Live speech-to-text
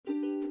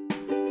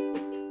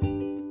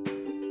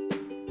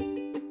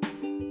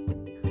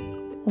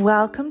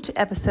Welcome to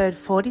episode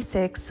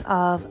 46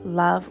 of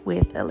Love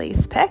with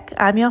Elise Peck.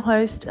 I'm your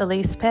host,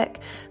 Elise Peck,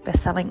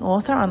 best-selling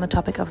author on the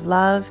topic of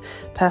love,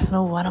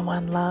 personal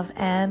one-on-one love,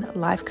 and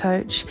life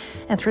coach.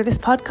 And through this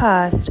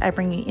podcast, I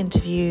bring you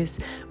interviews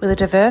with a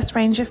diverse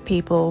range of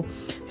people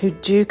who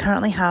do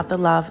currently have the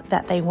love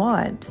that they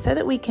want so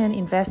that we can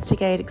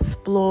investigate,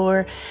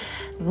 explore,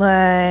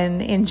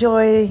 learn,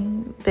 enjoy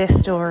their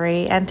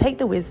story, and take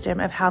the wisdom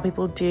of how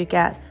people do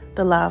get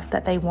the love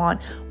that they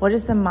want. What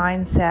is the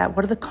mindset?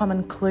 What are the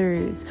common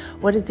clues?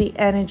 What is the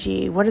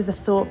energy? What is the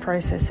thought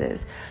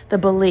processes, the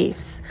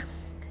beliefs,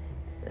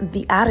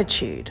 the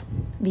attitude,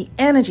 the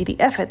energy, the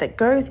effort that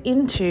goes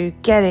into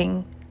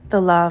getting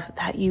the love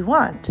that you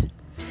want?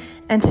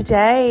 And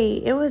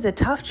today it was a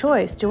tough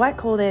choice. Do I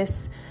call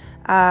this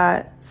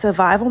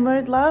survival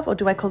mode love, or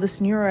do I call this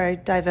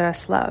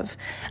neurodiverse love?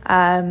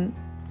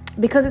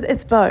 Because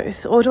it's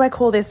both. Or do I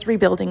call this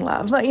rebuilding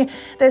love? Like,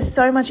 there's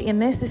so much in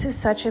this. This is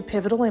such a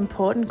pivotal,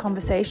 important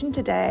conversation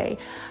today.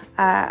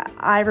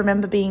 I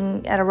remember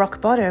being at a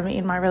rock bottom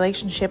in my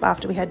relationship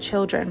after we had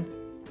children,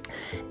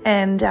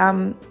 and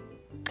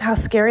how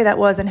scary that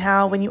was, and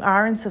how when you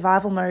are in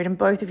survival mode, and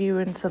both of you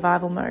are in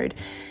survival mode,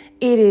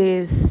 it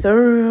is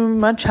so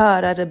much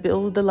harder to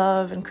build the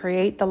love and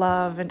create the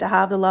love and to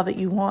have the love that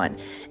you want.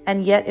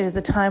 And yet it is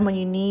a time when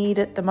you need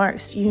it the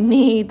most. You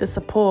need the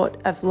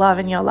support of love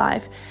in your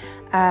life,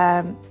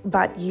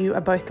 but you are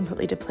both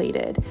completely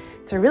depleted.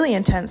 It's a really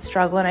intense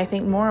struggle. And I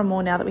think more and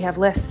more now that we have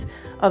less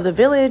of the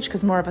village,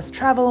 because more of us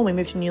travel, we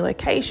move to new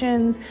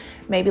locations,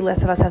 maybe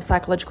less of us have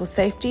psychological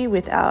safety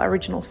with our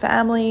original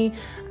family,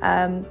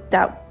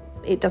 that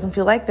it doesn't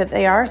feel like that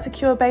they are a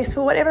secure base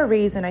for whatever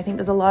reason. I think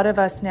there's a lot of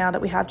us now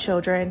that we have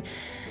children,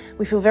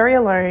 we feel very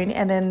alone,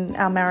 and then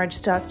our marriage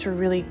starts to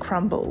really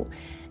crumble.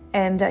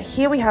 And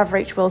here we have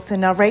Rach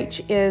Wilson. Now,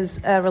 Rach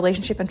is a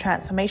relationship and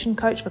transformation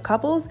coach for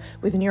couples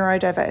with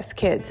neurodiverse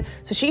kids.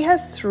 So she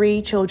has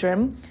 3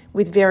 children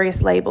with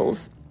various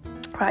labels.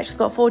 Right, she's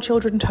got 4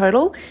 children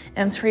total,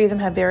 and 3 of them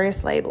have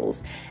various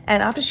labels.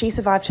 And after she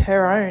survived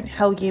her own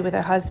hell year with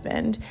her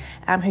husband,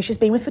 who she's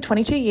been with for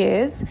 22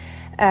 years,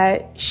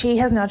 she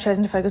has now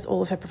chosen to focus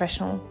all of her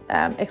professional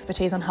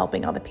expertise on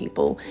helping other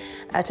people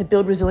to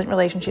build resilient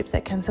relationships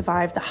that can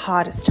survive the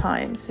hardest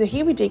times. So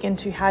here we dig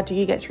into, how do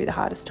you get through the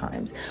hardest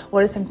times?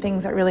 What are some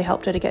things that really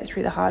helped her to get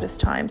through the hardest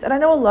times? And I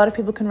know a lot of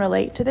people can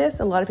relate to this.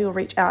 A lot of people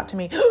reach out to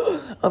me,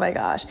 oh my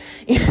gosh,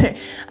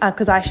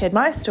 because I shared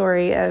my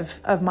story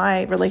of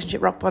my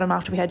relationship rock bottom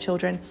after we had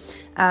children.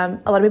 A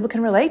lot of people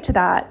can relate to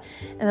that,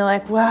 and they're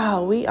like,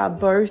 wow, we are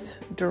both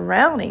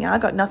drowning. I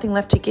got nothing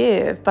left to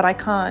give, but I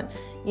can't,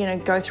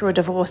 go through a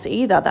divorce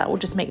either. That will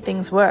just make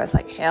things worse,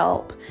 like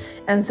help.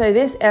 And so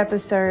this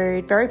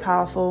episode, very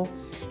powerful.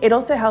 It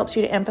also helps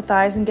you to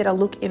empathize and get a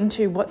look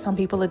into what some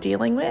people are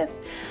dealing with.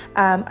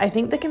 I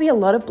think there can be a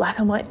lot of black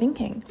and white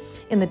thinking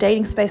in the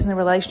dating space and the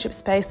relationship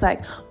space,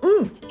 like,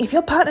 if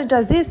your partner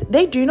does this,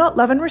 they do not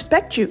love and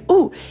respect you.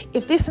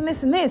 If this and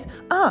this and this,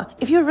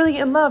 if you're really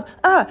in love,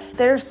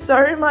 there's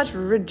so much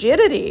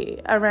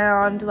rigidity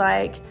around,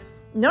 like,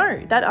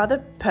 no, that other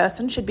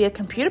person should be a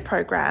computer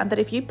program that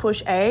if you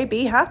push A,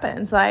 B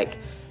happens. Like,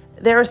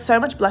 there is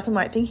so much black and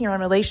white thinking around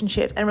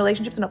relationships, and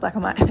relationships are not black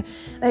and white.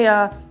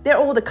 They're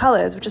all the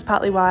colors, which is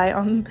partly why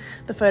on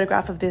the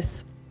photograph of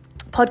this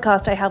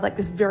podcast, I have like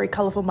this very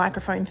colorful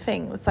microphone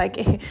thing. It's like,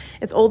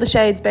 it's all the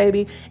shades,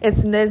 baby.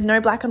 There's no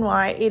black and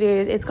white.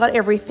 It's got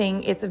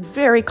everything. It's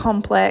very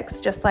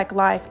complex, just like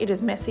life. It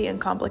is messy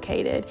and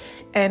complicated,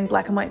 and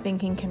black and white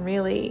thinking can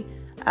really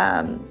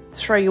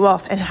throw you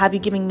off and have you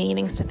giving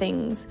meanings to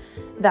things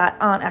that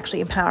aren't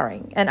actually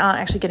empowering and aren't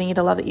actually getting you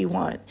the love that you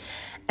want.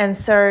 And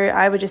so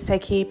I would just say,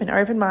 keep an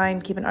open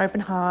mind, keep an open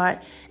heart,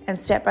 and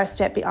step by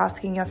step be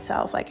asking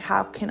yourself, like,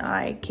 how can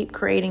I keep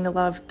creating the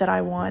love that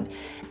I want?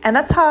 And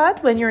that's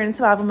hard when you're in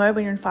survival mode,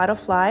 when you're in fight or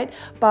flight,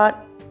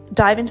 but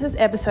dive into this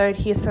episode.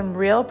 Here's some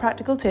real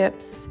practical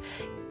tips,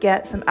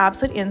 get some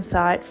absolute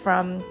insight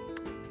from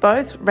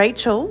both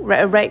Rach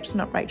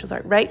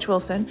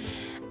Wilson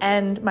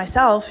and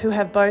myself, who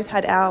have both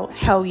had our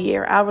hell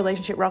year, our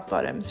relationship rock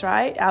bottoms,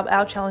 right?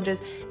 Our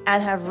challenges,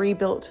 and have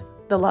rebuilt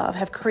the love,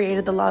 have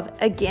created the love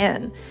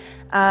again,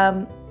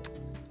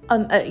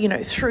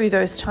 through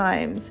those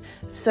times.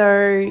 So,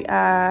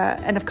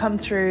 and have come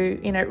through,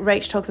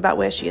 Rach talks about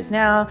where she is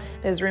now.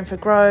 There's room for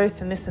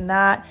growth and this and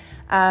that.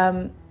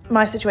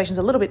 My situation's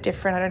a little bit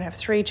different. I don't have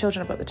 3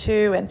 children. I've got the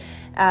 2.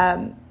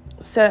 And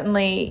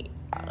certainly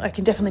I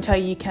can definitely tell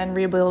you can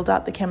rebuild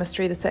up the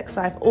chemistry, the sex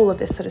life, all of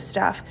this sort of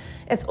stuff.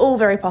 It's all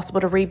very possible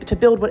to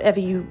build whatever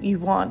you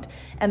want.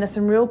 And there's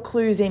some real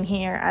clues in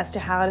here as to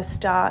how to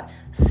start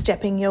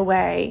stepping your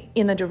way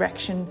in the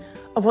direction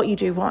of what you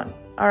do want.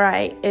 All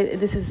right.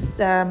 This is,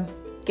 I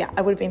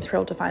would have been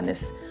thrilled to find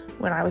this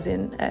when I was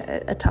in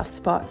a tough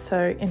spot.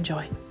 So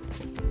enjoy.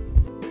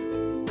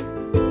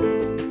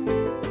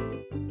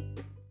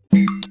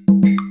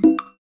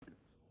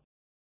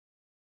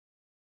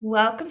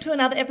 Welcome to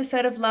another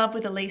episode of Love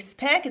with Elise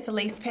Peck. It's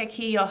Elise Peck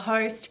here, your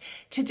host.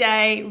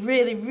 Today,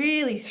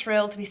 really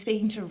thrilled to be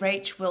speaking to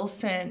Rach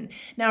Wilson.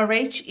 Now,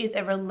 Rach is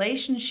a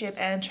relationship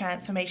and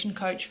transformation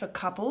coach for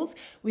couples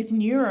with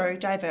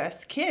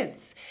neurodiverse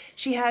kids.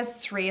 She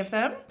has three of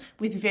them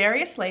with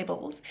various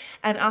labels,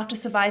 and after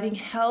surviving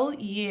hell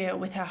year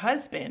with her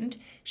husband,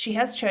 she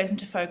has chosen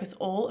to focus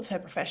all of her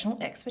professional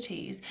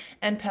expertise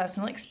and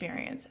personal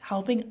experience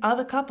helping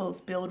other couples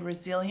build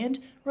resilient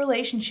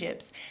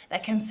relationships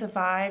that can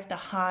survive the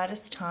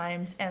hardest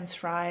times and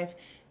thrive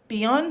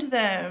beyond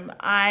them.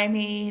 I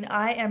mean,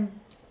 I am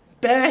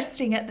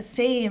bursting at the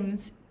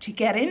seams to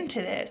get into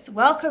this.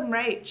 Welcome,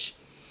 Rach.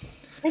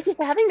 Thank you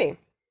for having me.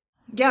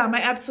 Yeah, my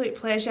absolute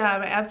pleasure.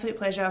 My absolute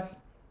pleasure.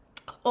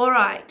 All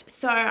right.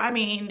 So, I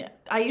mean,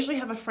 I usually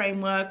have a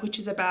framework which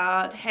is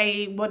about,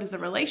 hey, what is the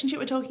relationship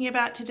we're talking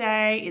about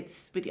today?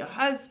 It's with your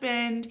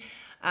husband.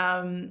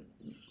 Um,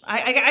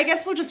 I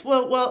guess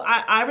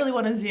I really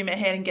want to zoom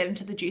ahead and get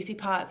into the juicy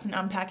parts and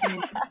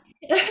unpacking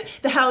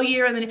the whole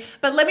year.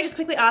 But let me just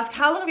quickly ask,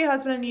 how long have your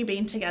husband and you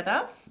been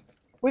together?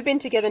 We've been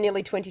together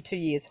nearly 22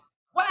 years.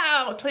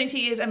 Wow, 22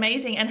 years,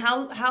 amazing. And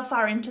how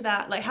far into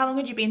that? Like, how long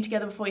had you been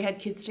together before you had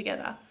kids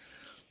together?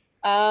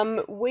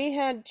 We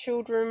had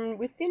children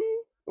within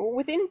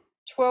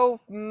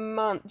 12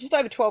 months, just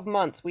over 12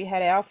 months, we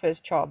had our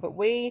first child, but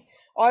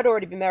I'd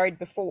already been married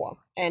before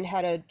and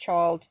had a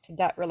child to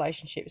that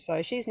relationship.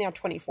 So she's now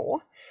 24.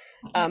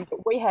 Okay.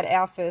 But we had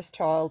our first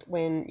child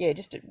when, yeah,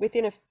 just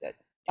within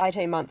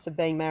 18 months of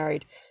being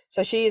married.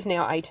 So she is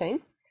now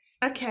 18.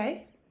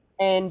 Okay.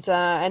 And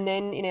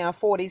then in our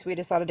 40s, we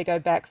decided to go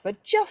back for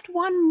just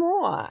one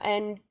more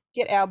and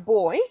get our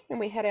boy, and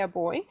we had our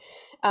boy.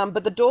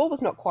 But the door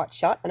was not quite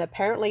shut, and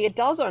apparently it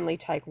does only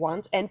take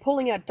once, and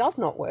pulling out does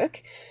not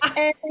work.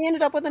 And we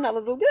ended up with another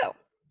little girl.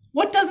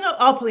 What does not?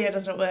 Oh, polio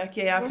does not work.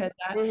 Yeah, I've heard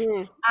that.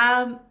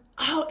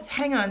 Mm-hmm.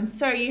 Hang on.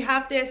 So you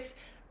have this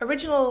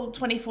original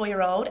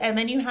 24-year-old, and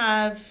then you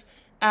have,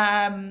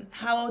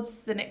 how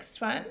old's the next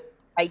one?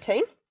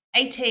 18.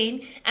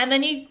 18, and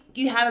then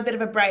you have a bit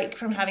of a break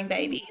from having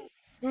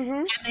babies.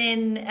 Mm-hmm.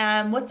 And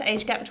then, what's the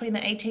age gap between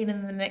the 18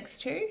 and the next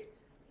two?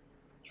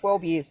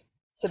 12 years.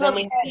 So then 12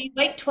 we years. So had you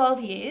wait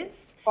 12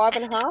 years. five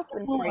And and a half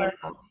and three more. and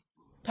a half.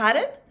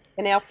 Pardon?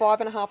 And now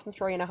 5.5 and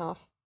 3.5.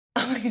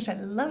 Oh my gosh, I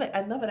love it.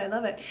 I love it. I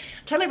love it.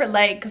 Totally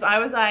relate because I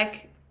was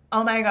like,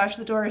 oh my gosh,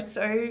 the door is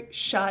so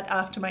shut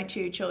after my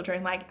two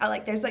children.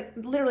 There's like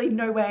literally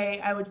no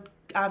way I would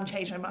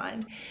change my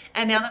mind.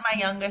 And now that my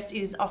youngest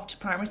is off to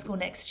primary school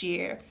next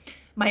year,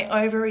 my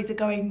ovaries are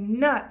going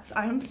nuts.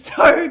 I'm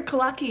so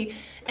clucky,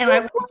 and I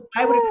would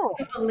have Oh,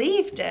 never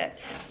believed it.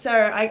 So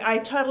I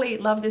totally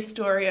love this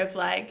story of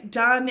like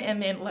done,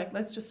 and then like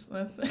let's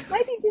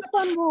maybe just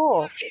one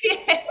more.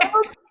 yeah.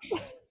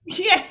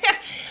 Yeah,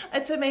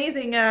 it's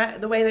amazing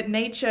the way that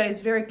nature is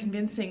very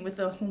convincing with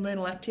the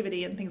hormonal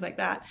activity and things like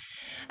that.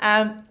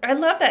 I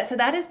love that. So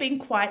that has been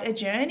quite a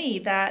journey.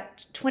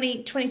 That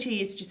 22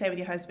 years, did you say, with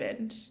your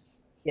husband?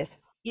 Yes.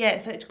 Yeah,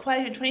 so it's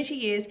quite 22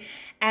 years,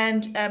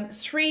 and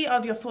three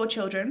of your four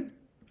children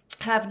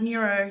have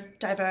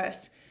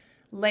neurodiverse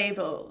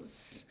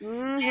labels.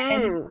 And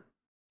Mm-hmm.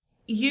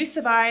 you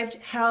survived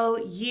Hell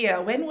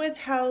Year. When was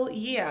Hell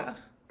Year?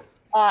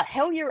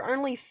 Hellier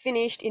only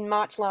finished in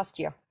March last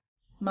year.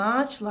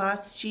 March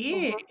last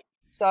year. Mhm.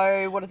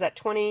 So what is that?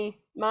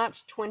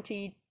 March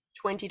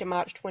 2020 to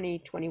March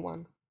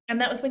 2021.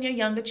 And that was when your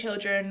younger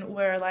children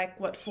were like,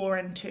 what, 4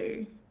 and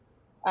 2?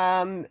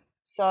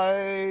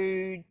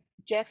 So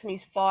Jackson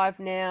is 5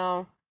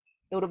 now.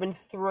 It would have been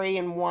 3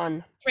 and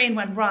 1. 3 and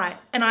 1, right.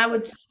 And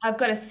I've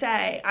got to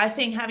say, I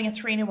think having a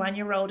 3 and 1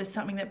 year old is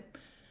something that,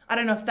 I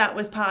don't know if that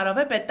was part of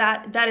it, but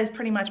that is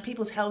pretty much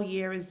people's hell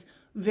year is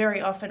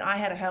very often. I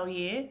had a hell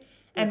year,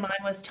 and Mm,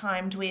 mine was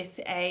timed with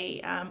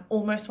a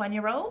almost 1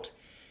 year old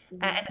mhm.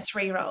 and a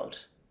 3 year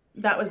old.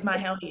 That was my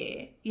hell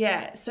year.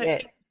 Yeah. So Yeah.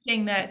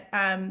 interesting that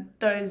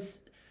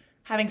those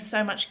having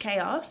so much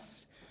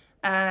chaos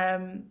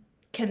um,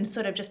 can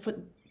sort of just put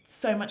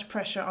so much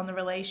pressure on the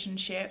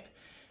relationship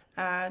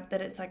that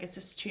it's like it's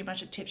just too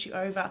much. It tips you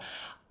over.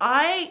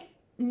 I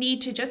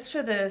need to, just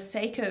for the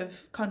sake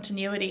of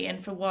continuity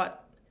and for what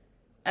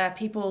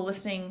people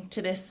listening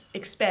to this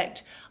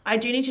expect, I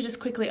do need to just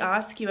quickly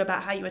ask you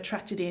about how you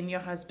attracted in your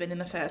husband in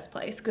the first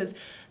place. Because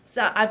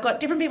I've got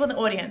different people in the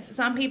audience.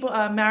 Some people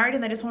are married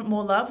and they just want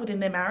more love within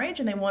their marriage,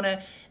 and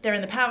they're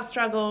in the power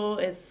struggle.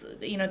 It's,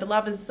 the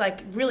love is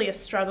like really a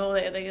struggle.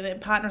 Their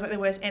partner's like their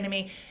worst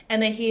enemy, and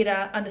they're here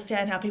to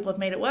understand how people have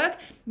made it work.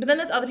 But then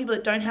there's other people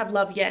that don't have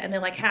love yet, and they're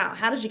like, how?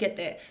 How did you get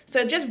there?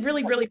 So just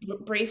really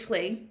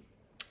briefly,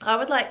 I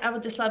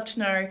would just love to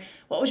know,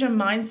 what was your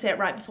mindset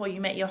right before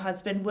you met your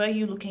husband? Were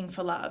you looking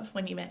for love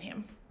when you met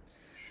him?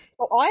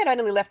 Well, I had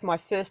only left my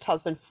first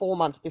husband 4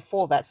 months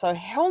before that, so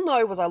hell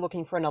no was I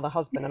looking for another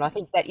husband, and I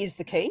think that is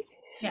the key.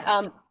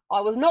 Yeah. I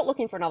was not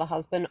looking for another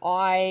husband.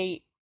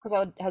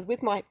 because I was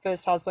with my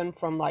first husband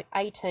from like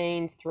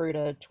 18 through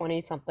to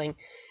 20 something,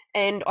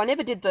 and I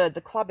never did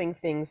the clubbing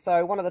thing.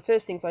 So one of the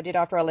first things I did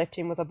after I left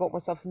him was I bought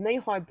myself some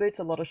knee-high boots,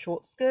 a lot of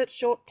short skirts,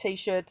 short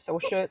t-shirts or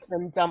shirts,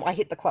 and I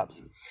hit the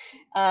clubs.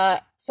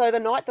 So the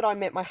night that I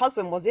met my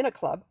husband was in a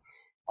club.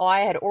 I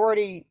had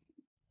already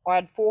I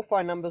had four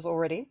phone numbers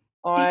already.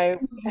 I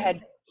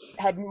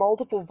had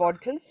multiple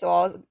vodkas, so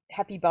I was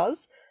happy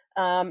buzz.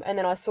 And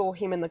then I saw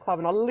him in the club,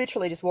 and I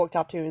literally just walked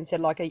up to him and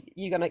said, like, "Are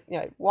you gonna,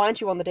 why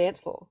aren't you on the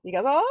dance floor?" He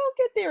goes, "Oh, I'll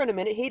get there in a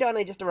minute." He'd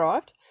only just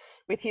arrived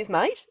with his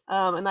mate,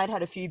 and they'd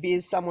had a few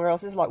beers somewhere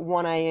else. It's like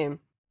 1 a.m.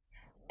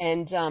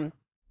 And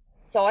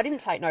so I didn't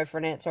take no for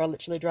an answer. I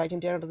literally dragged him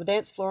down to the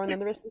dance floor, and then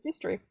the rest is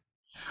history.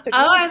 Took him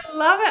Oh, home. I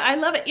love it. I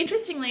love it.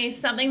 Interestingly,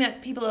 something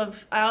that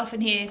I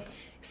often hear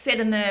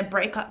said in the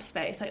breakup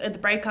space, like the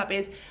breakup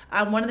is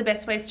one of the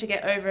best ways to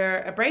get over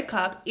a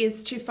breakup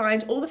is to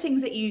find all the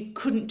things that you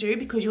couldn't do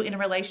because you're in a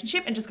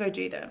relationship and just go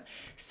do them. Yep.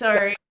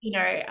 So,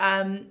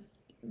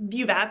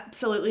 you've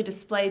absolutely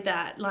displayed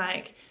that.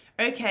 Like,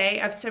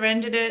 okay, I've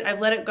surrendered it, I've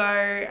let it go,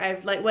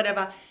 I've like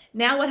whatever.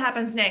 Now what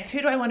happens next?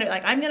 Who do I want to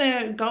like? I'm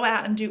gonna go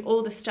out and do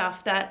all the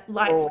stuff that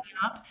lights Or me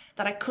up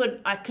that I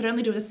could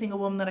only do as a single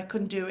woman that I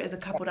couldn't do as a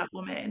coupled up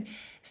woman.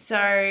 So,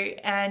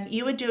 and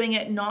you were doing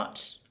it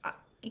not.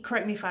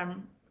 Correct me if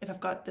I've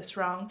got this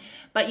wrong,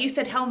 but you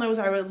said hell knows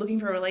I were looking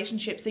for a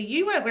relationship. So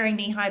you weren't wearing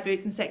knee-high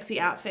boots and sexy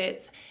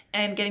outfits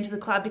and getting to the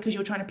club because you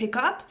were trying to pick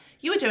up.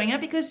 You were doing it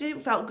because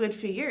it felt good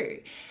for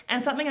you.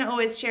 And something I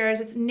always share is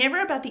it's never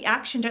about the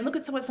action. Don't look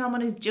at what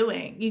someone is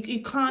doing.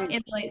 You can't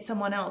mm, emulate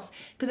someone else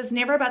because it's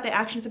never about their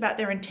action. It's about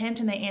their intent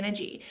and their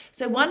energy.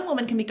 So one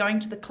woman can be going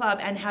to the club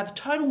and have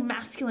total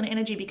masculine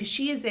energy because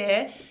she is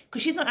there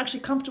because she's not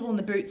actually comfortable in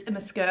the boots and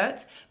the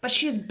skirts, but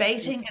she is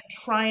baiting and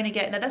trying to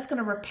get. Now that's going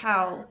to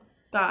repel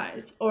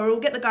guys, or it'll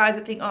get the guys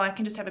that think, oh, I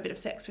can just have a bit of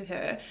sex with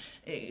her.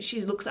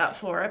 She looks up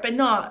for it,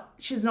 but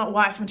she's not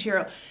wife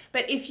material.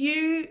 But if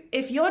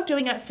you're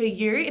doing it for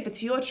you, if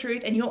it's your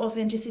truth and your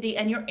authenticity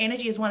and your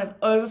energy is one of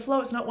overflow,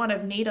 it's not one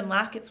of need and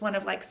lack, it's one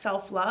of like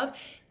self-love,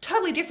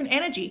 totally different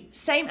energy,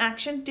 same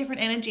action, different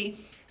energy.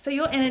 So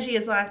your energy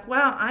is like,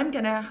 wow, I'm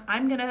gonna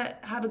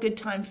have a good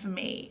time for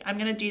me. I'm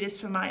gonna do this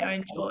for my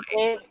own joy.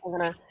 dance.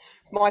 So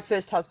my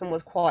first husband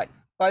was quite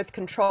both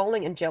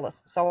controlling and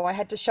jealous. So I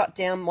had to shut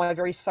down my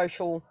very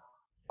social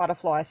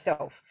butterfly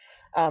self.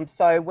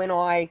 So when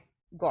I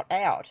got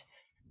out,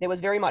 there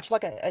was very much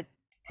like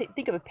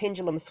think of a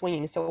pendulum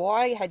swinging. So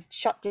I had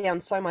shut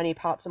down so many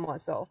parts of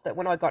myself that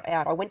when I got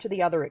out, I went to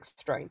the other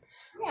extreme.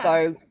 Yeah.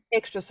 So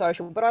extra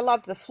social, but I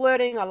loved the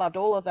flirting. I loved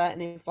all of that.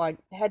 And if I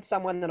had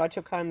someone that I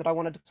took home that I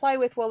wanted to play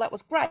with, well, that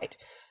was great.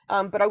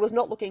 But I was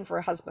not looking for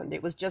a husband.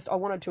 It was just, I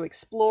wanted to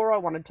explore. I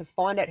wanted to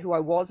find out who I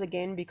was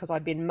again because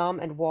I'd been mum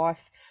and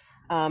wife,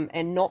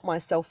 and not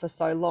myself for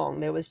so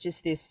long. There was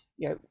just this,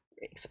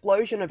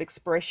 explosion of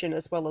expression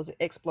as well as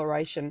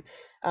exploration.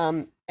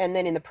 And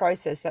then in the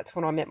process, that's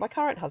when I met my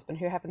current husband,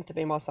 who happens to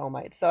be my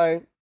soulmate.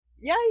 So,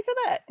 yay for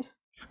that.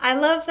 I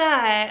love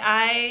that.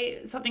 I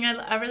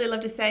really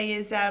love to say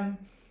is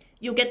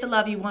you'll get the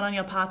love you want on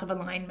your path of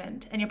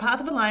alignment. And your path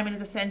of alignment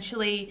is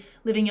essentially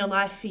living your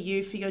life for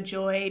you, for your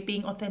joy,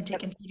 being authentic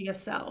Yep. and true to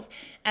yourself.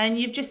 And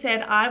you've just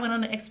said I went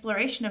on an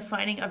exploration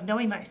of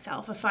knowing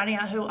myself, of finding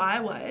out who I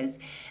was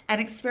and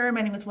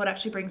experimenting with what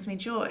actually brings me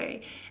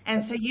joy.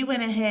 And so you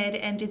went ahead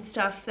and did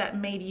stuff that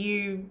made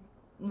you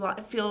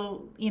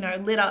feel,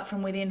 lit up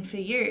from within for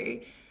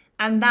you.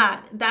 And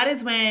that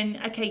is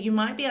when, okay, you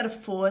might be able to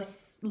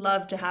force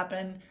love to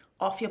happen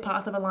off your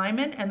path of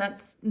alignment, and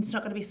it's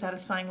not going to be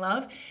satisfying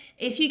love.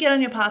 If you get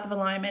on your path of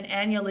alignment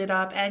and you're lit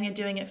up and you're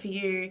doing it for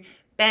you,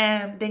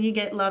 bam, then you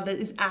get love that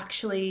is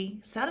actually Yeah.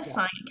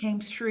 satisfying. It came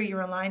through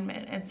your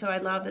alignment. And so I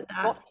love that.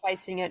 Not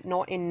chasing it,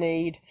 not in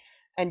need,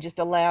 and just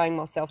allowing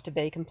myself to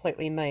be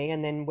completely me.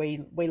 And then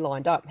we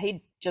lined up. He'd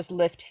just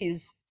left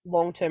his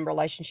long-term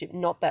relationship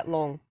not that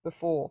long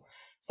before.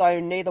 So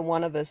neither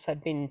one of us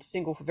had been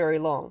single for very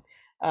long.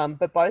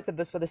 But both of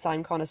us were the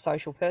same kind of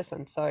social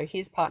person. So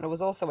his partner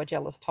was also a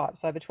jealous type.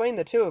 So between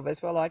the two of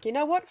us, we're like, you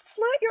know what?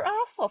 Flirt your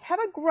ass off. Have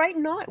a great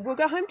night. We'll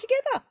go home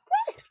together.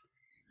 Great.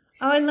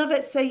 Oh, I love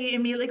it. So you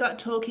immediately got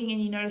talking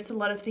and you noticed a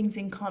lot of things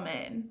in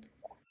common.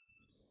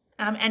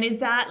 And is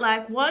that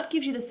like what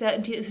gives you the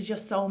certainty this is your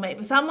soulmate?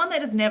 For someone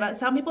that has never,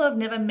 some people have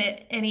never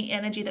met any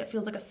energy that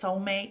feels like a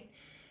soulmate,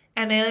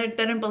 and they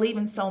don't believe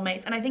in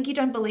soulmates. And I think you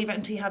don't believe it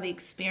until you have the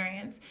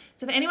experience.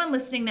 So for anyone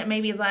listening that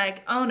maybe is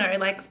like, oh no,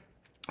 like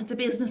it's a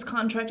business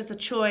contract, it's a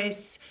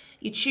choice,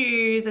 you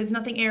choose, there's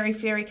nothing airy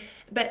fairy,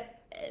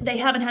 but they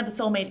haven't had the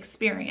soulmate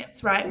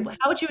experience, right?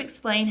 How would you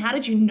explain? How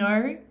did you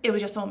know it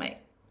was your soulmate?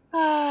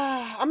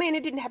 I mean,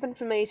 it didn't happen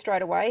for me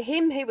straight away.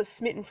 He was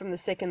smitten from the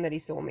second that he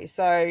saw me.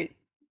 So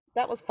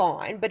that was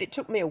fine, but it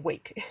took me a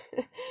week.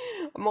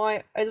 It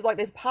was like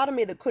there's part of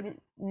me that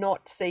couldn't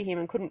not see him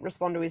and couldn't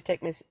respond to his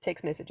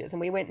text messages. And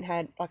we went and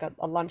had like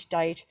a lunch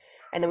date,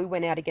 and then we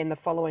went out again the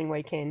following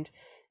weekend.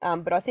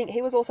 But I think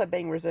he was also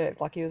being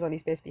reserved, like he was on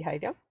his best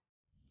behavior.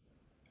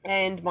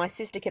 And my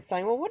sister kept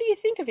saying, "Well, what do you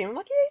think of him?" I'm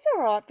like, "Yeah, he's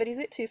all right, but he's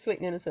a bit too sweet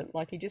and innocent.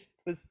 Like he just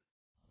was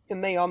for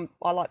me,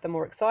 I like the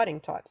more exciting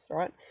types,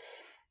 right?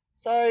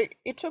 So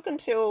it took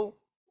until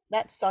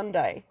that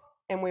Sunday,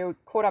 and we were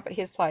caught up at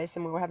his place,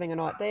 and we were having a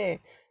night there,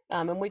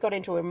 and we got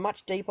into a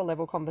much deeper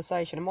level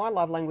conversation. And my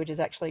love language is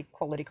actually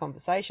quality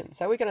conversation.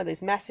 So we got into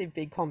this massive,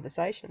 big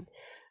conversation,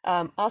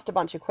 asked a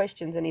bunch of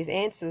questions, and his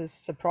answers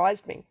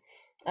surprised me.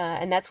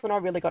 And that's when I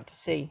really got to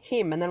see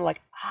him. And then I'm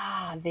like,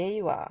 there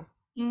you are.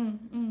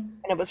 And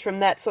it was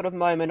from that sort of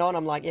moment on,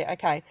 I'm like, yeah,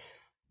 okay,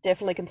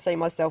 definitely can see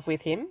myself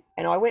with him.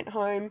 And I went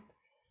home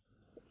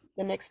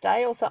the next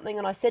day or something,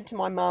 and I said to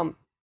my mum,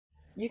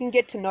 you can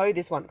get to know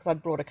this one, because I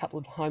brought a couple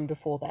of home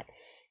before that.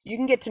 You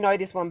can get to know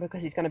this one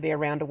because he's going to be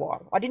around a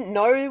while. I didn't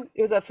know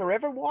it was a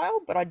forever while,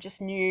 but I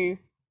just knew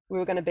we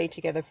were going to be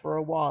together for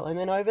a while. And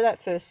then over that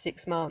first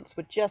 6 months,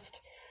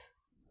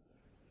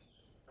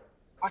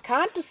 I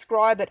can't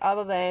describe it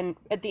other than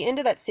at the end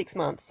of that 6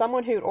 months,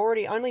 someone who'd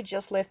already only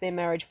just left their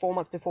marriage 4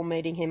 months before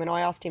meeting him, and I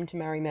asked him to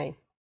marry me.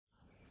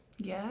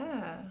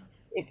 Yeah.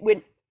 It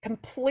went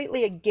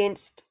completely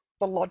against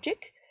the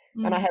logic.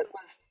 And I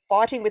was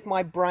fighting with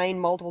my brain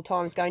multiple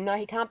times, going, no,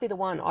 he can't be the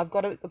one. I've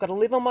got to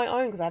live on my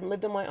own, because I haven't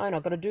lived on my own.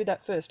 I've got to do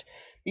that first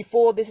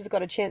before this has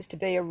got a chance to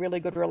be a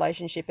really good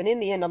relationship. And in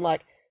the end, I'm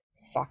like,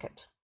 fuck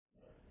it.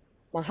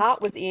 My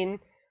heart was in.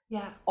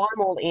 Yeah. I'm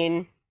all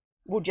in.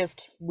 We'll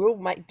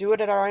do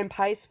it at our own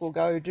pace. We'll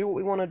go do what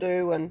we want to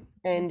do, and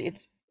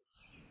it's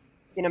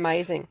been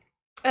amazing.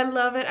 I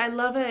love it. I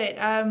love it.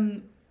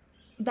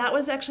 That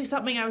was actually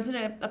something. I was in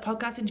a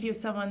podcast interview with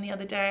someone the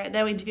other day.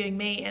 They were interviewing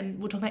me, and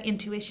we're talking about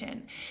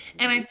intuition.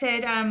 And I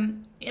said,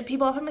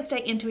 people often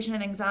mistake intuition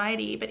and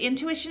anxiety, but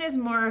intuition is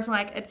more of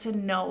like, it's a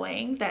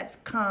knowing that's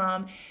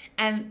calm,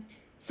 and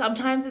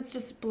sometimes it's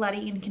just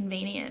bloody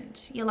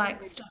inconvenient. You're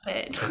like, stop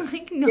it.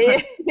 Like, no,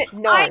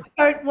 No. I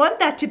don't want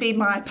that to be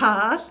my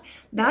path.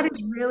 That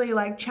is really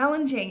like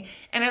challenging.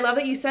 And I love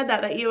that you said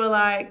that you were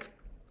like,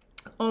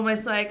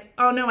 almost like,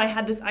 oh no, I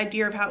had this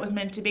idea of how it was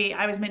meant to be.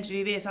 I was meant to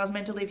do this. I was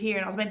meant to live here,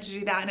 and I was meant to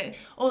do that, and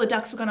all the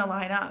ducks were going to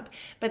line up.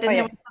 But then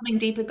there was something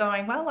deeper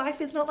going, well, life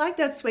is not like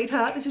that,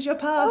 sweetheart. This is your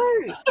path.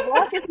 No,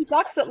 life isn't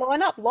ducks that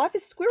line up. Life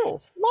is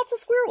squirrels. Lots of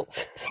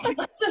squirrels.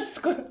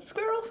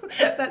 Squirrel.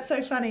 That's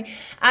so funny.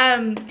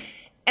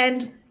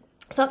 And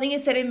something you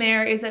said in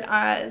there is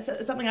that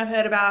something I've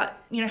heard about,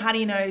 how do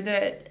you know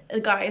that a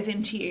guy is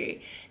into you?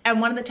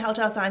 And one of the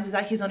telltale signs is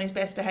that he's on his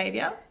best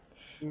behavior.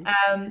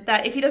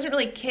 That if he doesn't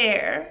really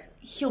care,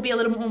 he'll be a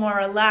little bit more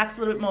relaxed,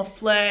 a little bit more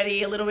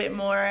flirty, a little bit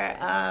more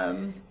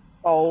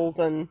bold,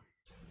 and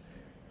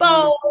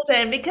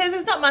because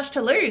there's not much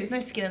to lose, no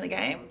skin in the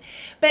game.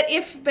 But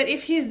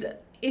if he's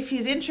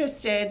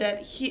interested,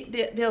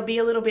 that there'll be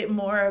a little bit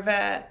more of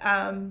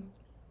a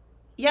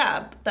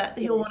that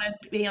he'll want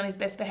to be on his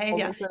best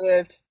behavior.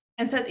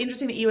 And so it's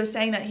interesting that you were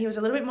saying that he was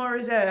a little bit more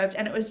reserved,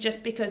 and it was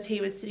just because he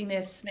was sitting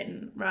there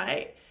smitten,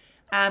 right?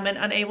 And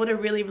unable to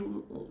really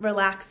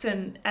relax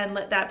and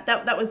let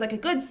that was like a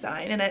good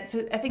sign, and it's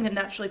a thing that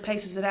naturally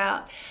paces it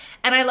out.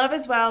 And I love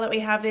as well that we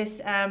have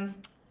this.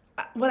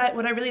 What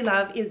I really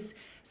love is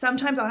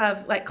sometimes I'll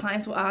have like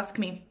clients will ask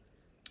me,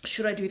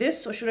 should I do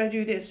this or should I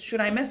do this? Should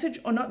I message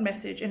or not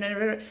message? And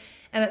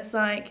it's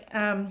like,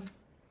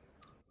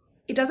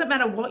 it doesn't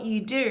matter what you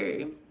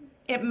do.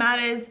 It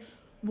matters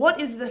what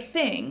is the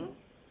thing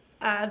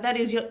that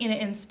is your inner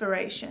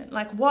inspiration.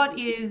 Like,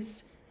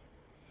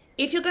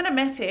 if you're going to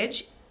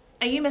message,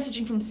 are you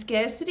messaging from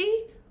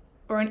scarcity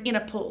or an inner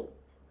pull?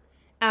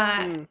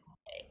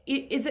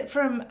 Is it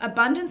from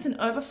abundance and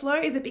overflow?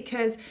 Is it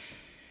because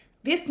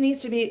this needs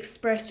to be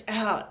expressed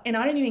out? And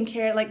I don't even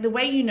care. Like, the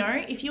way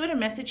if you were to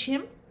message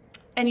him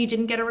and you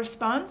didn't get a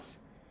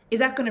response, is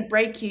that going to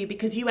break you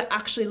because you were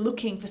actually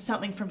looking for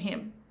something from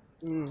him?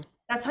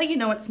 That's how you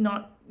know it's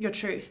not your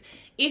truth.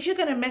 If you're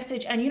going to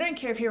message and you don't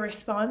care if he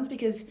responds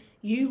because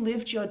you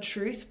lived your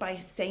truth by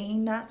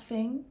saying that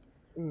thing,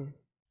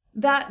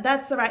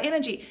 that's the right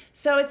energy.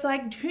 So it's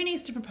like, who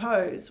needs to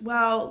propose?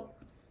 Well,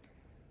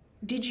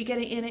 did you get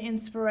an inner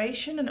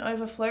inspiration and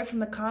overflow from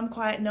the calm,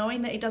 quiet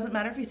knowing that it doesn't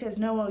matter if he says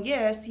no or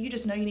yes, you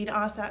just know you need to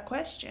ask that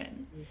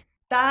question.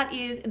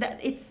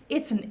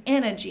 It's an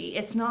energy.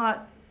 It's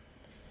not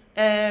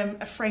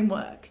a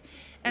framework.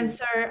 And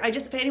so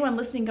for anyone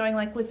listening going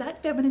like, was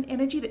that feminine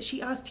energy that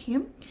she asked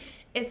him?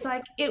 It's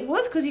like, it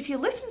was, because if you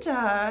listen to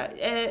her,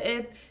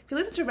 if you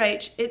listen to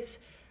Rach, it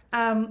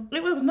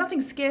was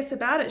nothing scarce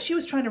about it. She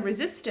was trying to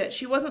resist it.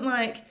 She wasn't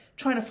like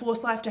trying to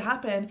force life to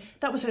happen.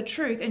 That was her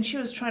truth. And she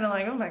was trying to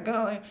like, oh my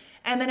God.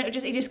 And then it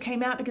just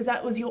came out because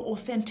that was your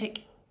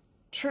authentic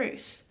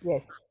truth.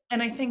 Yes.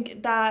 And I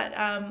think that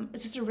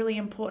it's just a really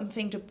important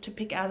thing to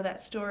pick out of that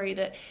story,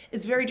 that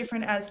it's very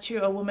different as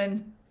to a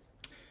woman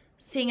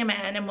seeing a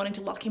man and wanting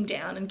to lock him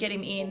down and get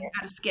him in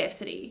out of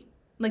scarcity.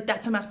 Like,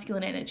 that's a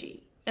masculine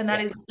energy. And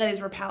that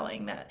is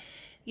repelling that.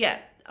 Yeah.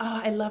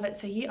 Oh, I love it.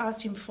 So you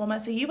asked him before,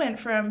 Matt. So you went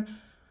from,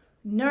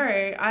 no,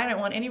 I don't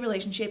want any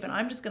relationship and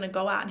I'm just going to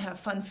go out and have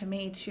fun for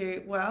me,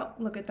 to, well,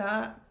 look at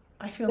that.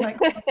 I feel like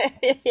my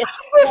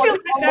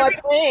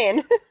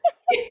plan.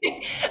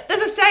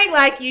 There's a saying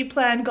like, you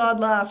plan, God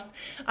laughs.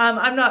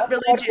 I'm not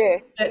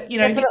religious, but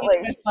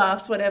definitely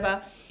laughs,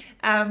 whatever.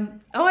 Oh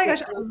my Yeah,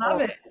 gosh, I really love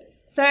fun. it.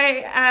 So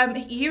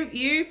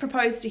you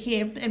proposed to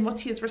him, and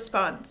what's his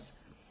response?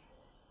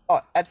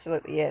 Oh,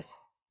 absolutely, yes.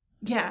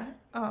 Yeah.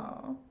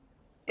 Oh.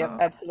 Yep, Oh.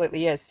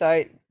 absolutely, yes.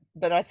 So,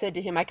 but I said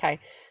to him, okay,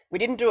 we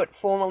didn't do it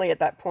formally at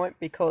that point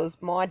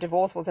because my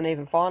divorce wasn't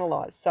even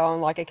finalized. So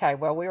I'm like, okay,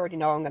 well, we already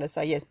know I'm going to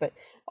say yes, but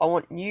I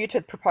want you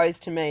to propose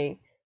to me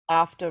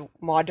after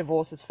my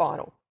divorce is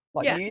final.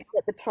 Like Yeah. you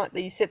set the time,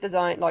 you set the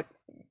zone, like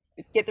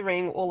get the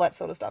ring, all that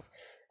sort of stuff.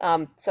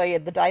 So yeah,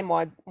 the day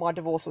my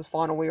divorce was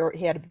final,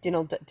 he had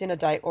a dinner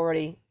date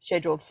already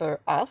scheduled for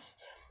us.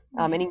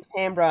 And in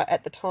Canberra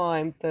at the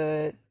time,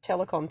 the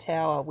telecom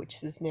tower,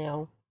 which is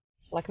now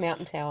like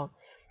Mountain Tower,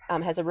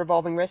 has a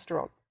revolving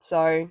restaurant.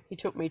 So he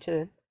took me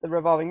to the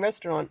revolving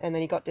restaurant, and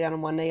then he got down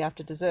on one knee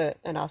after dessert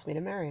and asked me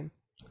to marry him.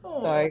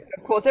 So Oh.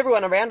 of course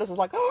everyone around us was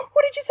like, "Oh,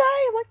 what did you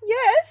say?" I'm like,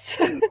 "Yes."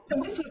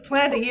 This was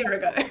planned a year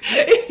ago.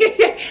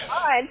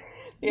 Fine.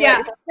 Yeah, Yeah.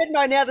 if I said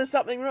no now, there's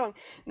something wrong.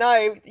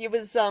 No, it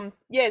was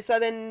yeah. So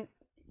then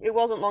it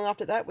wasn't long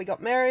after that we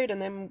got married,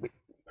 and then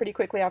pretty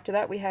quickly after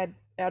that we had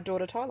our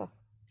daughter Tyler.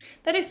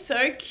 That is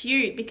so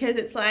cute because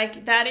it's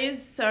like that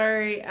is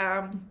so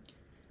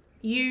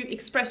you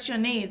expressed your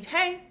needs.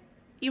 Hey,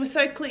 you were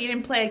so clear you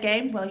didn't play a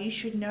game. Well, you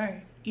should know.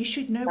 You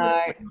should know what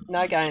No, it's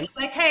no games.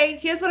 like. Hey,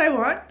 here's what I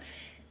want.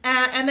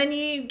 And then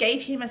you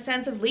gave him a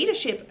sense of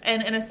leadership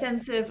and a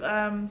sense of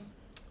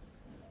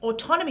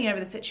autonomy over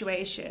the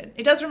situation.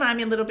 It does remind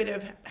me a little bit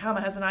of how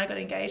my husband and I got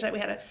engaged. Like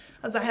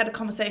I had a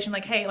conversation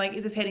like, hey, like,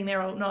 is this heading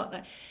there or not?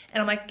 Like,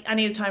 and I'm like, I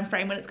need a time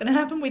frame when it's going to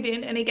happen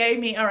within. And he gave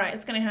me, all right,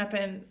 it's going to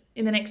happen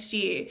in the next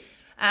year.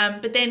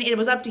 But then it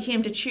was up to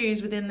him to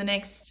choose within the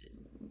next,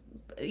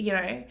 you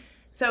know.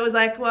 So it was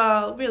like,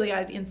 well, really,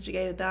 I'd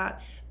instigated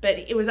that, but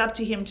it was up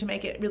to him to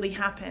make it really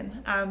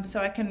happen.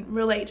 So I can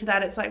relate to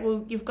that. It's like,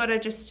 well, you've got to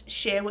just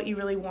share what you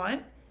really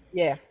want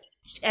Yeah.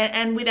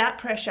 and without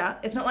pressure.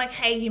 It's not like,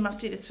 hey, you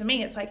must do this for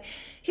me. It's like,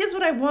 here's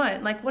what I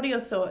want. Like, what are your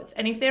thoughts?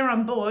 And if they're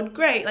on board,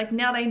 great. Like,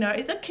 now they know.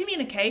 It's a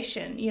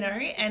communication,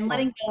 and Oh,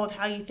 letting go of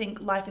how you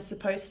think life is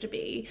supposed to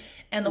be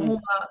and the mm,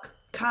 Hallmark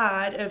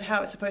card of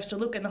how it's supposed to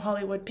look in the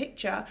Hollywood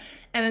picture.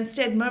 And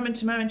instead, moment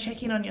to moment,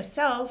 check in on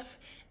yourself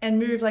and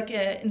move like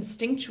an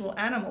instinctual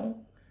animal.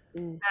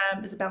 mm,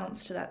 There's a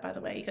balance to that, by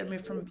the way. You got to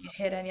move from your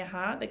head and your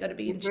heart. They got to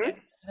be in mhm. check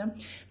with them.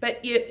 But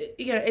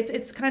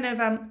it's kind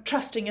of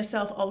trusting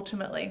yourself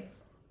ultimately.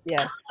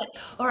 Yeah.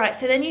 All right,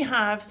 so then you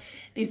have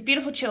these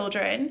beautiful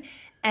children,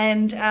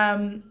 and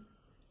I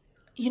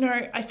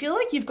feel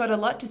like you've got a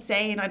lot to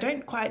say, and I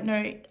don't quite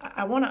know.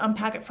 I want to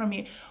unpack it from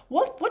you.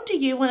 What do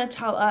you want to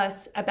tell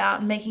us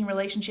about making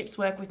relationships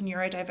work with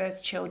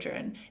neurodiverse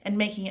children and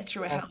making it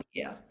through a Yeah. healthy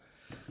year?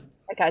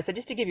 Okay, so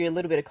just to give you a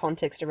little bit of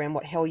context around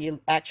what hell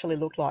you actually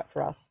looked like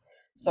for us.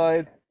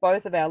 So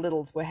both of our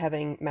littles were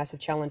having massive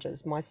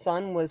challenges. My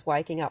son was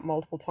waking up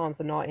multiple times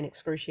a night in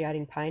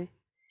excruciating pain,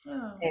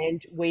 Oh,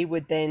 and we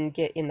would then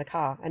get in the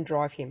car and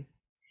drive him.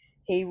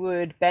 He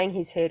would bang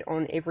his head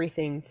on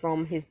everything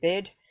from his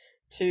bed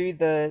to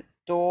the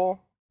door,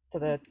 to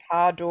the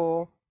car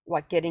door,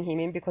 like getting him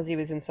in because he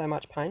was in so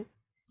much pain.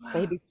 So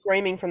he'd wow. be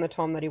screaming from the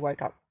time that he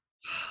woke up.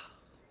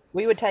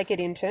 We would take it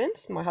in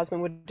turns. My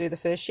husband would do the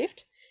first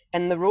shift.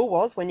 And the rule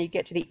was when you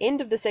get to the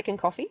end of the second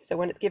coffee, so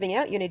when it's giving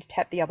out, you need to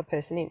tap the other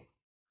person in.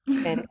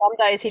 And some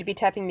days he'd be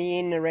tapping me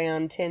in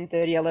around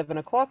 10:30, 11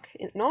 o'clock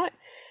at night.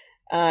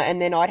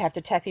 And then I'd have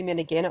to tap him in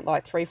again at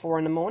like 3, 4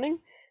 in the morning.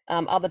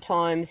 Other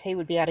times he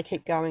would be able to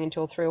keep going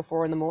until 3 or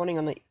 4 in the morning.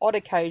 On the odd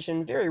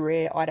occasion, very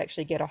rare, I'd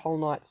actually get a whole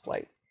night's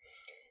sleep.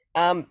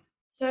 Um,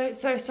 So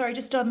sorry,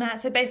 just on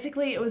that. So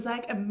basically, it was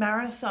like a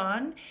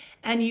marathon,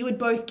 and you would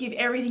both give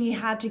everything you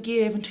had to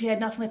give until you had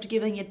nothing left to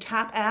give. Then you'd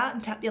tap out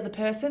and tap the other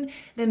person.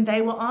 Then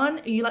they were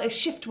on. You like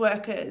shift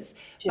workers,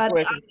 shift but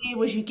the workers. idea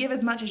was you give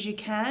as much as you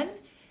can,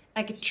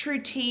 like a true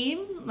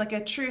team, like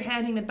a true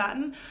handing the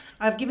button.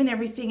 I've given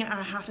everything.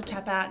 I have to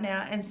tap out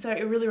now, and so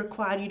it really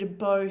required you to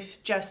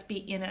both just be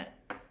in it.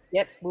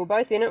 Yep, we were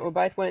both in it. We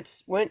both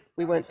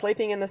weren't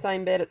sleeping in the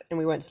same bed, and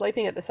we weren't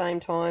sleeping at the same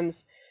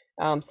times.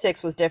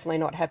 Sex was definitely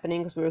not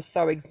happening because we were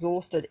so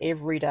exhausted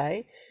every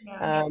day.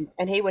 Yeah.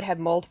 And he would have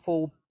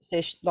multiple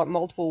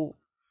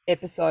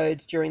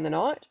episodes during the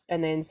night,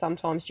 and then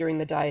sometimes during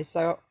the day.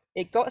 So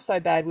it got so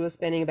bad we were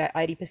spending about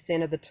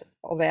 80%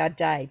 of our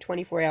day,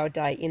 24-hour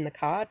day, in the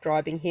car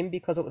driving him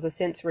because it was a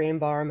sensory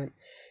environment.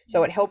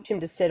 So it helped him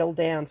to settle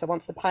down. So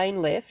once the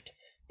pain left,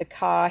 the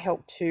car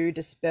helped to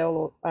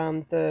dispel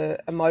the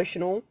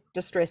emotional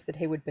distress that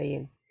he would be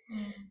in.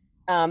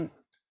 Um,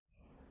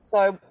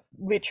 so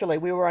literally,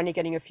 we were only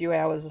getting a few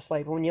hours of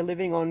sleep. When you're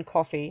living on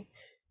coffee,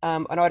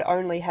 and I'd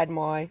only had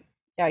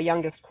our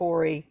youngest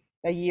Corey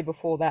a year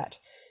before that.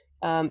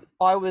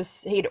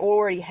 He'd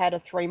already had a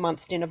 3-month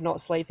stint of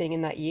not sleeping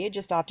in that year.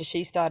 Just after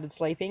she started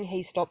sleeping,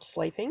 he stopped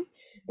sleeping.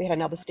 We had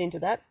another stint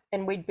of that,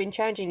 and we'd been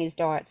changing his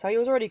diet. So he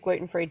was already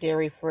gluten-free,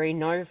 dairy-free,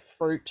 no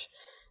fruit,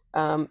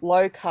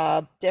 low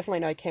carb, definitely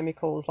no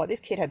chemicals. Like this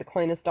kid had the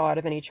cleanest diet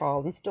of any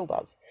child and still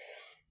does.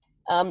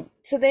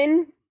 So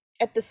then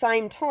at the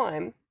same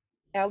time,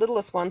 our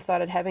littlest one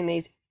started having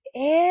these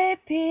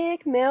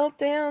epic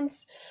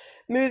meltdowns,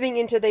 moving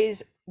into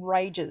these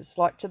rages,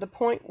 like to the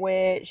point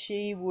where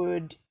she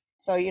would.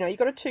 So, you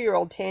got a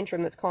 2-year-old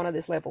tantrum that's kind of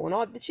this level,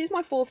 and she's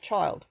my fourth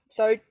child.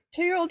 So,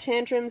 2-year-old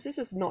tantrums, this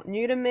is not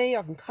new to me.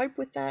 I can cope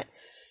with that.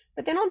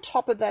 But then on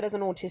top of that is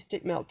an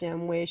autistic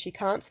meltdown where she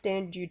can't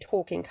stand you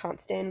talking,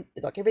 can't stand,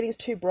 like, everything's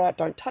too bright,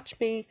 don't touch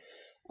me.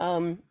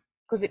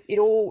 Because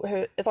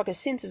it's like her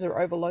senses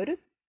are overloaded.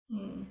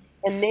 Mm.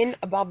 And then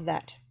above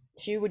that,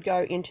 she would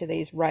go into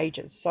these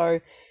rages. So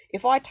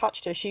if I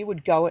touched her, she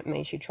would go at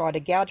me. She'd try to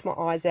gouge my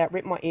eyes out,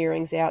 rip my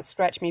earrings out,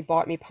 scratch me,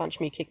 bite me, punch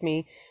me, kick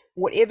me,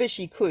 whatever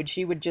she could.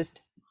 She would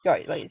just go.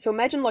 So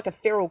imagine like a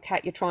feral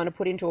cat you're trying to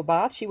put into a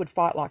bath. She would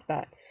fight like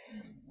that.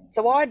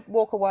 So I'd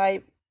walk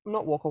away,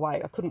 not walk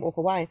away. I couldn't walk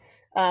away.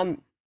 I'd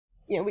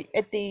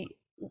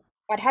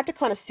have to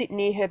kind of sit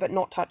near her but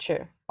not touch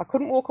her. I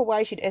couldn't walk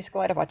away. She'd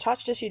escalate. If I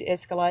touched her, she'd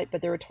escalate.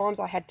 But there were times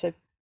I had to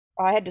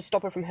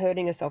stop her from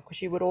hurting herself because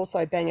she would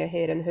also bang her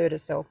head and hurt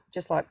herself,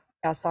 just like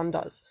our son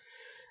does.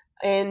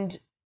 And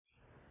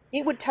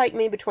it would take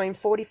me between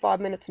 45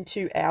 minutes and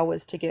 2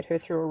 hours to get her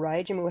through a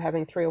rage, and we were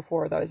having 3 or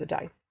 4 of those a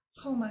day.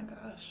 Oh my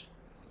gosh.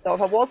 So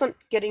if I wasn't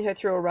getting her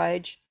through a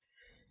rage,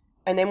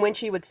 and then when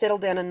she would settle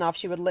down enough,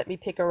 she would let me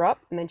pick her up,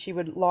 and then she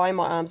would lie in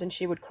my arms and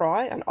she would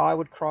cry, and I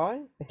would cry,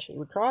 and she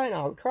would cry, and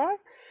I would cry,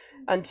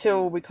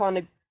 until we kind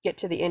of get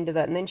to the end of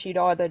that. And then she'd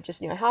either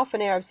just, half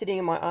an hour of sitting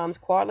in my arms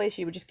quietly,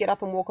 she would just get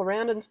up and walk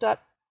around and start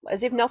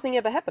as if nothing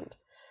ever happened.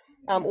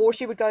 Or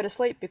she would go to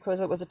sleep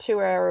because it was a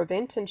 2-hour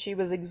event and she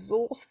was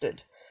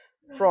exhausted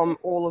from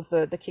all of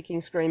the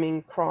kicking,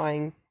 screaming,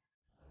 crying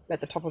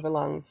at the top of her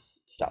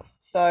lungs stuff.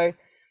 So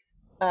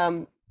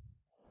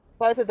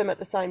both of them at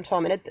the same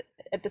time. And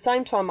at the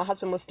same time, my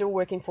husband was still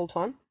working full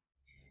time.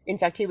 In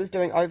fact, he was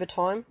doing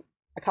overtime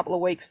a couple of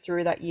weeks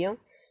through that year.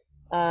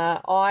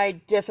 I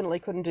definitely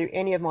couldn't do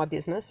any of my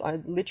business. I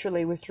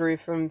literally withdrew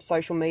from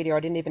social media. I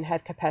didn't even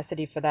have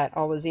capacity for that.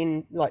 I was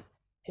in, like,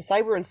 to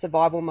say we're in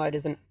survival mode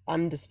is an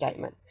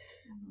understatement.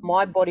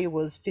 My body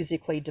was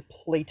physically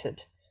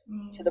depleted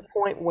to the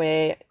point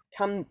where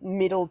come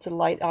middle to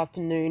late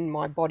afternoon,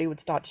 my body would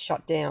start to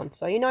shut down.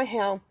 So you know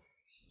how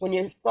when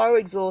you're so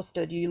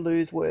exhausted, you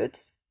lose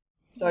words.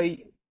 So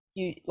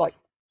you like,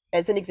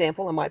 as an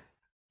example, and my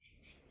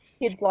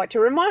kids like to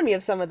remind me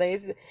of some of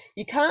these.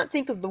 You can't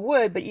think of the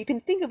word, but you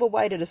can think of a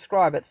way to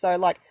describe it. So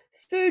like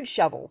food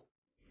shovel,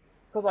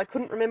 because I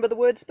couldn't remember the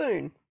word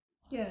spoon.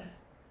 Yeah.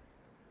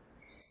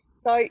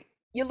 So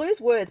you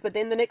lose words, but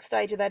then the next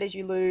stage of that is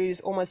you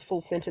lose almost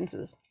full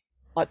sentences.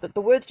 Like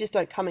the words just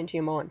don't come into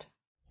your mind.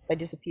 They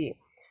disappear.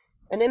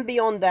 And then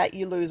beyond that,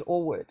 you lose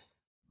all words.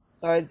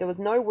 So there was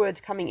no words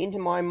coming into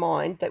my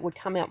mind that would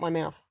come out my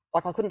mouth.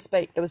 Like I couldn't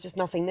speak. There was just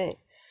nothing there.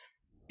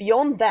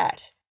 Beyond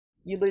that,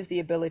 you lose the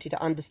ability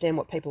to understand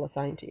what people are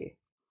saying to you.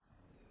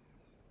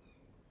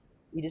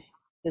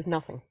 There's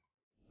nothing.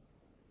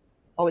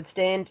 I would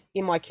stand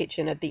in my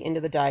kitchen at the end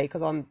of the day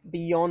because I'm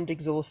beyond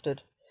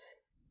exhausted,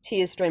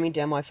 tears streaming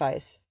down my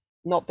face,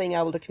 not being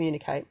able to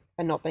communicate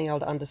and not being able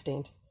to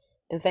understand.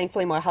 And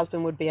thankfully, my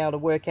husband would be able to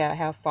work out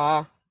how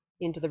far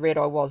into the red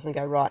I was and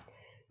go, right,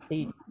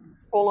 he'd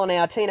call on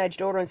our teenage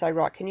daughter and say,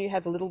 right, can you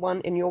have the little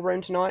one in your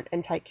room tonight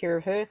and take care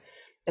of her?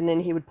 And then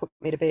he would put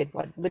me to bed.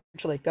 I'd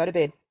literally go to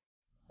bed.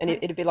 And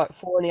it'd be like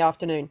 4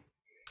 p.m.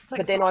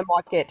 But then I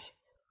might get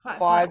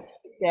 5-6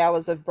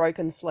 hours of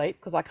broken sleep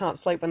because I can't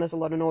sleep when there's a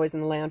lot of noise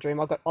in the lounge room.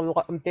 I'm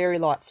a very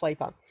light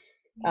sleeper.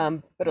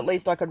 But at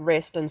least I could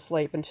rest and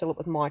sleep until it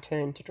was my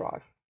turn to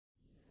drive.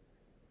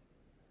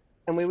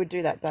 And we would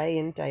do that day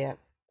in, day out.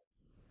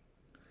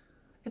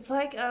 It's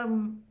like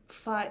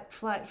fight,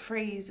 flight,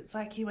 freeze. It's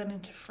like you went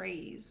into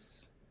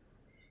freeze.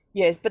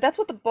 Yes, but that's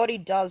what the body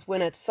does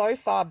when it's so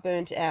far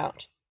burnt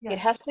out. Yeah. It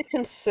has to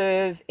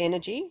conserve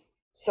energy,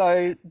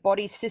 so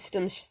body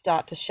systems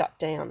start to shut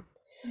down.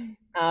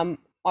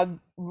 I've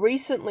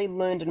recently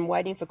learned and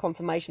waiting for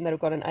confirmation that I've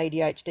got an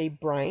ADHD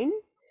brain,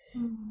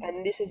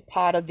 and this is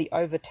part of the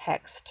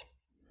overtaxed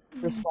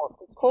response.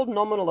 It's called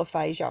nominal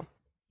aphasia,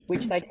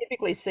 which they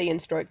typically see in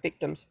stroke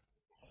victims.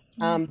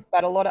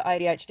 But a lot of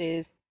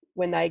ADHDs,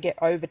 when they get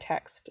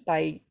overtaxed,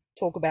 they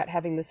talk about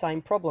having the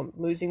same problem,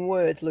 losing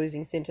words,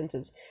 losing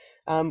sentences.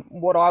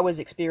 What I was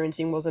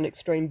experiencing was an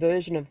extreme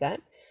version of that.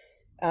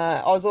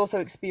 I was also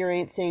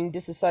experiencing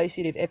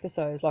dissociative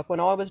episodes. Like when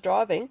I was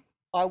driving,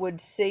 I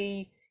would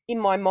see in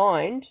my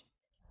mind,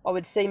 I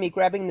would see me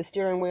grabbing the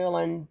steering wheel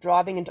and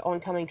driving into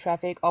oncoming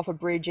traffic, off a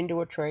bridge, into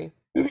a tree.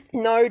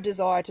 No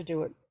desire to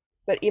do it.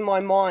 But in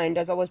my mind,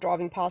 as I was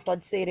driving past,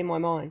 I'd see it in my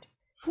mind.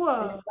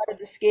 Whoa. And it started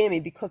to scare me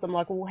because I'm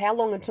like, well, how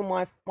long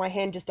until my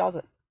hand just does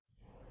it?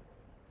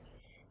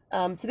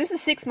 So this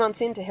is 6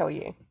 months into Hell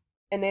Yeah.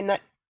 And then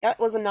that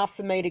was enough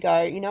for me to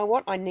go, you know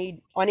what, I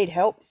need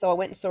help. So I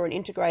went and saw an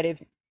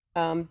integrative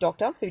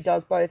doctor who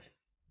does both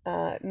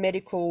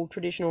medical,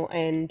 traditional,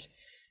 and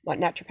like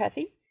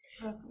naturopathy.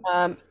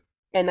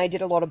 And they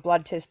did a lot of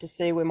blood tests to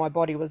see where my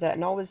body was at.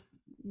 And I was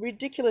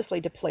ridiculously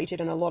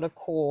depleted in a lot of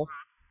core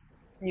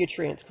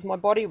nutrients because my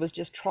body was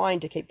just trying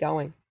to keep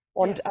going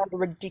under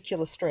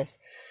ridiculous stress.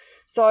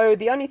 So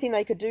the only thing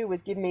they could do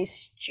was give me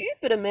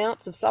stupid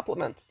amounts of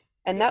supplements,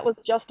 and that was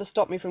just to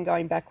stop me from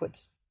going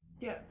backwards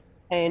Yeah.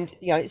 and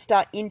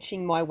start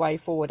inching my way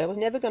forward. I was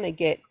never going to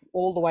get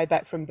all the way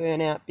back from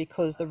burnout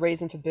because the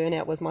reason for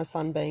burnout was my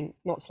son being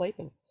not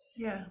sleeping.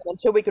 Yeah. And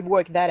until we could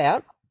work that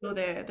out, Still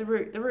there. The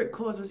root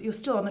cause was you're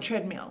still on the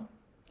treadmill.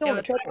 still It on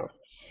the was treadmill.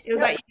 it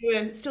was Yep. like you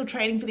were still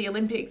training for the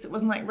Olympics. It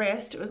wasn't like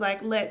rest. It was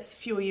like let's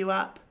fuel you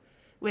up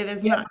with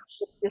as Yep.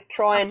 much. Just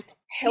try and Keep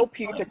help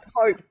you to going.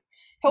 cope,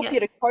 help Yeah. you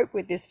to cope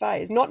with this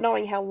phase, not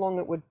knowing how long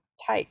it would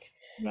take.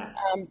 Yeah.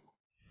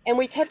 And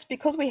we kept,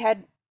 because we're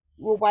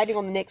waiting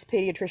on the next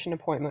pediatrician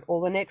appointment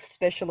or the next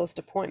specialist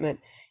appointment.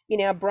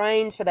 In our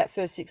brains for that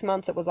first 6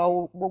 months, it was,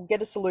 oh, we'll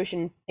get a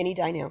solution any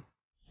day now.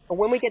 Or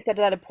when we get to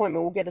that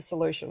appointment, we'll get a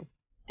solution.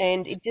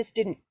 And it just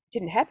didn't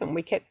happen.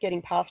 We kept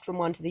getting passed from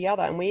one to the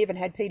other. And we even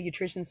had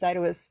pediatricians say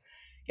to us,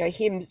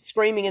 him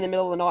screaming in the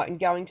middle of the night and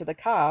going to the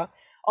car,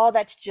 oh,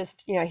 that's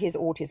just, his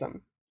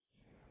autism.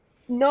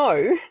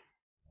 No,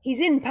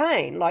 he's in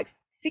pain, like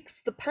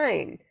fix the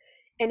pain.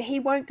 And he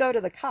won't go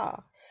to the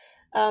car.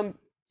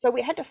 So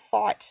we had to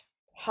fight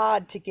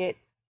hard to get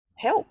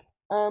help.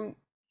 You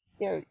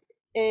know,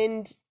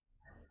 and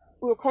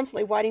we were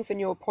constantly waiting for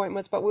new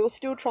appointments, but we were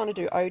still trying to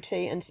do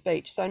OT and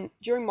speech. So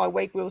during my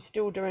week, we were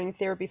still doing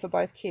therapy for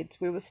both kids.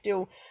 I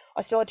still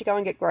had to go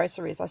and get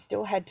groceries. I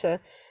still had to,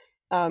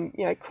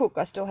 cook.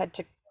 I still had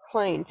to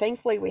clean.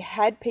 Thankfully, we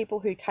had people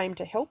who came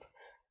to help,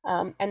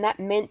 and that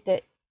meant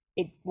that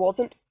it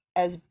wasn't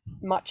as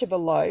much of a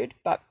load.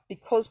 But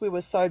because we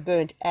were so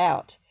burnt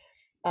out,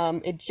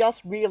 it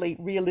just really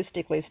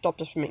realistically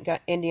stopped us from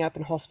ending up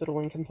in hospital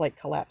in complete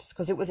collapse,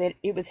 because it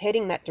was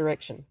heading that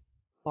direction.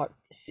 Like,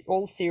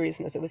 all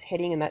seriousness, it was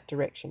heading in that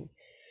direction.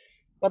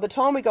 By the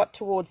time we got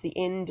towards the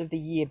end of the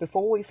year,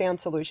 before we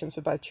found solutions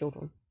for both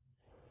children,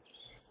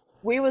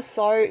 it was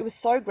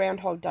so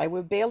Groundhog Day. We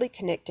were barely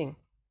connecting.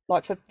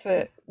 Like,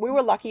 we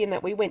were lucky in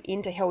that we went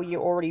into hell year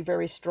already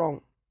very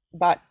strong,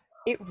 but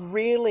it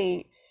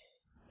really,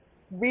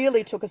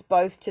 really took us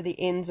both to the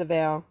ends of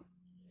our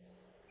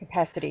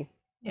capacity.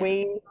 Yeah.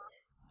 We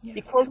Yeah.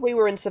 Because we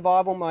were in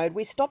survival mode,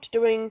 we stopped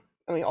doing,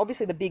 I mean,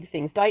 obviously the big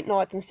things, date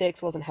nights and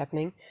sex wasn't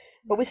happening,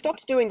 but we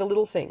stopped doing the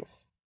little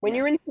things. When Yeah.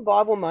 you're in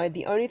survival mode,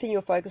 the only thing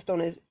you're focused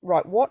on is,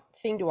 right, what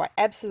thing do I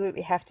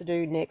absolutely have to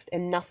do next,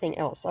 and nothing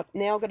else.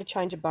 Now I've got to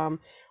change a bum.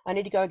 I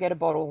need to go get a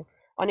bottle.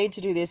 I need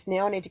to do this.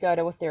 Now I need to go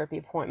to a therapy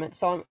appointment.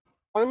 So I'm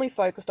only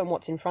focused on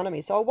what's in front of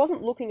me. So I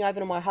wasn't looking over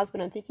to my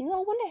husband and thinking,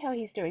 oh, I wonder how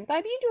he's doing.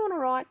 Baby, you doing all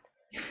right?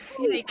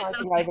 How are Yeah, you you got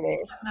coping nothing. over there?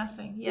 You got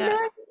nothing. You Yeah.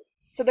 know?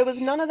 So there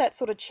was none of that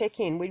sort of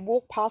check-in. We'd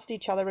walk past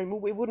each other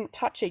and we wouldn't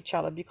touch each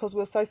other because we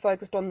were so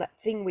focused on that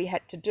thing we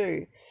had to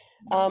do.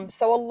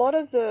 So a lot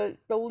of the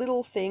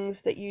little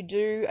things that you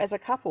do as a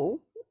couple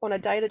on a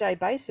day-to-day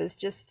basis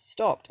just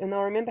stopped. And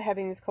I remember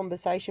having this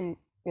conversation,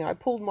 I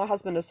pulled my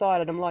husband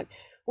aside and I'm like,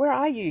 where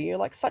are you? You're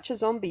like such a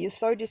zombie. You're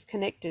so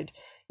disconnected.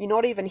 You're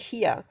not even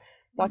here.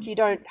 Like, you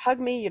don't hug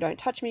me, you don't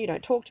touch me, you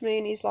don't talk to me.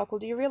 And he's like, well,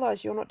 do you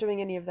realize you're not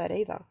doing any of that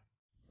either?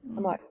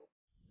 I'm like,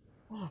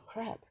 oh,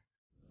 crap.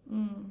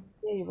 Mm.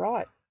 Yeah, you're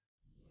right.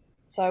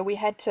 So we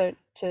had to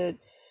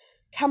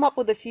come up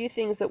with a few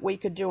things that we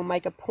could do and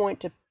make a point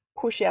to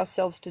push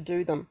ourselves to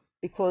do them,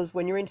 because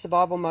when you're in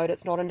survival mode,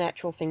 it's not a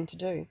natural thing to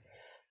do.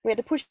 We had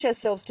to push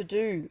ourselves to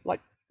do, like,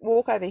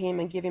 walk over him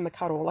and give him a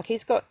cuddle. Like,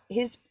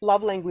 his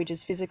love language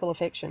is physical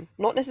affection,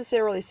 not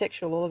necessarily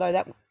sexual, although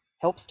that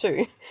helps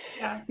too.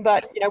 Yeah.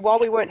 But while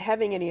we weren't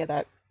having any of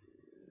that,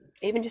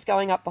 even just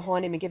going up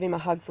behind him and giving him a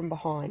hug from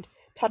behind,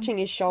 touching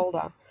his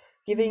shoulder,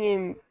 giving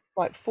him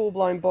like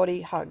full-blown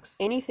body hugs,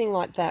 anything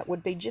like that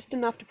would be just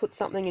enough to put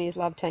something in his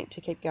love tank to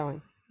keep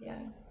going. Yeah.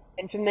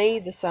 And for me,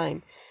 the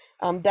same.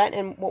 That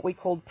and what we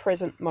called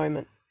present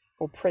moment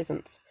or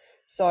presence.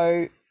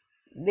 So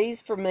these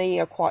for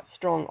me are quite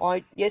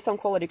strong. Yes, on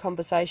quality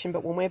conversation,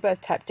 but when we're both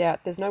tapped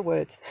out, there's no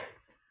words.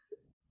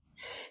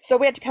 So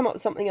we had to come up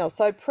with something else.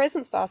 So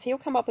presence for us, he'll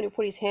come up and he'll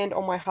put his hand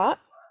on my heart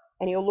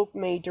and he'll look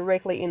me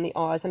directly in the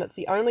eyes. And it's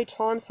the only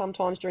time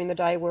sometimes during the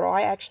day where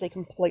I actually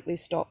completely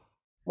stop.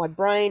 My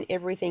brain,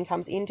 everything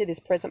comes into this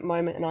present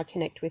moment and I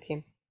connect with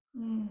him.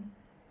 Mm.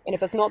 And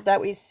if it's not that,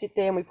 we sit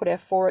there and we put our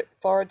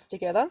foreheads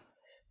together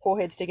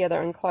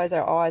and close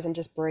our eyes and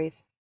just breathe.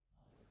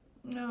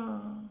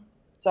 No.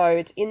 So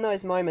it's in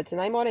those moments, and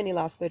they might only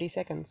last 30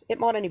 seconds. It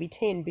might only be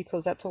 10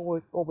 because that's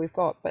all we've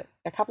got. But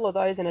a couple of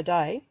those in a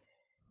day,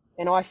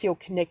 and I feel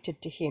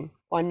connected to him.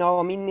 I know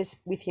I'm in this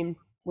with him.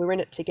 We're in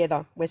it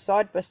together. We're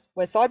side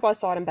by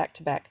side and back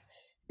to back,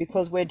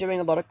 because we're doing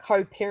a lot of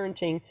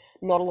co-parenting,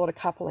 not a lot of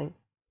coupling,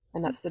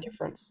 and that's the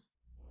difference.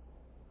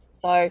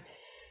 So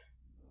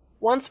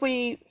once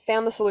we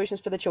found the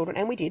solutions for the children,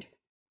 and we did,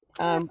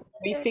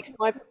 we fixed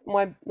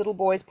my little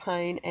boy's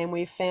pain, and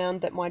we found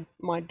that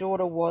my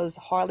daughter was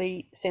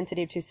highly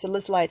sensitive to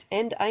salicylates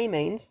and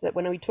amines, that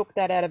when we took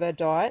that out of her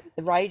diet,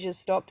 the rages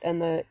stopped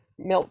and the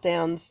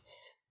meltdowns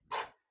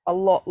a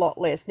lot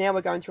less. Now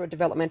we're going through a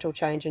developmental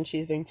change and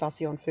she's being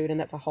fussy on food, and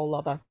that's a whole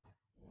other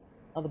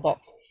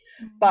box.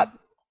 But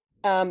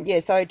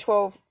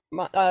so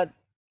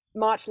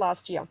March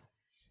last year,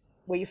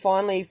 we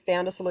finally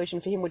found a solution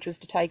for him, which was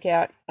to take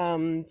out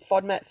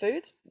FODMAP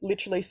foods.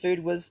 Literally,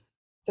 food was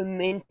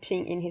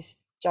fermenting in his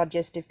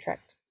digestive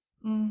tract.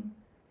 Mm.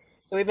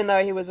 So even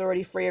though he was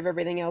already free of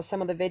everything else,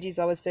 some of the veggies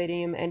I was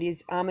feeding him and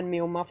his almond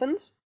meal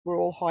muffins were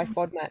all high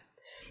FODMAP.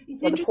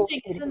 It's So the poor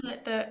interesting, kid, isn't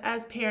it, that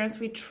as parents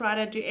we try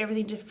to do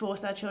everything to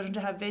force our children to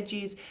have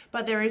veggies,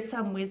 but there is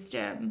some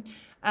wisdom.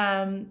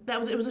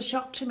 It was a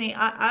shock to me.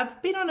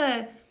 I've been on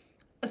a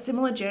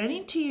similar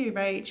journey to you,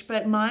 Rach,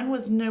 but mine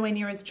was nowhere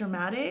near as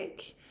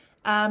dramatic.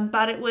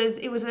 But it was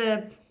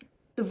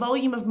the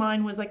volume of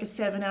mine was like a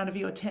 7 out of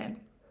your 10.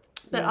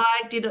 But mm,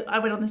 I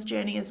went on this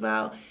journey as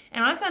well,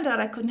 and I found out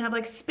I couldn't have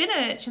like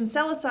spinach and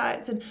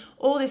salicylates and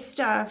all this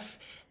stuff.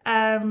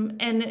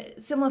 And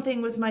similar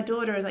thing with my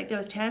daughter is like there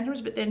was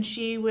tantrums, but then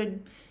she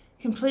would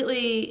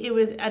completely, it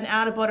was an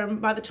outer bottom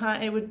by the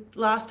time it would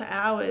last for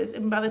hours,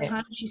 and by the yeah.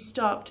 time she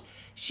stopped,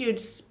 she'd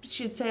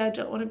say, I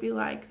don't want to be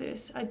like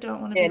this. I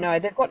don't want to Yeah, be like no,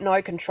 they've got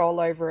no control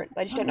over it.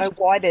 They just don't know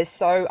why they're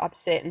so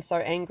upset and so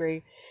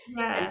angry.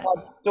 And that.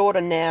 my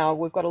daughter now,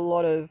 we've got a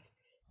lot of,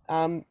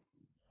 um,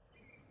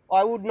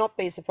 I would not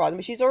be surprised. I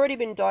mean, she's already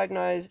been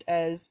diagnosed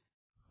as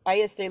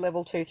ASD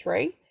level 2,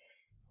 3,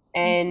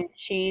 and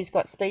she's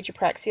got speech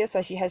apraxia,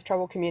 so she has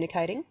trouble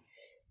communicating.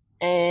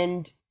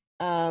 And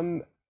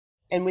um,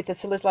 and with the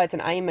salicylates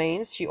and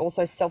amines, she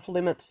also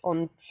self-limits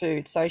on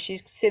food. So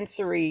she's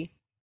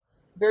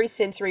very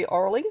sensory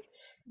orally,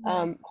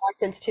 Yeah.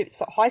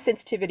 high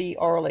sensitivity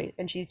orally,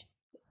 and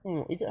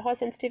is it high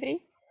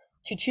sensitivity?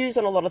 She chews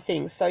on a lot of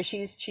things, so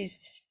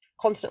she's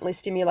constantly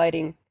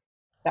stimulating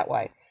that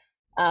way.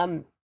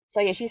 Um,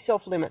 so yeah, she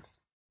self limits,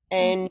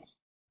 Mm. and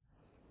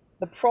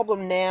the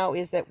problem now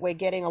is that we're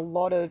getting a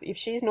lot of. If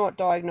she's not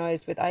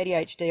diagnosed with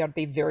ADHD, I'd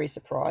be very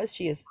surprised.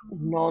 She is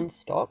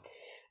non-stop.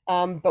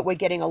 But we're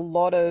getting a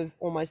lot of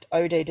almost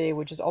ODD,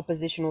 which is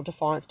oppositional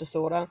defiance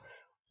disorder,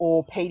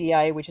 or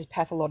PDA, which is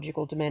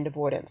pathological demand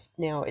avoidance.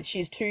 Now,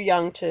 she's too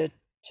young to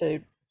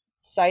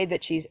say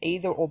that she's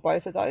either or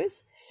both of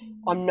those.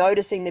 I'm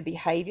noticing the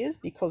behaviors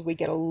because we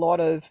get a lot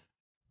of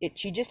it.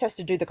 She just has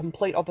to do the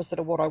complete opposite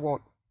of what I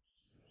want.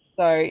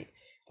 So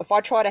if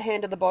I try to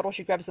hand her the bottle,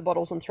 she grabs the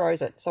bottles and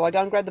throws it. So I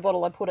go and grab the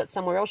bottle, I put it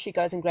somewhere else, she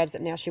goes and grabs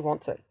it. Now she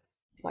wants it.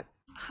 Like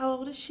How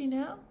old is she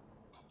now?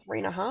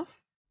 3.5.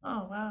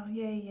 Oh wow,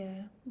 yeah,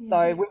 yeah, So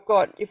yeah. we've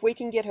got, if we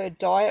can get her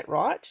diet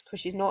right, because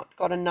she's not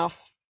got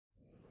enough,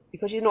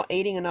 because she's not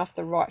eating enough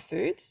the right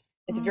foods.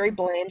 It's a very Mm,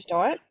 bland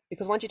diet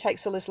because once you take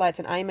salicylates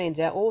and amines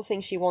out, all the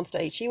things she wants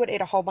to eat, she would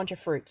eat a whole bunch of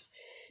fruits.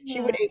 She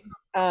yeah. would eat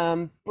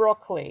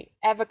broccoli,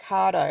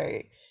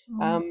 avocado,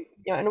 Mm.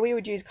 and we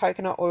would use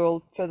coconut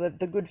oil for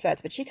the good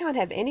fats, but she can't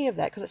have any of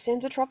that because it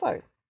sends a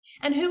tropo.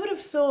 And who would have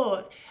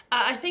thought?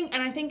 I think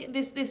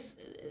this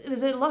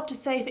there's a lot to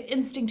say for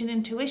instinct and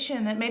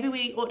intuition that maybe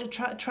we ought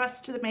to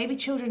trust that maybe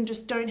children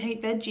just don't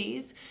hate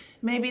veggies.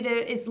 Maybe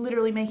it's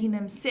literally making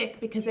them sick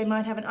because they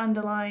might have an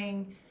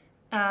underlying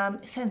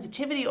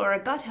sensitivity or a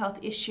gut health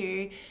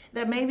issue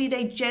that maybe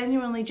they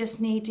genuinely just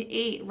need to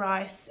eat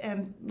rice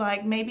and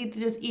like maybe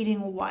just eating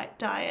a white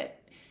diet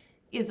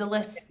is the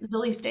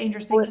least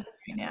dangerous thing Well, to do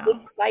right now.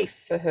 it's safe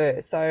for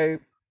her. So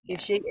if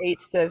Yeah. she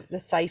eats the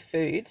safe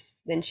foods,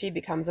 then she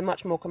becomes a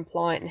much more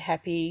compliant and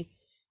happy,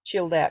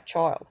 chilled out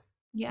child.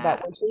 But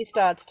Yeah. when she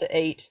starts to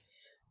eat,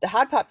 the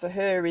hard part for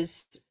her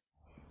is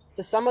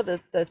for some of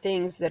the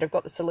things that have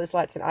got the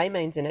salicylates and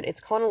amines in it,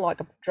 it's kind of like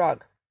a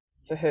drug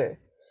for her.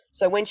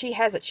 So when she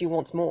has it, she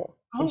wants more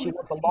and Oh, she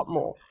wants a lot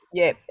more.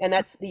 Yeah. And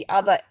that's the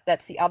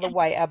other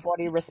way our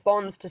body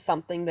responds to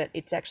something that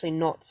it's actually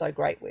not so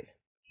great with.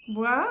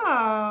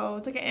 wow.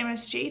 It's like an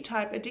MSG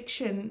type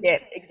addiction. Yeah,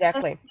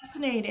 That's exactly.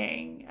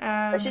 fascinating.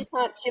 So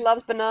she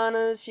loves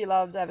bananas, she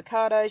loves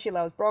avocado, she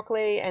loves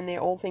broccoli, and they're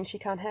all things she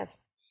can't have.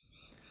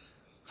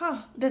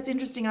 Huh, that's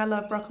interesting. I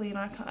love broccoli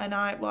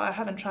well, I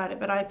haven't tried it,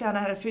 but I found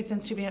I had a food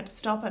sensitivity and had to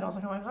stop it. I was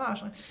like, oh my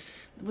gosh, I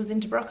was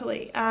into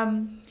broccoli.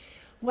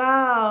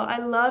 Wow, I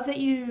love that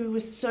you were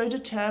so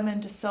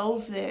determined to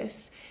solve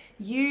this.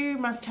 You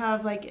must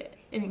have like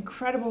an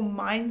incredible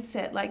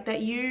mindset, like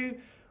that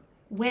you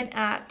went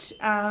at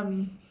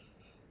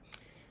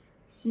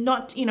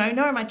not,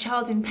 no, my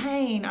child's in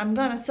pain. I'm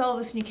going to solve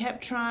this. And you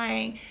kept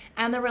trying.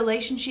 And the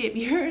relationship,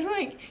 you're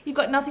like, you've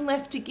got nothing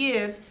left to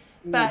give,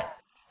 Mm, but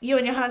you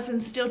and your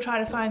husband still try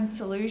to find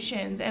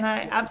solutions. And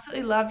I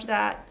absolutely loved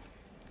that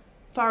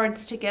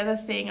forwards together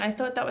thing. I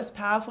thought that was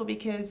powerful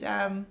because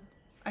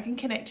I can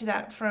connect to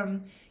that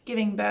from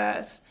giving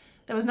birth.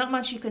 There was not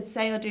much you could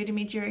say or do to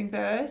me during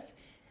birth.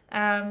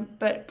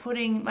 But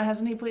putting my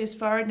husband, he put his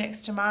forehead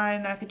next to mine,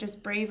 and I could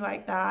just breathe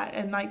like that,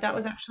 and like that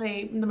was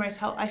actually the most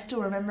help. I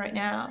still remember it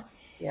now.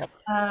 yeah,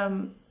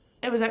 Um,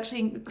 it was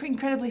actually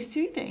incredibly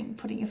soothing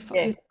putting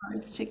yeah, your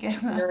foreheads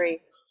together.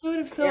 very, Who would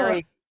have thought?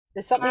 very.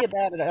 There's something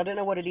about it. I don't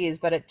know what it is,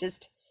 but it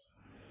just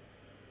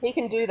he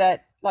can do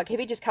that. Like if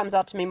he just comes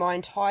up to me, my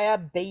entire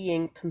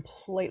being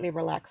completely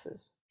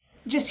relaxes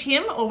Just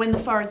him, or when the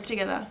foreheads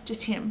together?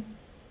 Just him.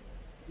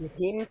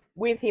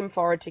 with him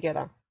forward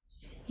together.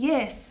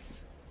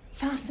 Yes,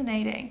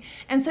 fascinating.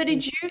 And so,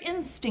 did you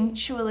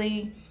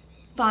instinctually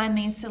find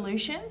these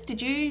solutions?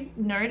 Did you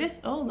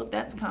notice, oh, look,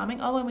 that's calming.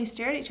 Oh, when we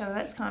stare at each other,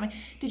 that's calming.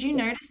 Did you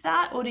notice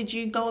that, or did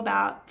you go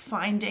about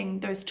finding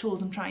those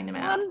tools and trying them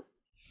out? Um,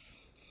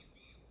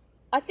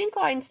 I think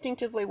I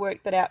instinctively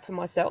worked that out for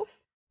myself.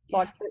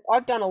 Like, Yeah.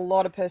 I've done a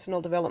lot of personal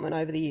development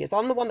over the years.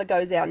 I'm the one that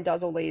goes out and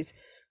does all these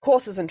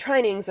courses and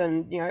trainings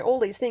and, all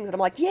these things. And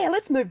I'm like, yeah,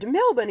 let's move to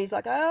Melbourne. He's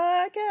like,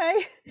 oh,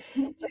 okay.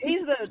 So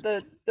he's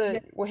Yeah.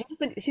 well, he's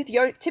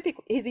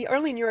the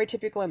only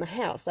neurotypical in the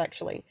house,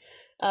 actually.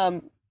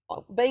 Um,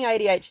 Being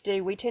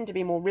ADHD, we tend to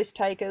be more risk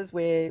takers,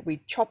 where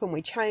we chop and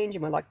we change,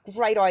 and we're like,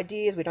 great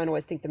ideas, we don't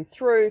always think them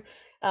through.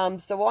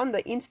 So I'm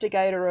the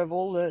instigator of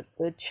all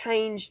the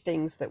change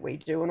things that we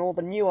do, and all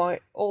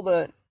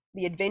the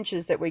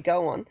adventures that we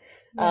go on.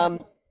 Yeah.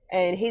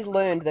 And he's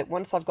learned that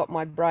once I've got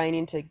my brain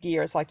into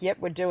gear, it's like, yep,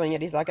 we're doing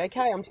it. He's like,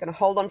 okay, I'm just going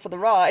to hold on for the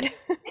ride.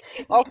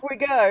 Off we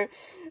go.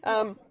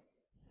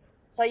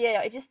 So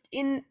yeah, it just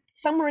in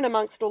somewhere in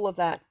amongst all of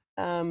that,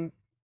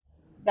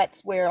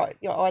 that's where I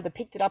either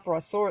picked it up, or I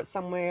saw it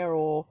somewhere,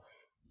 or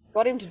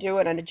got him to do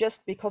it. And it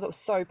just, because it was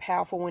so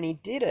powerful when he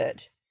did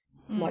it,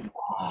 I'm like,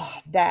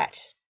 oh, that.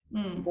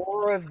 Mm.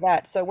 More of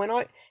that. So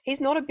he's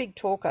not a big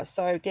talker,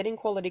 so getting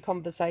quality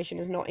conversation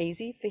is not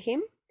easy for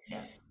him.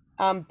 Yeah.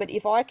 But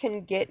if I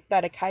can get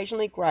that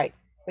occasionally, great.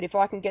 But if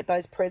I can get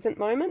those present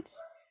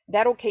moments,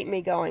 that'll keep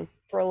me going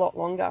for a lot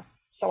longer.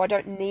 So I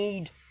don't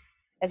need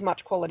as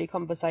much quality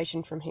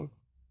conversation from him.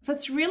 So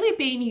it's really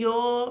been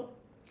your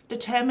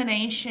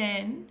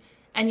determination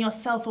and your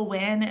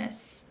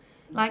self-awareness.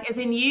 Like, as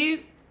in,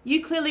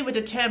 you clearly were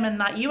determined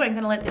that you weren't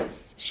going to let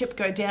this ship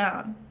go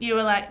down. You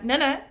were like, no,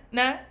 no,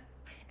 no.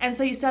 And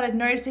so you started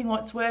noticing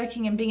what's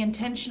working and being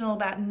intentional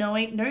about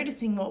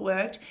noticing what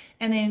worked,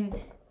 and then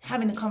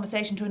having the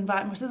conversation to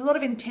invite more. So there's a lot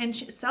of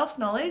intention,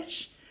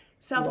 self-knowledge, Yeah.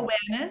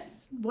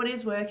 self-awareness, what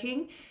is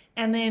working,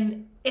 and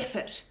then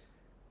effort to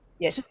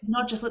Yes.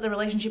 not just let the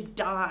relationship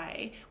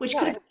die, which No,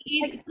 could have it been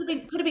easy, takes,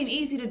 could have been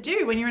easy to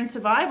do when you're in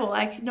survival.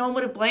 Like, no one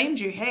would have blamed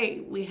you.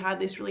 Hey, we had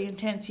this really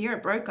intense year,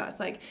 it broke us.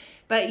 Like,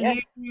 but yeah.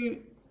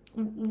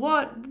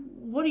 what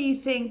do you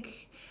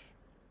think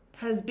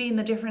has been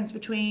the difference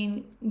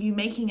between you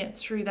making it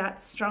through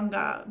that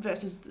stronger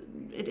versus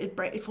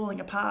it falling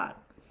apart?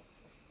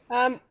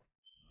 Um,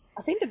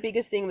 I think the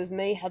biggest thing was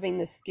me having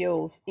the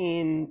skills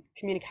in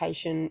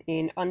communication,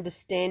 in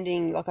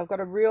understanding. Like, I've got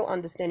a real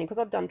understanding because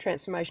I've done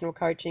transformational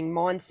coaching,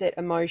 mindset,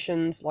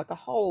 emotions, like a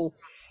whole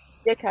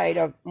decade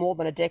of more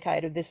than a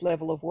decade of this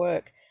level of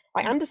work.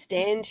 I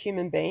understand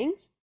human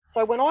beings.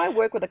 So when I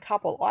work with a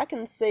couple, I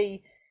can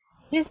see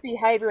his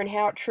behavior and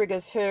how it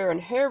triggers her,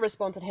 and her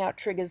response and how it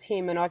triggers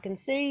him. And I can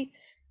see,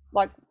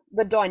 like,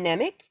 the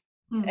dynamic,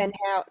 Mm. and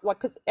how, like,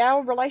 because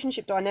our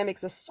relationship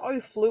dynamics are so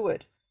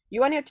fluid.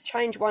 You only have to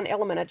change one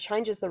element, it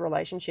changes the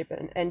relationship,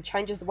 and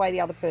changes the way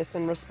the other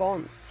person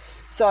responds.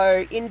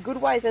 So in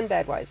good ways and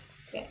bad ways.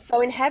 Yeah.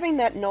 So in having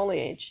that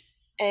knowledge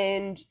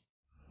and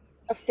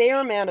a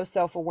fair amount of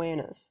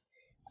self-awareness,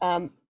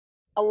 um,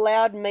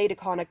 allowed me to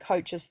kind of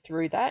coach us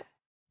through that,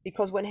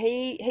 because when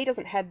he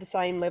doesn't have the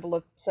same level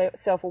of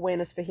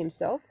self-awareness for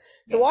himself,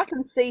 so Yeah. I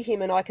can see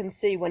him, and I can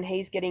see when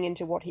he's getting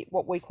into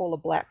what we call a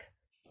black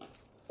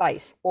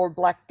space or a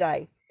black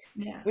day,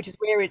 Yeah. which is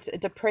where it's a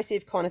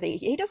depressive kind of thing.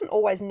 He doesn't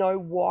always know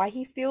why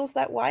he feels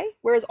that way,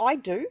 whereas I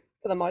do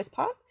for the most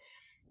part.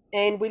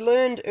 And we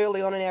learned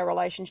early on in our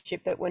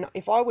relationship that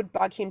if I would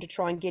bug him to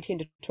try and get him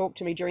to talk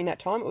to me during that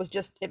time,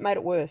 it made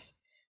it worse.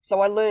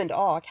 So I learned,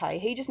 oh, okay,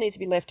 he just needs to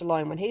be left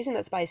alone. When he's in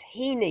that space,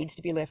 he needs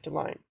to be left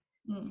alone,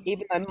 Mm.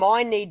 even though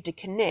my need to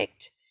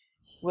connect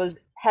was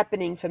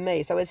happening for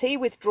me. So as he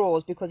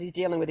withdraws because he's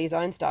dealing with his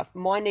own stuff,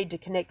 my need to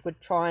connect would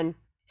try and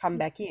come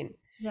back in.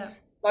 Yeah.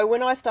 So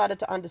when I started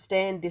to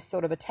understand this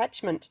sort of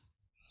attachment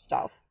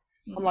stuff,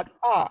 I'm Mm. like,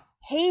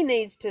 he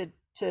needs to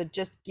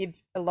just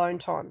give alone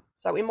time.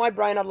 So in my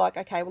brain, I'd like,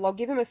 okay, well, I'll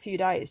give him a few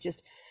days,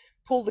 just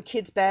pull the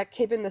kids back,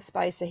 keep him the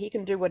space so he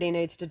can do what he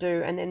needs to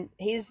do. And then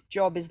his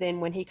job is then,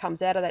 when he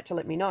comes out of that, to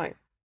let me know,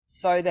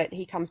 so that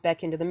he comes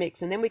back into the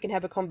mix. And then we can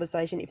have a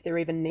conversation if there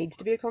even needs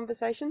to be a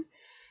conversation.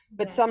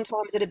 But Yeah.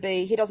 sometimes it'd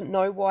be, he doesn't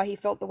know why he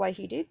felt the way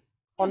he did.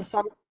 On Yeah.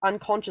 some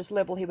unconscious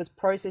level, he was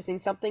processing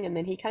something, and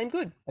then he came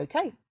good.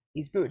 Okay,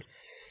 he's good.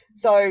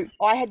 So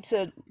I had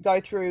to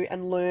go through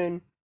and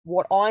learn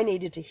what I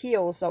needed to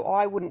heal, so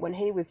I wouldn't, when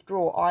he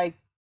withdraw, I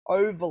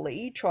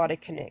overly try to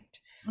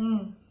connect.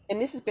 Mm.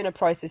 And this has been a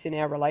process in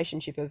our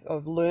relationship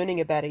of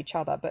learning about each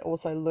other, but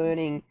also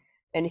learning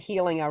and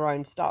healing our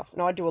own stuff.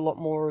 And I do a lot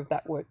more of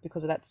that work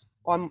because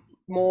I'm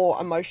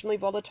more emotionally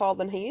volatile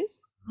than he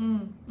is,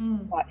 Mm.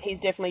 Mm. but he's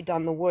definitely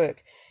done the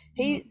work.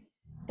 Mm. He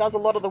does a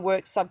lot of the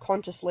work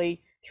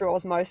subconsciously through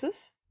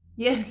osmosis.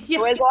 Yeah.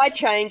 So Yeah. as I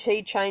change,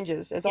 he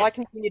changes. As Yeah. I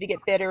continue to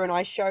get better, and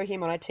I show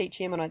him and I teach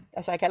him, and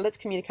I say, okay, let's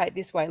communicate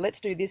this way. Let's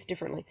do this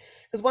differently.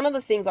 Because one of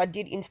the things I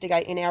did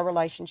instigate in our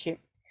relationship,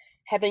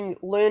 having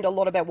learned a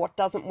lot about what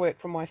doesn't work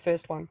from my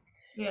first one,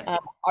 Yeah.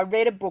 I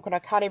read a book, and I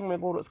can't even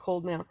remember what it's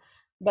called now,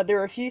 but there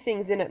are a few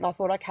things in it, and I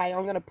thought, okay,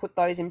 I'm going to put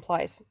those in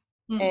place.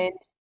 Mm. And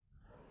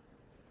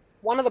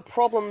one of the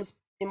problems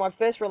in my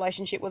first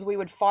relationship was we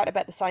would fight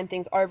about the same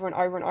things over and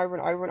over and over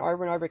and over and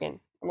over and over again.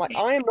 I'm like,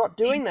 I am not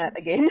doing that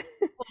again.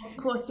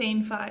 Core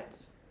scene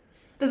fights.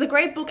 There's a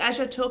great book as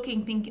you're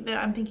talking that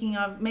I'm thinking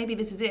of, maybe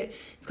this is it.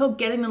 It's called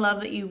Getting the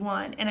Love That You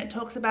Want, and it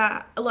talks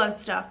about a lot of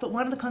stuff. But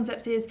one of the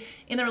concepts is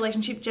in the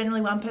relationship,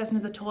 generally one person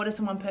is the tortoise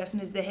and one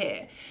person is the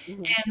hare.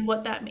 Mhm. And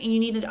what that means, you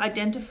need to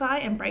identify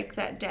and break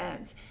that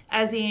dance.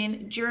 As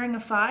in, during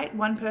a fight,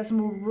 one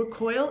person will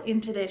recoil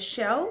into their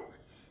shell,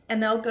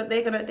 and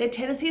their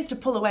tendency is to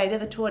pull away. They're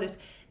the tortoise.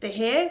 The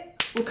hare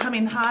will come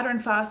in harder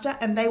and faster,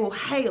 and they will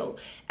hail.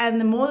 And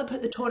the more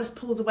that the tortoise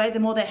pulls away, the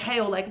more they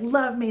hail, like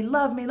love me,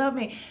 love me, love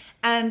me.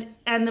 And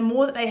the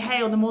more that they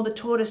hail, the more the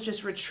tortoise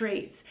just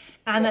retreats.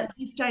 And Yep. that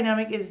this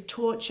dynamic is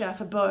torture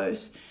for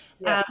both.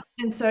 Yep.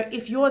 And so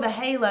if you're the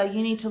hailer,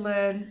 you need to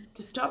learn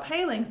to stop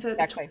hailing so that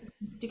the Exactly. tortoise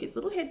can stick its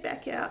little head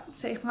back out and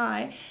say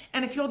hi.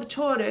 And if you're the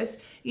tortoise,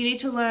 you need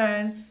to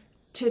learn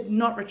to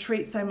not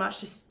retreat so much,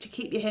 just to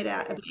keep your head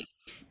out a bit.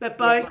 But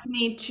Yeah. both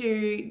need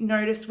to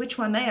notice which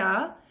one they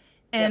are,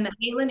 and Yep.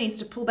 the hailer needs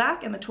to pull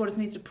back and the tortoise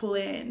needs to pull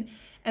in.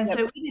 And Yep.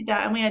 so we did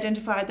that, and we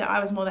identified that I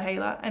was more the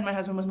hailer and my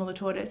husband was more the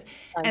tortoise.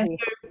 Same And here.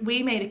 so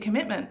we made a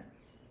commitment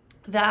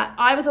that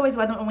I was always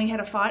one that when we had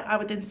a fight, I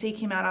would then seek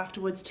him out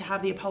afterwards to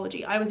have the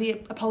apology. I was the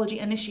apology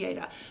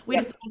initiator. We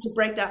Yep. decided to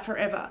break that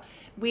forever.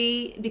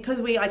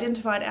 Because we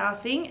identified our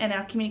thing and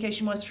our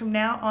communication was from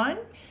now on,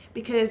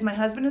 because my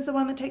husband is the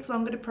one that takes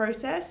longer to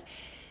process.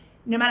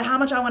 No matter how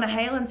much I want to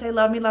hail and say,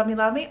 love me, love me,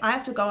 love me, I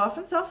have to go off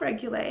and self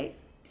regulate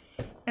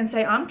and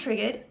say, I'm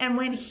triggered. And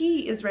when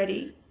he is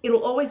ready,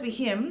 it'll always be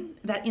him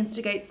that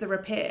instigates the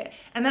repair.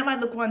 And that might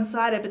look one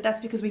sided, but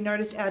that's because we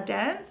noticed our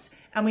dance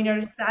and we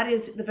noticed that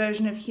is the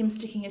version of him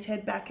sticking his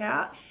head back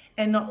out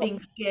and not being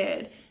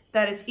scared,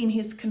 that it's in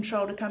his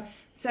control to come.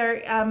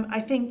 So I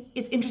think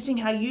it's interesting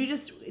how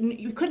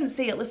you couldn't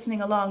see it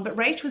listening along, but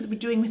Rach was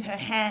doing with her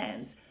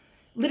hands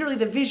literally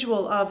the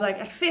visual of like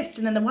a fist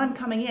and then the one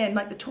coming in,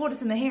 like the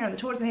tortoise and the hare and the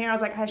tortoise and the hare. I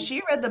was like, has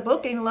she read the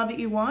book, Getting the Love That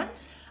You Want?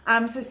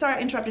 So sorry I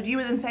interrupted. You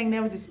were then saying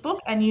there was this book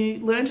and you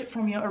learned it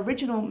from your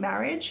original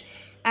marriage,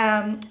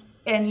 and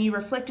you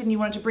reflected and you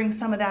wanted to bring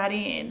some of that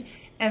in.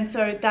 And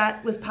so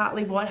that was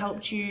partly what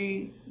helped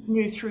you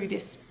move through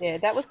this. Yeah,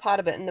 that was part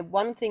of it. And the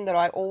one thing that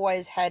I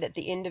always had at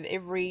the end of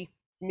every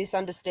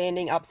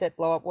misunderstanding, upset,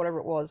 blow up, whatever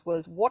it was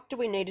what do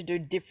we need to do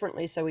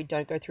differently so we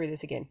don't go through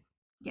this again?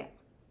 Yeah.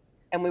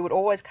 And we would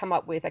always come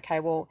up with, okay,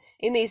 well,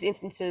 in these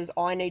instances,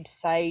 I need to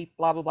say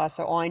blah, blah, blah,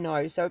 so I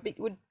know. So it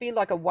would be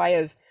like a way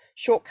of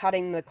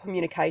shortcutting the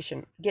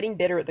communication, getting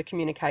better at the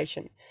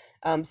communication.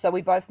 So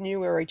we both knew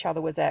where each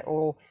other was at,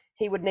 or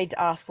he would need to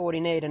ask for what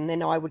he needed, and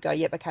then I would go,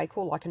 yep, okay,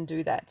 cool, I can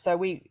do that. So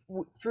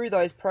through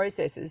those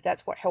processes,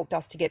 that's what helped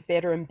us to get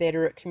better and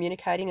better at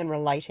communicating and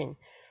relating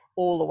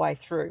all the way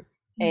through.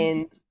 Mm.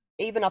 And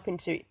even up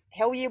into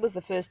Hell Year was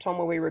the first time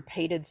where we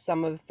repeated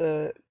some of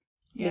the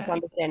Yeah.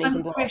 misunderstandings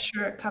and Under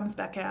pressure, it comes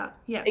back out.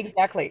 Yeah.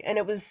 exactly. And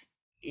it was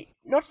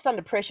not just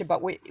under pressure,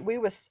 but we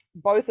were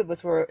both of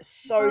us were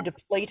so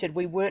depleted.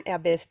 We weren't our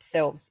best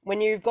selves.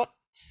 When you've got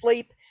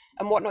sleep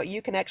and whatnot,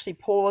 you can actually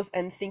pause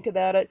and think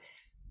about it,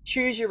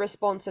 choose your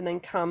response, and then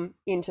come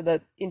into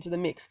the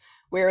mix.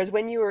 Whereas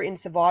when you were in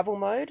survival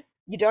mode,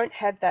 you don't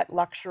have that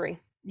luxury.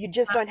 You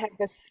just don't have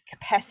this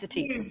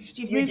capacity. You've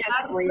You moved just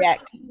out of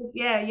react.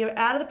 you're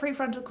out of the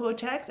prefrontal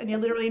cortex and you're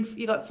literally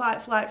you got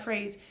fight, flight,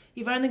 freeze.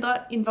 You've only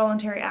got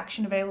involuntary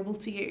action available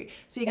to you.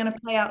 So you're going to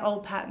play out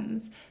old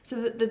patterns.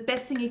 So the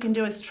best thing you can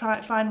do is try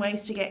find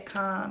ways to get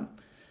calm.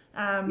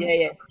 Yeah, Um,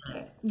 yeah,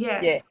 yeah.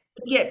 yes,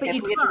 yeah, but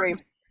you Definitely agree.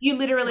 can't. You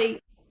literally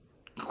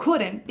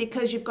couldn't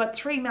because you've got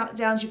three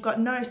meltdowns. You've got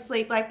no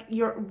sleep. Like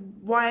you're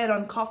wired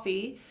on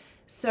coffee.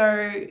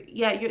 So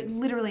yeah, you're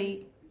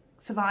literally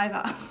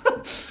survivor.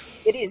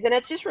 It is, and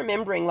it's just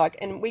remembering, like,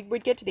 and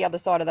we'd get to the other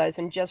side of those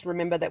and just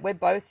remember that we're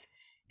both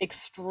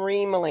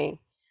extremely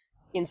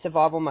in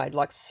survival mode,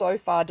 like so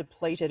far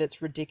depleted,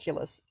 it's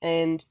ridiculous.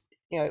 And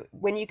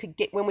when we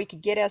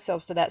could get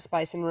ourselves to that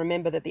space and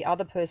remember that the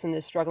other person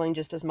is struggling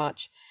just as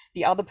much,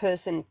 the other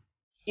person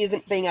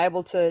isn't being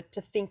able to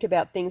think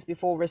about things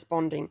before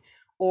responding,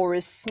 or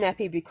is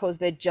snappy because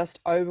they're just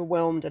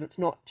overwhelmed, and it's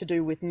not to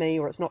do with me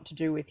or it's not to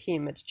do with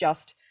him, it's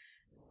just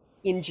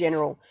in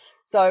general.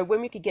 So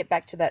when we could get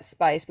back to that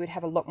space, we'd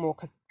have a lot more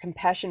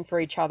compassion for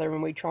each other,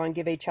 and we'd try and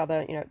give each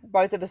other,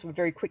 both of us were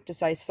very quick to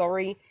say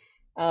sorry,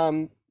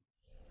 and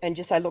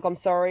just say, look, I'm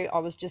sorry, I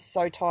was just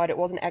so tired, it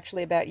wasn't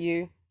actually about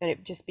you,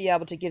 and just be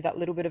able to give that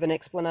little bit of an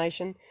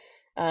explanation.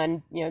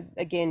 And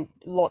again,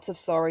 lots of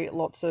sorry,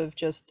 lots of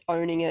just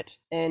owning it,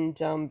 and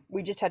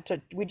we just had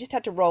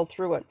to roll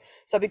through it.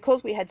 So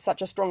because we had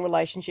such a strong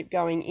relationship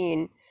going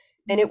in,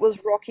 and it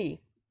was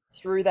rocky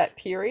through that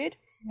period,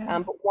 Yeah.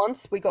 but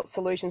once we got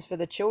solutions for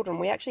the children,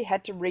 we actually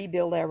had to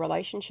rebuild our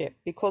relationship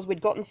because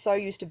we'd gotten so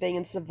used to being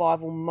in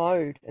survival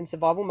mode. And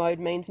survival mode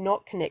means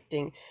not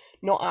connecting,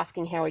 not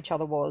asking how each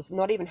other was,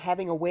 not even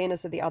having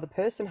awareness of the other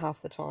person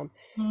half the time.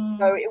 So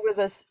Mm. it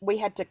was we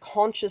had to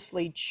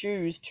consciously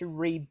choose to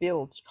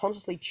rebuild,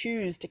 consciously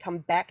choose to come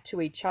back to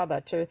each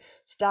other, to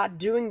start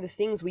doing the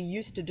things we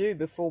used to do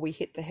before we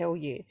hit the hell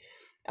year.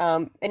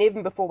 And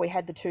even before we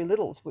had the two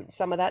littles,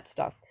 some of that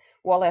stuff.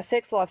 While our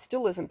sex life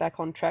still isn't back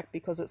on track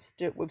because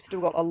we've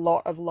still got a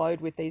lot of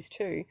load with these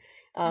two,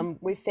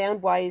 we've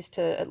found ways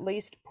to at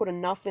least put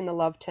enough in the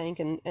love tank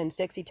and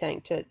sexy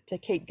tank to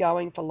keep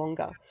going for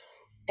longer.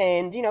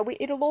 And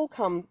it'll all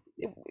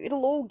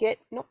it'll all get,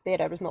 not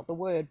better is not the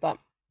word, but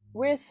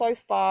we're so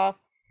far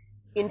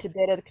into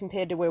better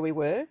compared to where we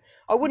were.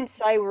 I wouldn't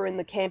say we're in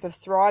the camp of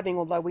thriving,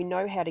 although we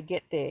know how to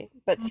get there.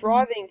 But Mhm.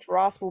 thriving for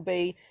us will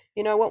be,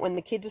 you know what, when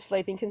the kids are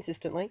sleeping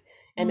consistently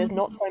and there's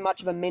not Mhm. so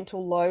much of a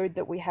mental load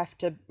that we have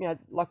to,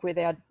 like with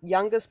our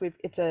youngest,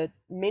 it's a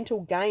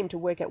mental game to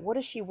work out what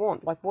does she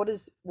want? Like what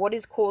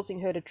is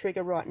causing her to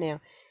trigger right now?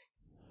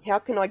 How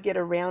can I get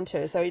around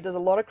her? So there's a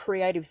lot of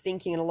creative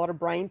thinking and a lot of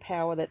brain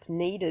power that's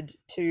needed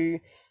to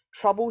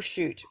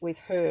troubleshoot with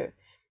her.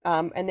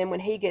 And then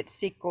when he gets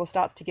sick or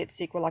starts to get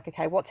sick, we're like,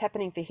 okay, what's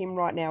happening for him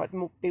right now? It's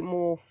a bit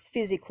more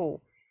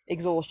physical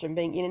exhaustion,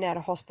 being in and out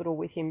of hospital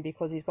with him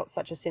because he's got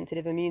such a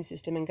sensitive immune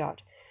system and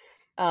gut.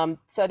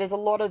 So there's a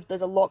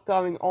lot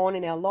going on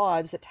in our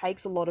lives that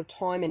takes a lot of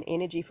time and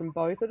energy from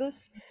both of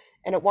us.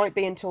 And it won't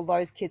be until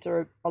those kids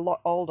are a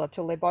lot older,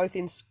 till they're both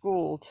in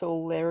school,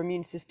 till their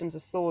immune systems are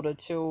sorted,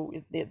 till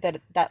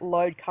that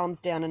load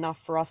comes down enough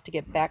for us to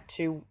get back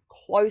to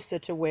closer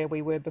to where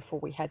we were before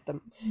we had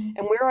them.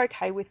 And we're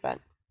okay with that.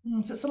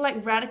 So it's sort of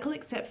like radical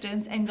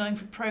acceptance and going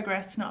for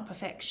progress, not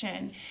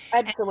perfection,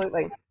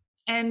 Absolutely.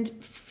 and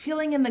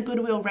filling in the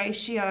goodwill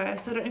ratio.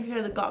 So I don't know if you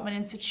heard of the Gottman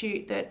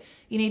Institute that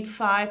you need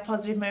 5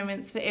 positive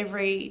moments for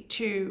every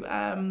two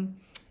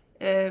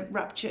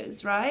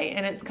ruptures, right?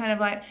 And it's kind of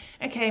like,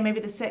 okay, maybe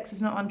the sex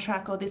is not on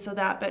track or this or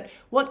that, but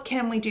what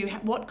can we do?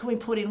 What can we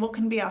put in? What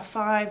can be our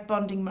 5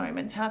 bonding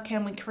moments? How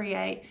can we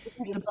create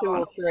the Just two bond?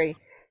 or three.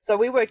 So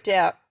we worked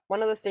out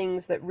one of the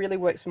things that really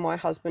works for my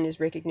husband is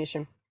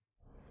recognition.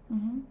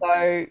 Hmm.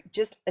 So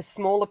just a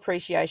small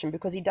appreciation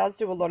because he does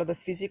do a lot of the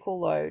physical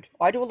load.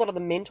 I do a lot of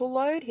the mental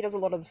load. He does a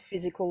lot of the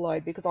physical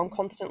load because I'm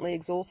constantly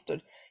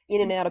exhausted,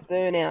 in and out of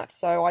burnout.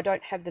 So I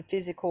don't have the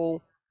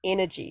physical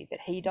energy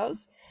that he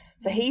does.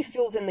 So he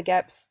fills in the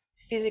gaps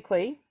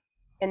physically,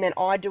 and then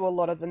I do a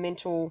lot of the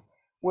mental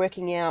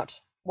working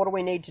out what do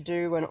we need to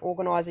do and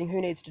organizing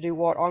who needs to do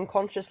what. I'm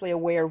consciously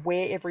aware of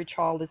where every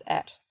child is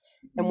at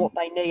and what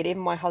they need,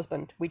 even my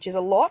husband, which is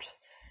a lot,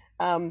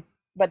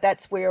 but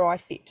that's where I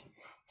fit.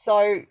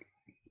 So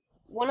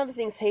one of the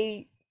things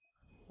he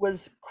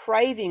was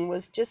craving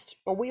was just,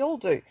 well, we all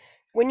do,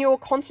 when you're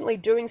constantly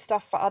doing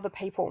stuff for other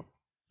people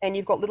and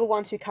you've got little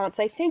ones who can't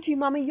say, thank you,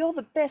 mummy, you're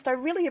the best. I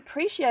really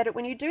appreciate it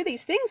when you do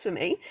these things for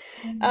me.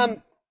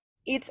 Um,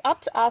 it's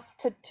up to us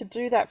to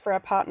do that for our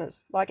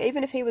partners. Like,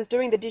 even if he was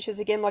doing the dishes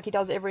again, like he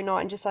does every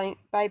night, and just saying,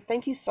 babe,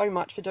 thank you so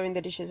much for doing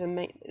the dishes. And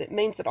it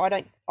means that I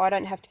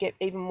don't have to get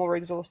even more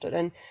exhausted.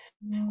 And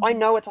I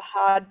know it's a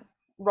hard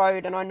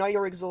road and I know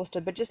you're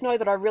exhausted, but just know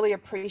that I really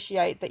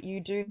appreciate that you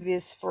do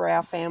this for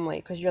our family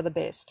because you're the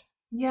best.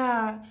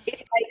 Yeah. It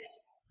takes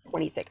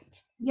 20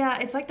 seconds. Yeah,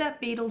 it's like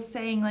that Beatles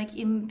saying, like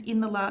in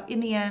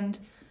the end,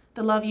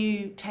 the love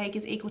you take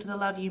is equal to the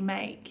love you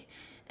make.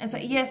 And so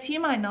yes, you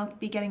might not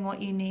be getting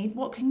what you need.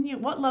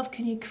 What love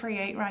can you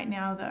create right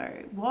now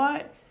though?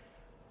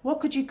 What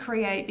could you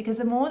create? Because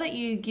the more that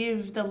you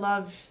give the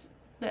love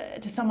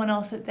to someone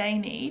else that they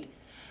need,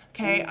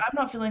 okay, Mm, I'm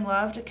not feeling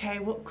loved. Okay,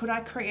 what could I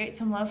create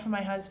some love for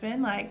my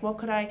husband? Like, what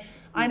could I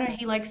know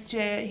he likes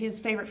his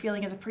favorite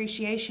feeling is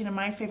appreciation, and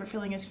my favorite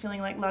feeling is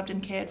feeling like loved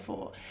and cared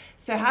for.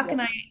 So, how yeah, can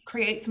I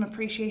create some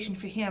appreciation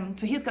for him?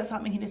 So, he's got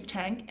something in his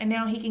tank, and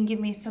now he can give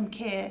me some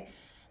care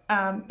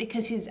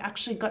because he's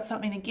actually got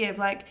something to give.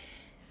 Like,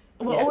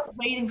 we're yeah. always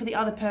waiting for the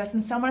other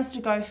person. Someone has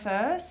to go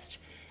first.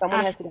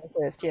 Someone Uh, has to go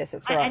first. Yes,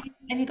 that's right.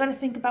 and you got to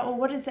think about, well,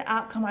 what is the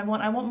outcome I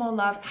want? I want more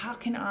love. How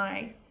can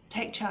I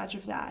take charge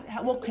of that?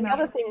 What can The I?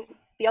 other thing,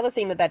 the other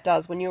thing that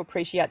does when you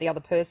appreciate the other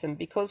person,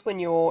 because when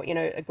you're in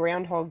a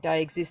Groundhog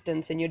Day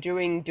existence and you're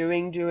doing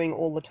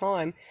all the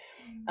time,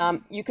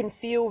 you can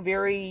feel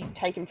very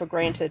taken for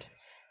granted.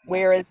 Yeah.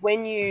 Whereas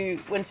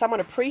when someone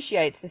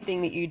appreciates the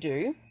thing that you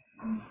do,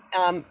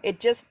 it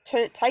just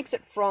takes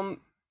it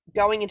from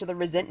going into the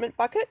resentment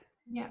bucket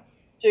Yeah.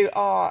 to,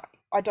 oh,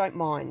 I don't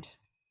mind.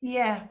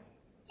 Yeah.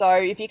 So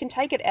if you can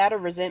take it out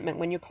of resentment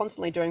when you're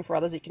constantly doing for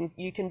others,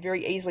 you can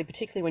very easily,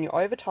 particularly when you're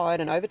overtired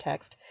and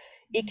overtaxed,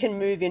 it can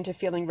move into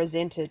feeling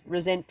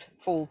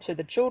resentful to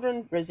the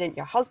children, resent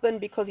your husband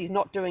because he's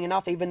not doing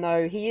enough, even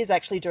though he is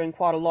actually doing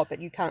quite a lot, but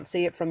you can't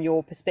see it from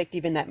your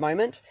perspective in that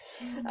moment.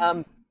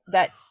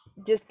 That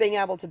just being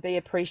able to be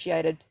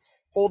appreciated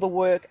for the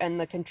work and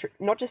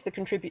not just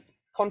the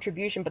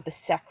contribution, but the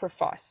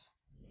sacrifice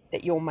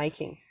that you're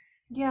making.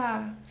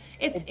 Yeah,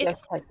 it's It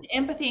just it's takes,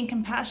 empathy and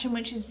compassion,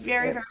 which is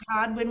very, yeah, very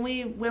hard when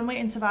we're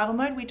in survival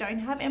mode. We don't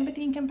have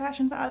empathy and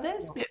compassion for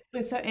others.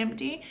 We're so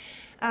empty.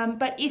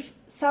 But if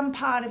some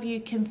part of you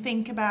can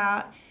think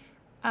about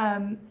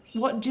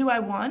what do I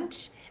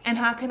want and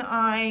how can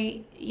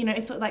I,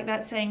 it's sort of like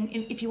that saying,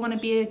 if you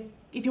want to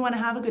if you want to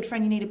have a good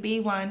friend, you need to be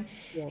one.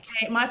 yeah,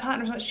 Okay, my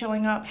partner's not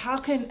showing up. How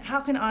can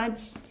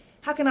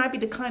I be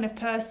the kind of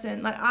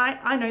person like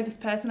I know this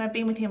person, I've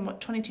been with him what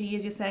 22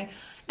 years you're saying,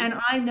 and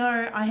I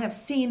know I have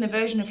seen the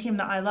version of him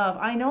that I love.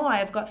 I know I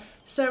have got,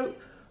 so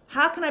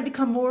how can I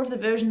become more of the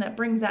version that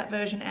brings that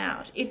version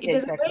out? If Yeah,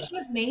 there's a exactly. version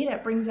of me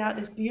that brings out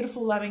this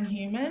beautiful, loving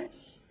human,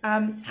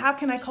 how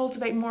can I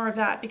cultivate more of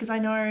that? Because I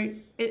know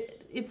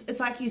it's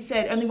like you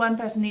said, only one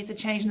person needs to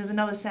change, and there's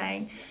another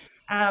saying,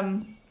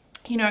 um,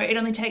 it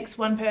only takes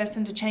one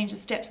person to change the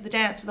steps of the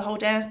dance for the whole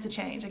dance to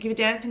change. Like if you're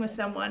dancing with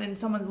someone and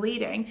someone's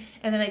leading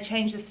and then they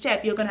change the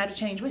step, you're going to have to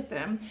change with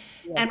them.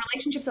 Yeah. And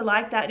relationships are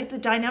like that. If the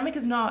dynamic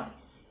is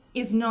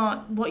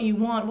not what you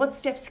want, what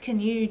steps can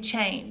you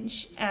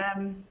change?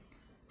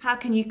 How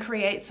can you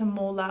create some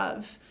more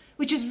love?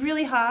 Which is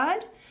really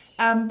hard,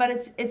 but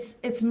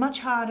it's much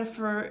harder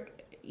for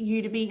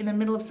you to be in the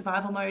middle of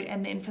survival mode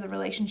and then for the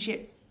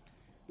relationship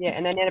Yeah, to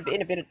and then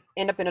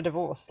end up in a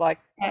divorce. Like,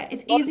 yeah,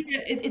 it's a lot of, easy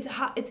to,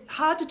 it's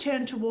hard to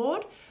turn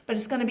toward, but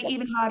it's going to be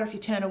even harder if you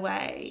turn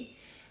away.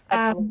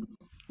 absolutely.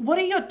 What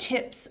are your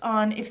tips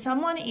on if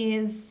someone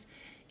is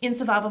in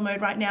survival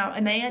mode right now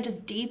and they are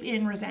just deep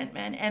in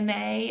resentment and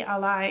they are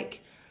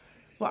like,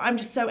 well, I'm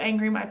just so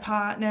angry at my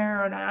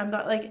partner, and I'm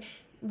not like,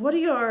 what are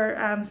your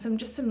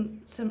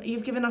some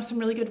you've given us some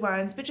really good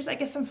ones, but just I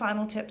guess some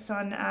final tips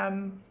on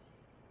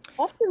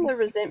Often the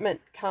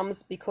resentment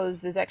comes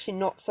because there's actually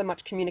not so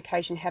much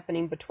communication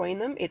happening between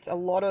them. It's a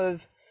lot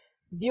of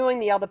viewing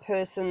the other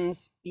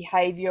person's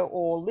behavior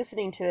or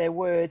listening to their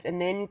words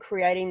and then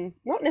creating,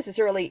 not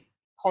necessarily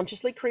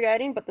consciously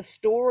creating, but the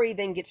story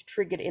then gets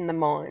triggered in the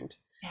mind.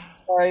 yeah.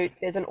 So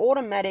there's an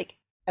automatic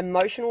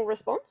emotional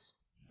response,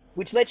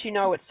 which lets you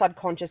know it's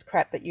subconscious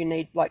crap that you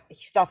need, like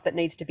stuff that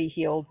needs to be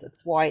healed.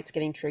 That's why it's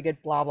getting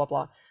triggered, blah, blah,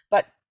 blah.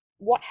 But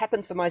what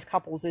happens for most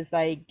couples is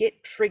they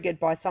get triggered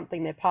by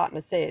something their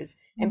partner says.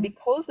 And Mm,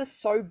 because they're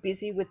so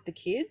busy with the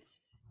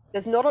kids,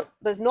 there's not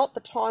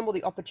the time or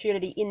the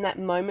opportunity in that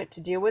moment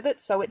to deal with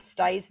it. So it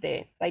stays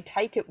there. They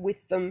take it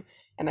with them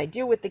and they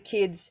deal with the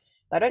kids.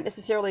 They don't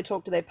necessarily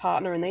talk to their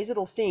partner, and these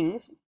little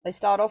things, they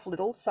start off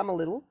little, some are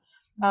little.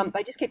 mm,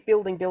 They just keep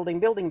building, building,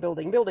 building,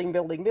 building, building,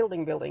 building,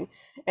 building, building.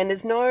 And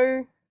there's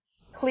no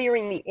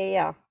clearing the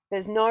air.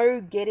 There's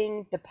no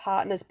getting the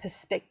partner's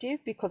perspective,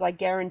 because I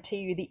guarantee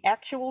you the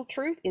actual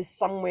truth is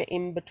somewhere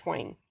in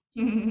between.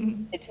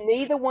 mm, It's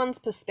neither one's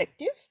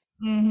perspective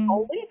mm,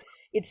 solely,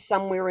 it's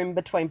somewhere in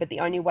between. But the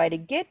only way to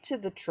get to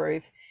the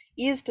truth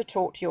is to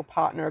talk to your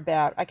partner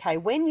about, okay,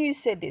 when you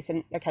said this,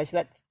 and okay, so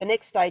that's the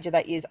next stage of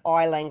that is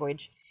I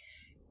language.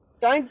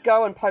 Don't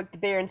go and poke the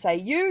bear and say,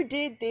 you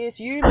did this,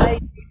 you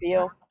made me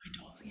feel.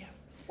 yeah.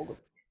 All good.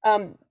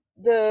 Um,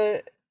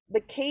 the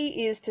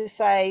key is to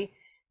say,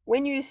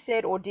 when you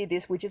said or did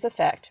this, which is a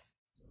fact,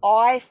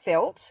 I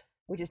felt,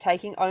 which is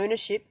taking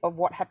ownership of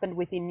what happened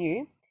within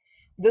you.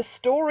 The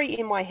story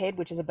in my head,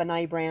 which is a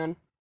Brene Brown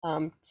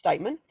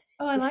statement,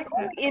 Oh, I the like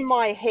story that. in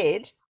my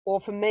head, or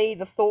for me,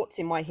 the thoughts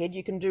in my head,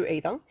 you can do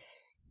either,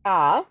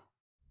 are,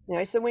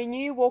 so when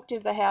you walked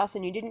into the house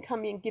and you didn't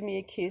come in and give me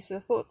a kiss, the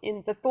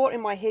thought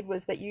in my head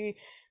was that you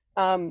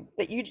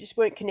just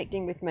weren't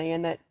connecting with me,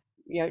 and that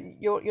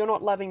you're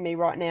not loving me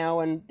right now,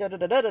 and da da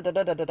da da da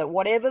da da da da.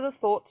 Whatever the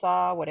thoughts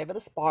are, whatever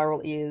the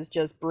spiral is,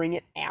 just bring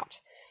it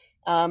out.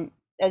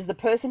 As the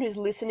person who's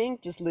listening,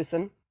 just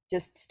listen,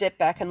 just step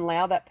back and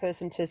allow that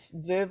person to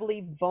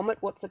verbally vomit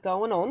what's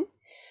going on.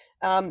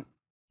 Um,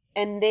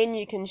 and then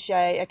you can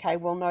say, okay,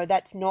 well, no,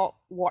 that's not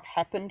what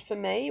happened for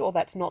me, or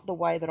that's not the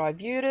way that I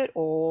viewed it,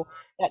 or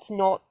that's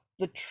not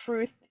the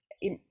truth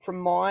from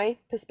my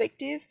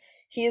perspective.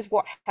 Here's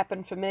what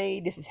happened for me.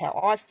 This is how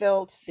I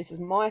felt. This is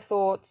my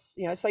thoughts.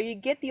 So you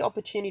get the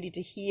opportunity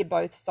to hear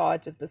both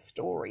sides of the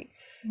story.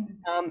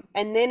 Mm,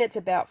 And then it's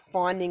about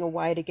finding a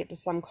way to get to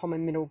some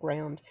common middle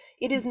ground.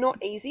 It is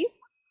not easy,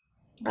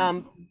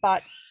 no.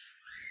 but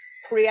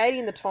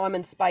creating the time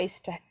and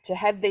space to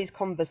have these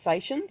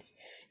conversations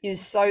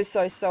is so,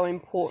 so, so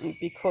important,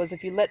 because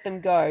if you let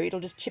them go, it'll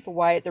just chip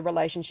away at the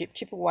relationship,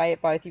 chip away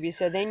at both of you.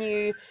 So then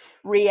you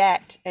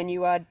react, and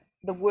you are,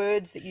 the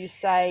words that you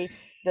say,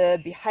 the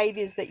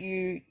behaviors that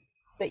you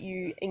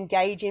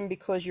engage in,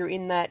 because you're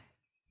in that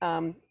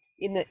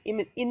in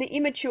the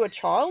immature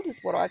child is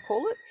what I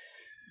call it.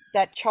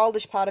 That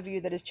childish part of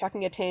you that is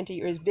chucking a tantrum,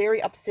 or is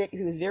very upset,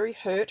 who is very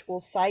hurt, will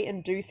say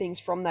and do things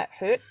from that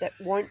hurt that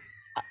won't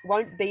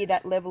be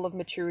that level of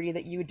maturity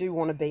that you do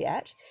want to be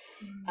at.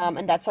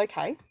 And that's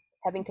okay.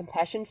 Having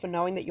compassion for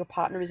knowing that your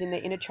partner is in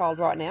their inner child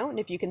right now, and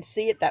if you can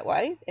see it that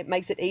way, it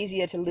makes it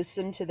easier to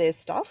listen to their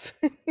stuff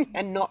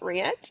and not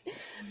react.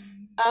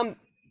 Um,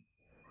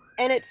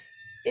 and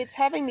it's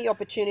having the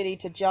opportunity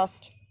to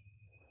just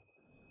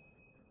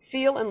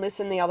feel and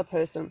listen the other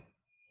person,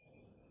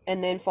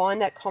 and then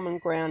find that common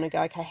ground and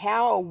go, okay,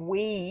 how are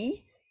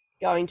we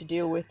going to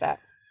deal with that?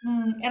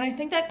 And I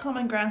think that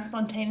common ground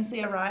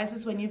spontaneously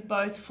arises when you've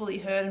both fully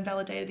heard and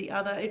validated the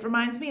other. It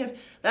reminds me of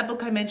that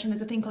book I mentioned.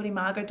 There's a thing called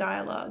Imago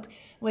Dialogue,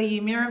 where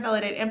you mirror,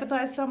 validate,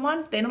 empathize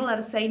someone. They're not allowed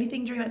to say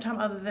anything during that time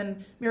other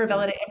than mirror,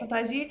 validate,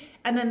 empathize you,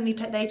 and then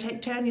they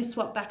take turn, you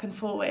swap back and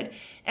forward.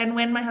 And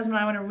when my husband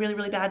and I were in a really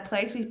really bad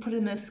place, we put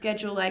in the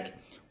schedule like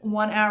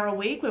 1 hour a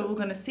week where we were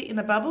going to sit in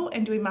the bubble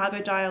and do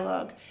Margot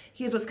dialogue.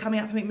 Here's what's coming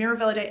up for me, mirror,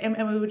 validate, and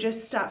we would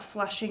just start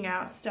flushing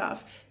out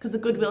stuff because the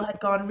goodwill had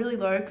gone really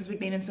low because we'd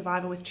been in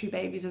survival with two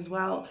babies as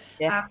well.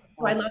 Yeah.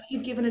 So I love that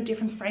you've given a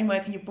different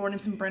framework and you've brought in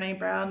some Brene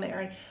Brown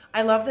there. And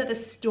I love that the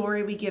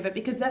story we give it,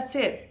 because that's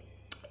it.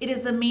 It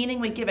is the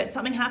meaning we give it.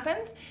 Something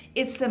happens,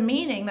 it's the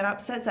meaning that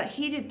upsets that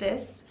he did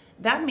this.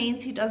 That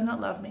means he does not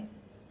love me.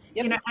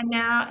 Yep.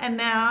 And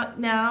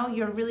now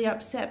you're really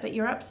upset, but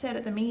you're upset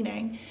at the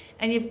meaning.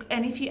 And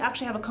if you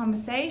actually have a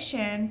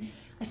conversation,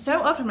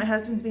 so often my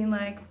husband's been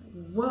like,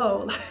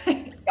 whoa,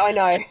 I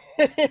know.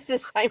 It's the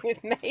same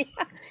with me.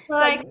 It's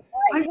like, like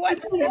I wait,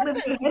 what? couldn't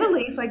live in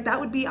Italy. It's like that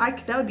would be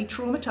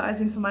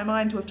traumatizing for my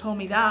mind to have told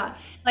me that.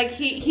 Like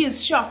he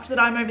is shocked that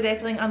I'm over there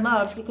feeling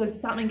unloved because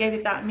something gave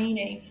it that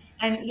meaning.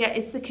 And yeah,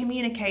 it's the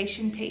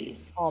communication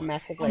piece. Oh,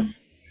 massively.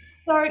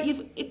 So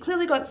you've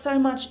clearly got so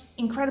much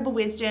incredible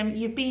wisdom.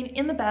 You've been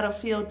in the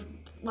battlefield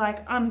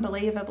like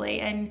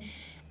unbelievably, and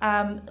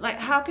like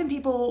how can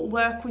people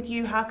work with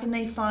you? How can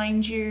they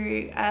find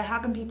you? How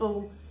can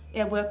people,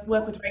 yeah, work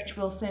with Rach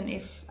Wilson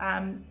if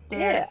they're,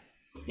 Yeah.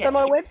 So yeah.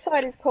 my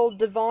website is called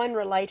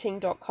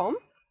divinerelating.com,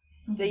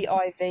 Mhm.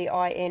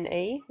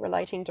 DIVINE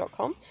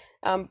relating.com,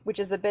 which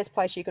is the best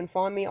place you can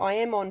find me. I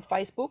am on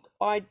Facebook.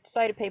 I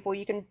say to people,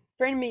 you can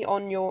friend me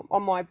on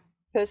my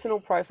personal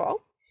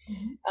profile.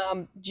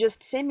 Mhm.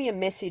 Just send me a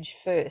message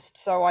first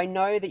so I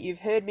know that you've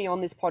heard me on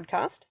this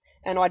podcast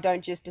and I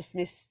don't just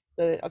dismiss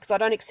because I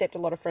don't accept a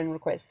lot of friend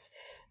requests.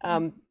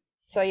 Um,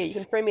 so yeah, you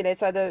can friend me there.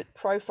 So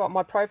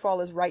my profile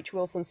is Rach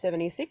Wilson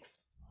 76.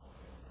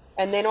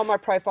 And then on my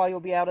profile, you'll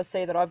be able to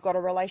see that I've got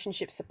a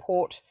relationship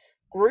support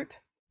group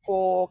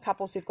for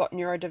couples who've got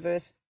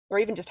neurodiverse or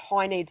even just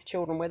high needs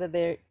children, whether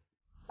they're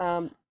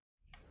um,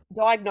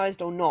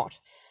 diagnosed or not.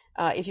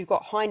 If you've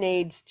got high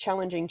needs,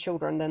 challenging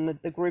children, then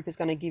the group is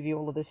going to give you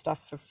all of this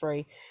stuff for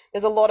free.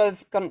 There's a lot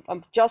of,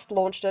 I've just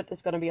launched it.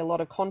 It's going to be a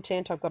lot of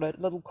content. I've got a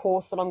little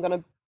course that I'm going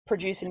to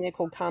produce in there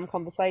called Calm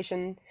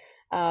Conversation,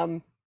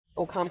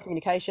 or Calm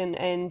Communication.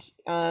 And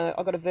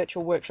I've got a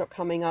virtual workshop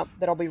coming up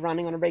that I'll be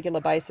running on a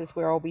regular basis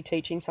where I'll be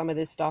teaching some of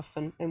this stuff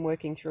and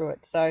working through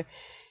it. So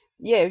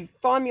yeah,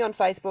 find me on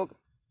Facebook,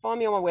 find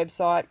me on my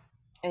website,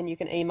 and you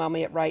can email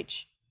me at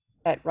rach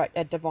at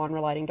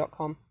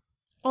divinerelating.com.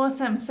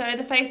 Awesome. So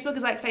the Facebook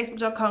is like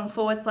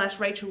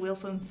facebook.com/Rachel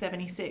Wilson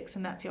 76,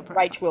 and that's your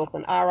profile. Rach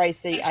Wilson,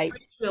 RACH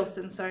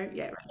Wilson. So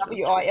yeah,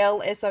 Rachel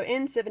Wilson.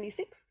 WILSON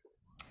 76.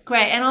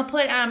 Great. And I'll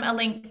put a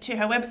link to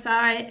her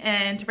website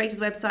and to Rachel's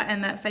website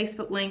and that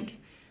Facebook link.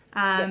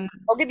 Yeah, Um,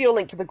 I'll give you a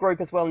link to the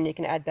group as well, and you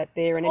can add that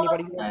there. And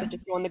anybody who wants to awesome.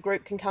 just join the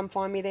group can come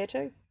find me there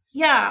too.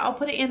 Yeah, I'll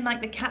put it in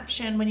like the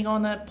caption when you go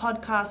on the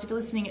podcast. If you're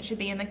listening, it should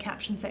be in the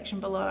caption section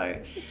below.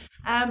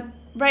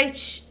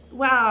 Rach,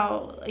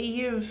 wow,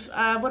 you've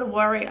what a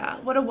warrior,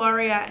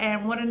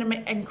 and what an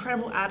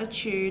incredible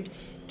attitude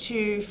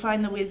to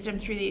find the wisdom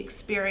through the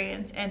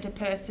experience and to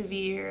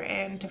persevere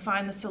and to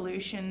find the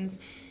solutions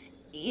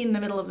in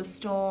the middle of the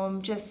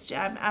storm. Just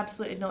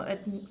absolutely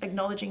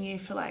acknowledging you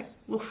for like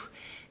oof,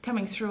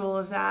 coming through all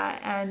of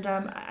that. And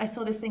I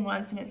saw this thing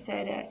once, and it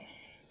said,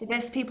 "The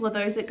best people are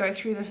those that go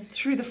through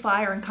the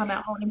fire and come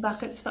out holding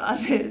buckets for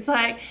others."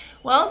 Like,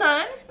 well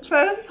done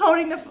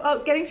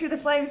for getting through the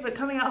flames, but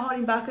coming out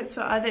holding buckets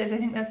for others. I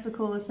think that's the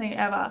coolest thing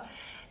ever.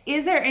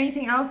 Is there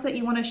anything else that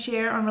you want to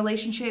share on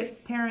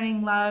relationships,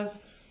 parenting, love,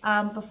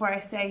 before I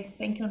say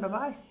thank you and bye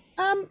bye?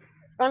 Um,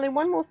 Only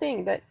one more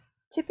thing, that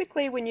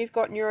typically when you've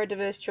got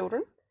neurodiverse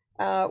children,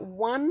 at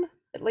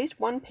least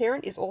one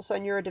parent is also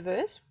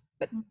neurodiverse,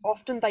 but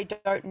often they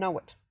don't know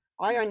it.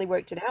 I only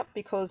worked it out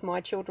because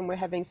my children were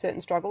having certain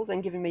struggles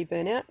and giving me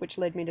burnout, which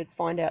led me to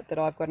find out that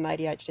I've got an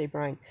ADHD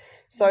brain.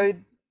 So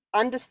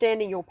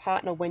understanding your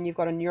partner when you've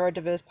got a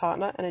neurodiverse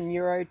partner and a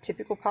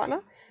neurotypical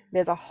partner,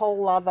 there's a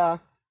whole other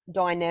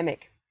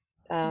dynamic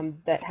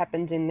that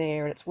happens in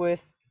there, and it's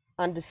worth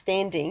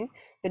understanding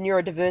the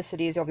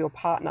neurodiversities of your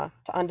partner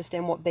to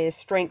understand what their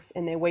strengths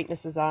and their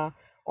weaknesses are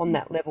on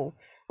that level.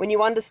 When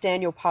you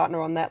understand your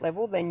partner on that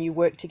level, then you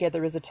work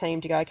together as a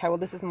team to go, okay, well,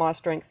 this is my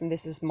strength and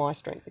this is my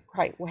strength.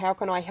 Great. Well, how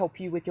can I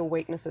help you with your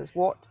weaknesses?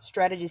 What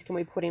strategies can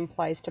we put in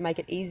place to make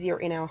it easier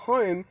in our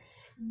home?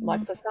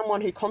 Like for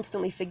someone who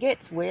constantly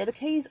forgets where the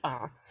keys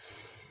are,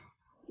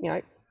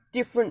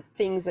 different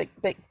things that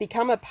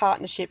become a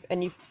partnership.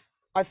 And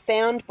I've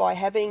found by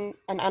having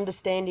an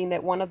understanding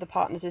that one of the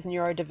partners is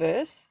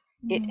neurodiverse,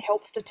 it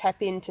helps to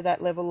tap into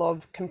that level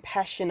of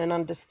compassion and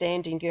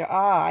understanding. You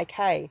go,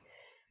 okay,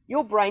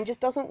 your brain just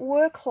doesn't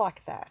work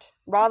like that.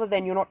 Rather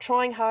than you're not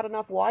trying hard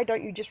enough, why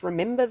don't you just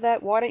remember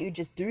that? Why don't you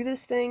just do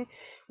this thing?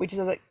 Which is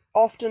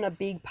often a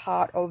big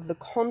part of the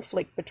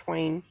conflict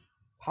between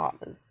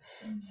partners.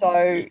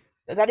 So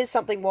that is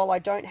something, while I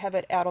don't have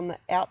it out on the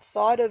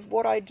outside of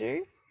what I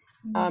do,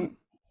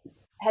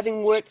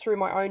 having worked through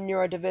my own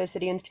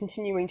neurodiversity and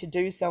continuing to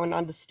do so and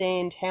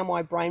understand how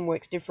my brain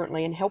works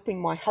differently and helping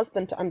my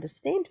husband to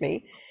understand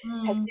me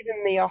has Mm.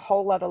 given me a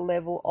whole other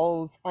level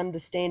of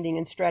understanding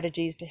and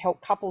strategies to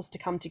help couples to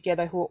come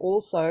together who are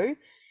also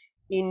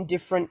in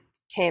different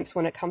camps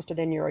when it comes to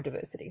their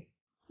neurodiversity.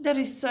 That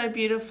is so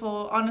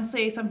beautiful.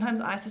 Honestly,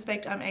 sometimes I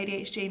suspect I'm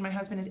ADHD and my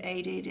husband is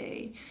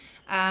ADD.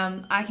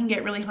 I can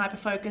get really hyper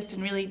focused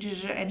and really,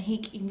 and he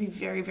can be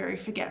very, very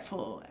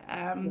forgetful.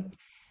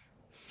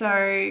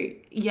 So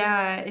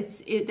yeah,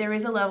 there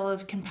is a level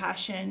of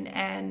compassion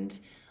and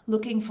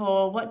looking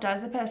for what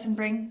does the person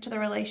bring to the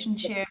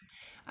relationship,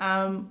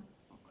 um,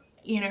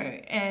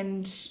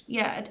 and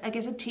yeah, I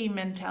guess a team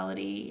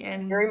mentality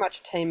Very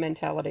much team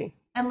mentality.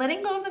 and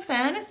letting go of the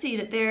fantasy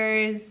that there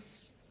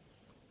is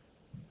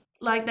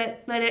like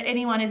that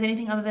anyone is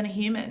anything other than a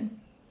human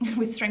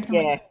with strengths and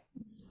Yeah.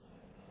 weaknesses.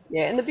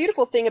 Yeah. And the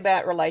beautiful thing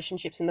about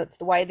relationships, and that's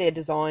the way they're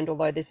designed,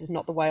 although this is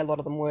not the way a lot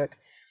of them work,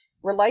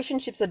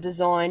 relationships are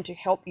designed to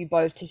help you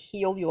both to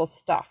heal your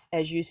stuff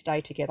as you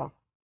stay together.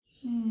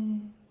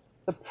 Mm,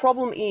 The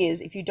problem is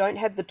if you don't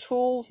have the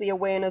tools, the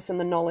awareness, and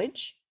the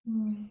knowledge,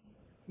 mm,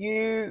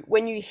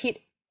 when you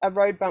hit a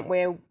road bump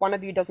where one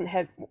of you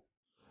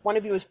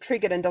is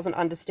triggered and doesn't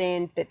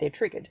understand that they're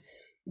triggered,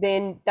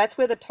 then that's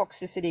where the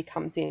toxicity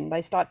comes in.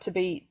 They start to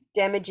be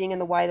damaging in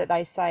the way that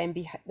they say and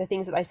the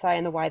things that they say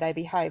and the way they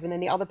behave. And then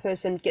the other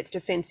person gets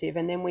defensive.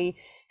 And then we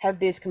have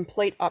this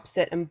complete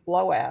upset and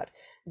blowout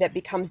that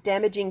becomes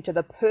damaging to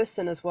the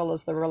person as well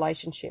as the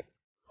relationship.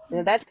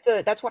 Now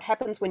that's what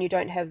happens when you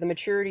don't have the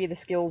maturity, the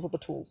skills, or the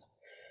tools.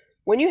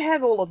 When you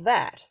have all of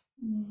that,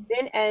 mm,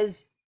 then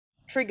as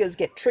triggers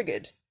get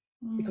triggered,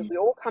 because mm, we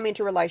all come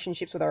into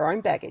relationships with our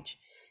own baggage,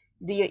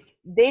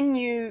 then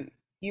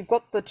you've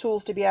got the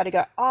tools to be able to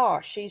go,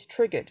 oh, she's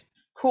triggered.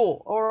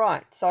 Cool. All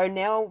right. So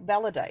now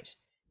validate.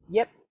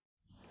 Yep.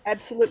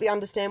 Absolutely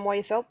understand why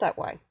you felt that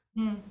way.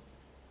 mm,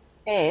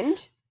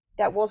 And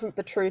that wasn't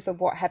the truth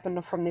of what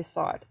happened from this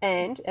side.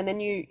 And then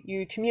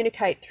you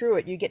communicate through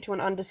it. You get to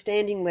an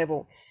understanding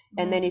level.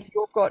 And then mm, if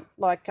you've got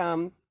like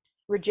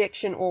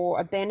rejection or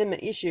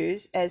abandonment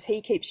issues, as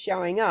he keeps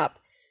showing up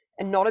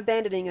and not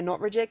abandoning and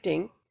not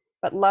rejecting,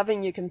 but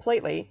loving you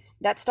completely,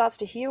 that starts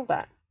to heal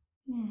that.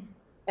 mm,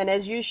 And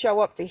as you show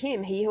up for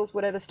him, he heals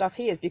whatever stuff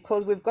he is,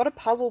 because we've got a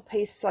puzzle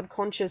piece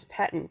subconscious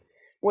pattern.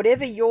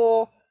 Whatever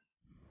you're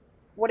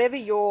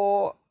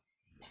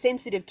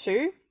sensitive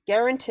to,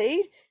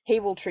 guaranteed, he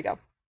will trigger,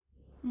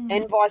 mm,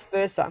 and vice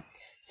versa.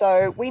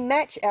 So we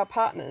match our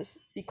partners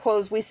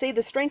because we see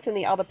the strength in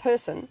the other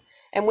person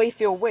and we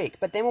feel weak.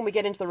 But then when we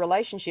get into the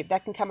relationship,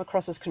 that can come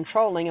across as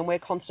controlling and we're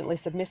constantly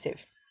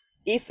submissive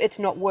if it's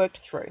not worked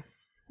through.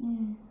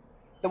 mm.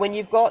 So when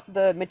you've got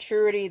the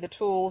maturity, the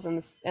tools,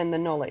 and the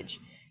knowledge,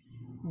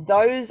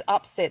 those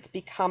upsets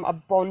become a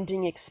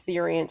bonding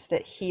experience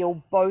that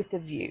heal both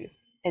of you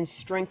and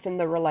strengthen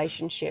the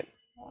relationship.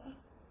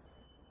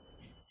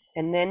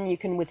 And then you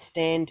can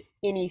withstand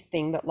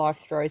anything that life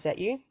throws at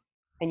you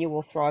and you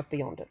will thrive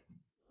beyond it.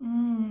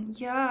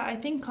 Yeah, I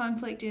think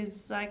conflict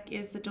is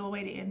the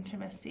doorway to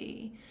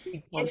intimacy.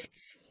 Big time.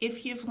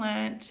 If you've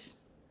learnt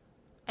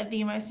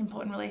the most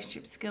important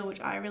relationship skill, which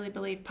I really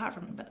believe, apart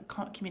from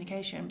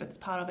communication, but it's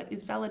part of it,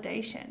 is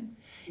validation.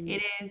 Mm.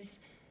 It is,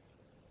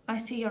 I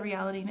see your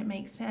reality and it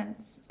makes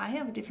sense. I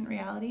have a different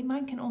reality.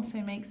 Mine can also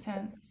make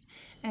sense.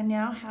 And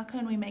now, how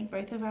can we make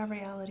both of our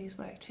realities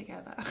work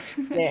together?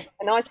 Yeah.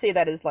 And I see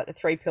that as like the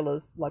three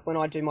pillars, like when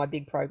I do my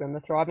big program, the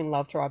Thriving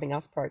Love, Thriving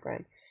Us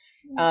program.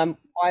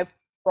 I've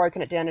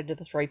broken it down into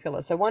the three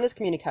pillars. So one is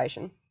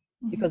communication,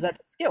 because Mhm. that's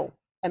a skill.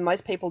 And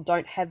most people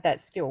don't have that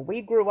skill.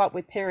 We grew up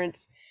with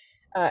parents,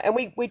 and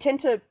we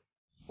tend to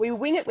we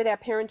wing it with our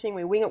parenting,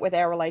 we wing it with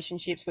our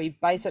relationships, we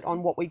base it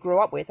on what we grew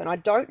up with. And I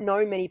don't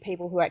know many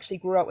people who actually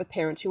grew up with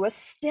parents who are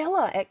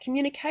stellar at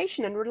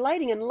communication and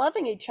relating and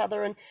loving each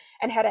other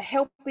and had a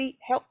healthy,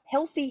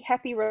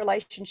 happy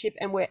relationship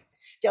and were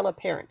stellar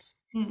parents.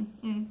 Mm,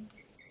 mm,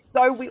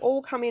 So we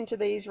all come into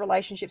these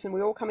relationships and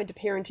we all come into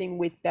parenting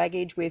with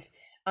baggage, with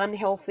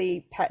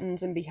unhealthy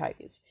patterns and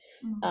behaviors.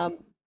 mm, Um,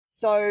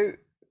 so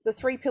the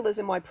three pillars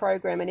in my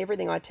program and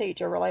everything I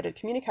teach are related to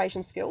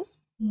communication skills,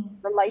 mm,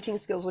 relating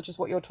skills, which is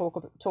what you're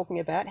talking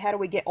about. How do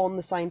we get on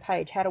the same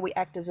page? How do we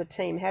act as a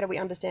team? How do we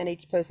understand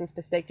each person's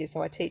perspective?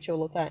 So I teach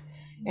all of that.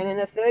 And then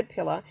the third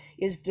pillar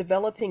is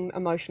developing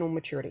emotional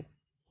maturity,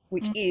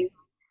 which mm. is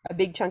a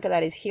big chunk of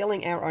that is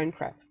healing our own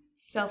crap.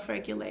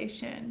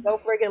 Self-regulation.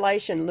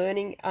 Self-regulation,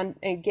 learning and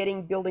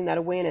building that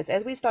awareness.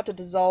 As we start to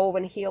dissolve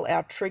and heal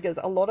our triggers,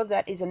 a lot of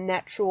that is a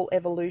natural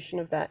evolution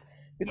of that. Yeah.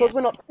 Because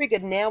we're not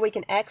triggered, now we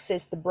can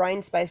access the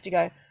brain space to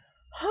go,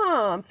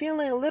 I'm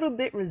feeling a little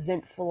bit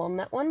resentful on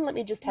that one. Let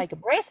me just take a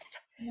breath,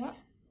 Yeah.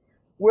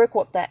 work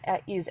what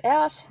that is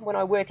out. When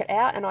I work it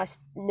out and I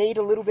need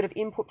a little bit of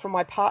input from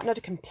my partner to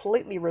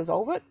completely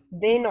resolve it,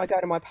 then I go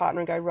to my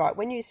partner and go, right,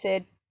 when you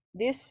said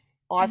this,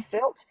 I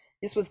felt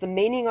this was the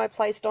meaning I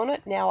placed on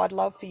it. Now I'd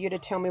love for you to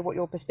tell me what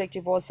your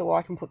perspective was so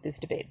I can put this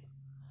to bed.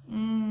 Mm,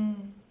 And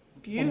then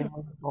beautiful.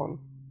 we move on.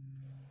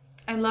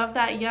 I love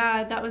that.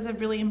 Yeah, that was a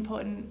really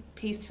important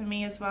piece for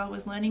me as well,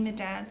 was learning the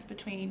dance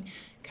between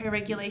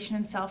co-regulation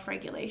and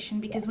self-regulation.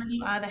 Yeah. Because when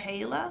you are the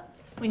healer,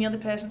 when you're the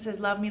person who says,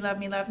 love me, love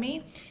me, love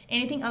me,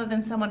 anything other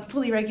than someone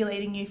fully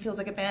regulating you feels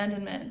like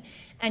abandonment.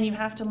 And you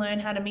have to learn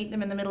how to meet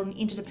them in the middle in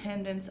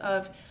interdependence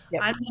of,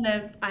 Yep.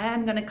 I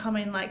am gonna come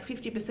in like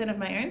 50% of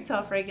my own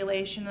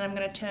self-regulation, and I'm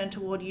gonna turn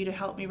toward you to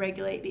help me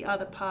regulate the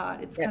other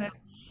part. It's kind Yep.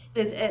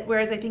 of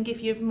whereas I think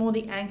if you're more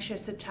the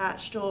anxious,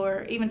 attached,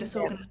 or even Yep.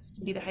 disorganized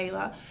can be the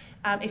healer.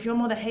 If you're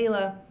more the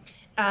healer,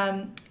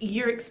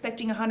 you're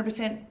expecting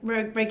 100%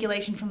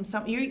 regulation from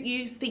some.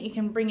 You think you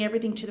can bring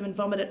everything to them and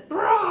vomit it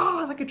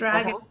like a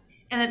dragon, Uh-huh.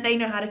 and that they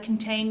know how to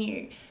contain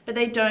you, but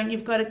they don't.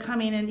 You've got to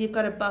come in and you've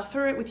got to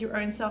buffer it with your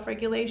own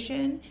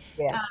self-regulation,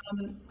 Yeah.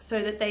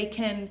 so that they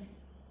can.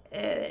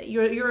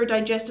 You're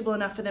digestible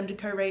enough for them to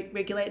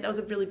co-regulate. That was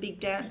a really big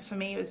dance for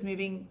me. It was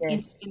moving Yeah.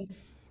 in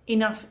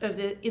enough of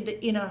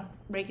the inner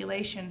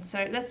regulation.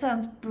 So that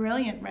sounds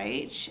brilliant,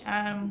 Rach.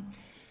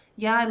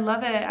 Yeah, I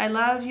love it. I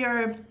love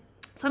your.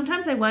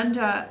 Sometimes I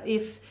wonder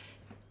if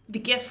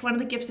one of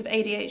the gifts of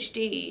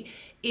ADHD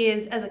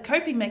is, as a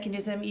coping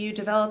mechanism, you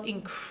develop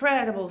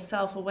incredible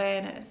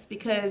self-awareness,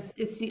 because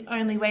it's the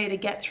only way to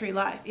get through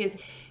life. Is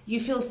you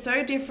feel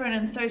so different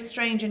and so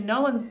strange, and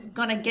no one's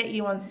gonna get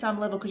you on some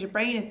level because your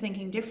brain is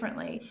thinking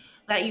differently,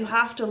 that you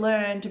have to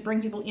learn to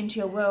bring people into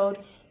your world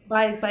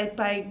by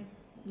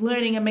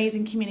learning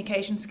amazing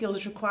communication skills,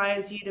 which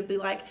requires you to be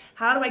like,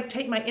 how do I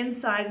take my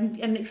insight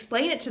and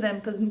explain it to them,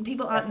 because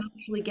people Yeah. aren't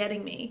naturally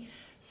getting me.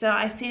 So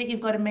I see that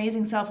you've got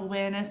amazing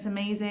self-awareness,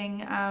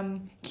 amazing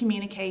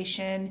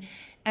communication,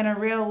 and a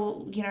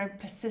real,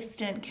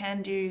 persistent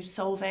can-do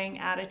solving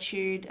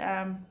attitude.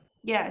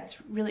 Yeah, it's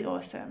really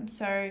awesome.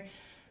 So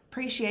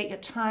appreciate your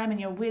time and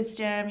your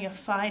wisdom, your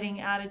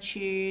fighting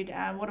attitude.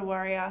 What a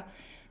warrior.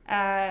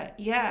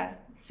 Yeah.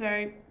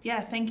 So yeah,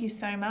 thank you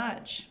so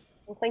much.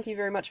 Well, thank you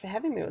very much for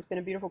having me. It's been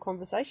a beautiful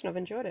conversation. I've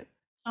enjoyed it.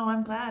 Oh,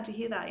 I'm glad to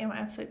hear that. Yeah, my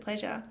absolute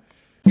pleasure.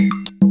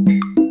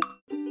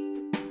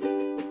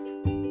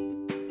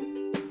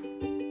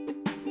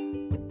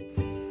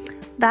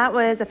 That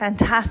was a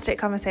fantastic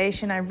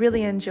conversation. I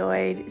really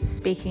enjoyed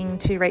speaking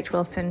to Rach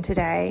Wilson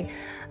today,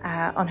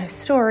 on her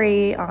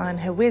story, on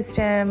her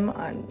wisdom,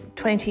 on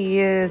 20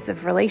 years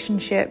of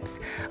relationships,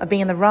 of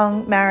being in the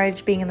wrong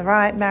marriage, being in the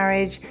right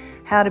marriage,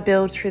 how to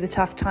build through the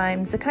tough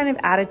times, the kind of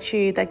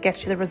attitude that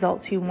gets you the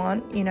results you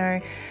want.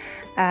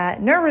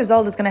 No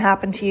result is going to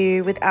happen to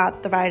you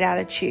without the right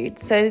attitude.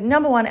 So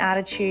number one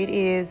attitude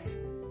is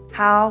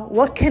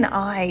what can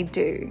I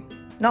do?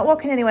 Not what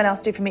can anyone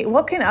else do for me?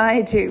 What can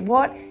I do?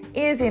 What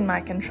is in my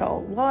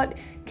control? What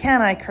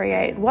can I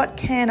create? What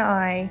can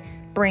I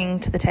bring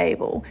to the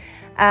table?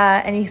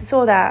 And you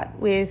saw that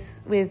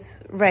with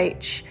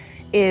Rach.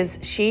 Is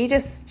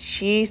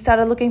she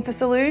started looking for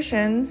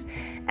solutions,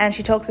 and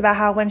she talks about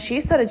how when she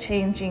started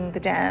changing the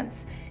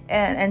dance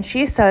and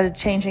she started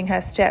changing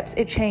her steps,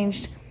 it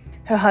changed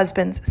her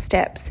husband's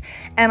steps.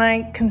 And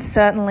I can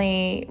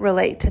certainly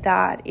relate to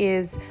that.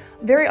 Is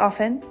very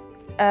often,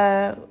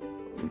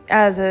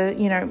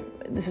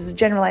 this is a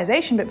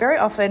generalization, but very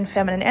often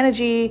feminine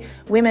energy,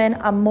 women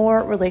are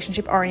more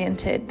relationship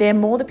oriented. They're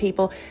more the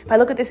people. If I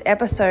look at this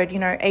episode,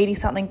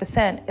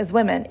 80-something% is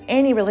women.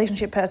 Any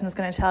relationship person is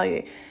going to tell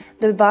you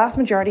the vast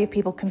majority of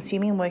people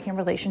consuming and working in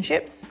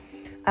relationships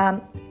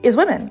is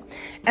women.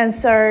 And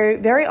so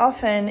very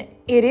often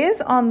it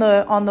is on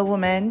the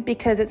woman,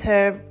 because it's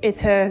her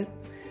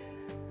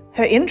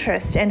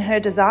interest and her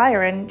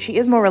desire, and she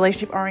is more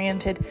relationship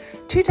oriented,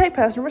 to take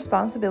personal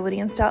responsibility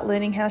and start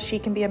learning how she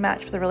can be a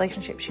match for the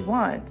relationship she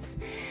wants.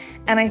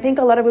 And I think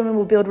a lot of women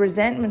will build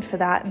resentment for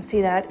that and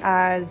see that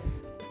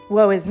as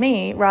woe is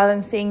me, rather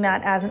than seeing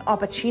that as an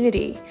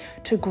opportunity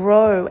to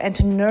grow and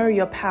to know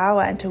your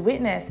power and to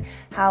witness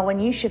how when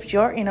you shift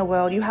your inner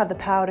world, you have the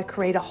power to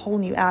create a whole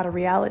new outer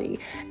reality.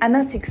 And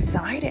that's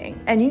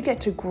exciting. And you get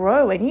to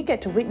grow and you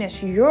get to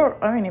witness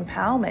your own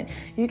empowerment.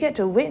 You get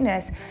to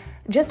witness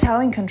just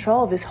how in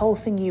control of this whole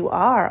thing you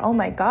are. Oh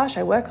my gosh,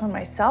 I work on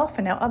myself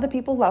and now other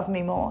people love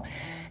me more.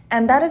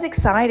 And that is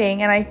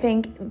exciting. And I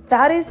think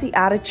that is the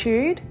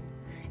attitude.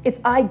 It's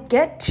I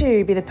get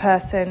to be the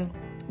person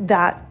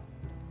that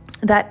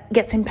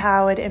gets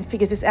empowered and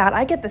figures this out.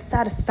 I get the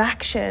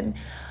satisfaction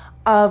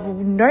of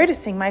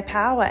noticing my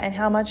power and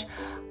how much,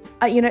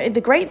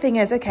 the great thing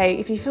is, okay,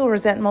 if you feel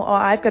resentful, oh,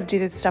 I've got to do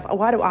this stuff.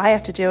 Why do I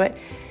have to do it?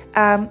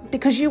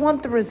 Because you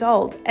want the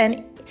result.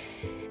 And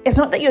it's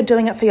not that you're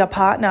doing it for your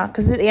partner,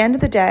 because at the end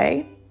of the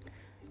day,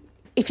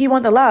 if you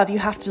want the love, you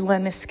have to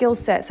learn this skill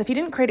set. So if you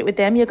didn't create it with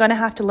them, you're going to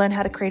have to learn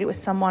how to create it with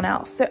someone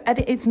else. So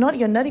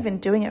you're not even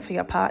doing it for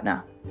your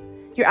partner.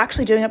 You're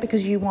actually doing it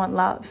because you want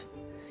love.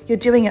 You're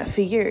doing it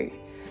for you.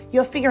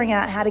 You're figuring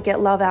out how to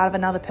get love out of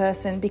another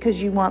person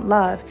because you want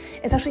love.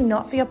 It's actually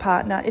not for your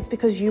partner. It's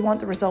because you want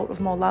the result of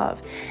more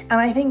love. And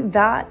I think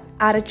that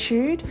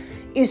attitude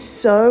is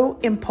so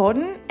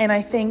important. And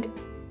I think,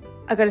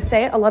 I've got to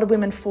say it, a lot of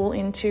women fall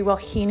into, well,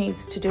 he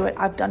needs to do it.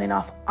 I've done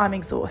enough. I'm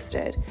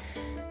exhausted.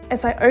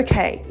 It's like,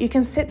 okay, you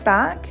can sit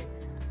back,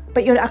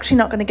 but you're actually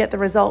not going to get the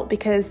result,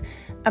 because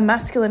a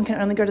masculine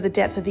can only go to the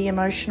depth of the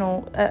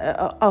emotional,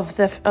 of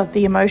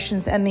the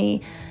emotions and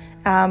the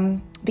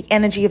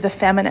energy of the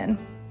feminine.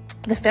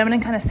 The feminine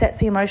kind of sets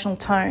the emotional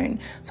tone.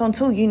 So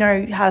until you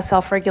know how to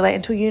self-regulate,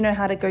 until you know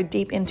how to go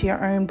deep into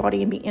your own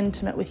body and be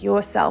intimate with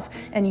yourself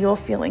and your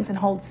feelings and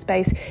hold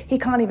space, he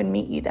can't even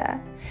meet you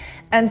there.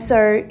 And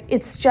so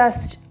it's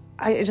just,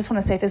 I just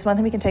want to say, if there's one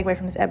thing we can take away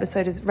from this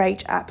episode is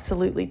Rach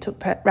absolutely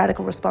took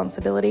radical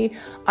responsibility.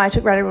 I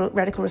took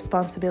radical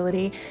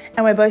responsibility.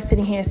 And we're both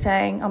sitting here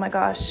saying, oh my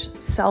gosh,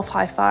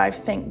 self-high five,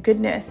 thank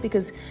goodness,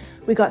 because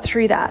we got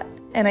through that.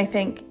 And I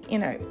think,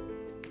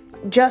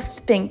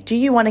 just think, do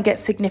you want to get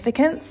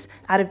significance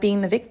out of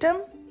being the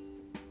victim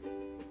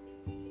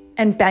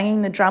and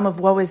banging the drum of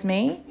woe is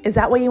me? Is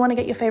that where you want to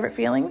get your favorite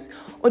feelings?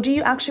 Or do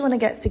you actually want to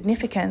get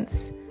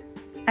significance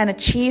and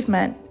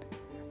achievement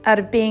out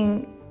of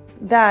being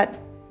that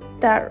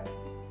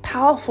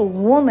powerful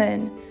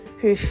woman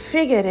who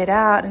figured it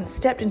out and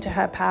stepped into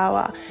her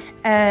power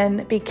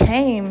and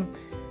became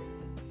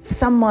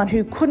someone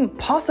who couldn't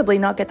possibly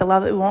not get the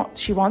love that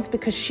she wants,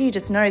 because she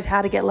just knows how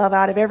to get love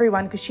out of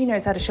everyone, because she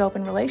knows how to show up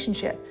in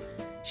relationship.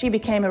 She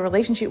became a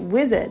relationship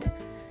wizard.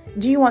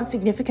 Do you want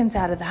significance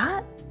out of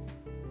that?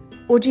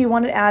 Or do you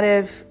want it out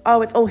of,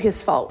 oh, it's all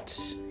his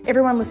fault?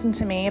 Everyone listen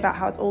to me about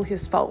how it's all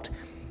his fault.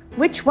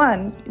 Which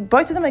one?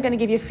 Both of them are going to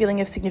give you a feeling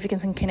of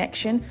significance and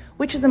connection.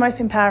 Which is the most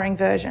empowering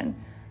version?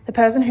 The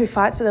person who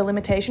fights for their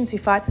limitations, who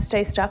fights to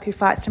stay stuck, who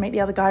fights to make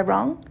the other guy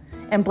wrong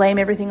and blame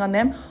everything on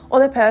them, or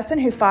the person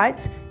who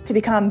fights to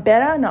become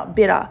better, not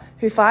bitter,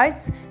 who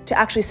fights to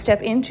actually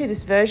step into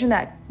this version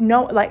that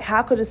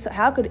how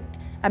could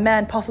a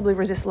man possibly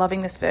resist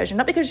loving this version?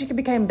 Not because she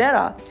became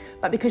better,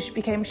 but because she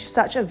became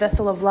such a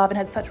vessel of love and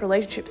had such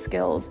relationship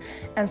skills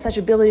and such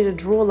ability to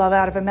draw love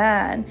out of a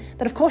man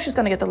that of course she's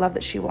going to get the love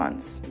that she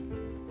wants.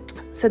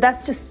 So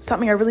that's just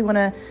something I really want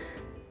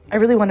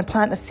to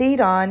plant the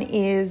seed on,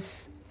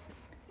 is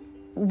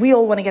we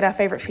all want to get our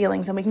favorite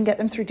feelings, and we can get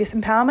them through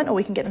disempowerment or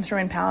we can get them through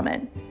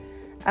empowerment.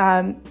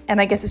 And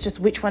I guess it's just,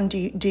 which one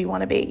do you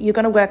want to be? You're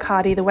going to work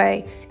hard either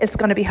way. It's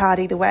going to be hard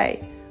either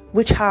way.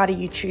 Which hard are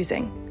you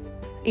choosing?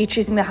 Are you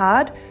choosing the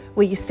hard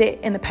where you sit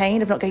in the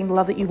pain of not getting the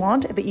love that you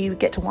want, but you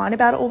get to whine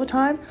about it all the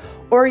time?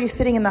 Or are you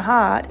sitting in the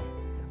hard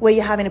where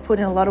you're having to put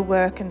in a lot of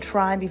work and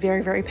try and be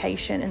very, very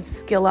patient and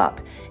skill up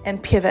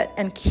and pivot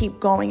and keep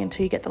going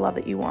until you get the love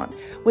that you want?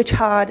 Which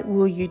hard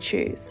will you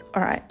choose?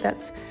 All right,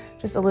 that's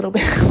just a little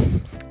bit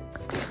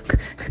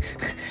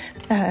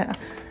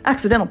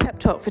accidental pep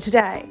talk for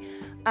today.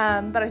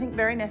 But I think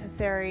very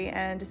necessary,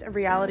 and just a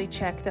reality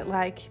check that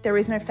there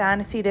is no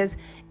fantasy.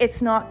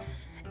 It's not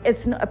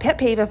a pet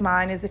peeve of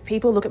mine is if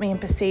people look at me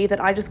and perceive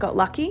that I just got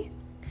lucky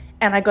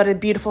and I got a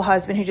beautiful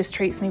husband who just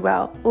treats me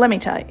well. Let me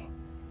tell you,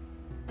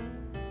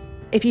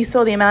 if you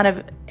saw the amount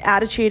of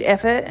attitude,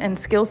 effort, and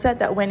skill set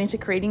that went into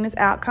creating this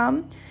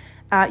outcome,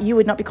 you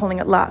would not be calling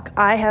it luck.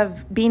 I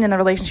have been in the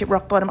relationship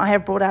rock bottom. I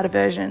have brought out a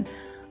version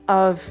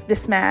of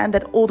this man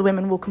that all the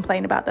women will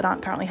complain about that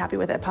aren't currently happy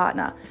with their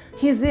partner.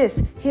 Here's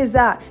this, here's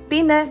that.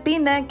 Been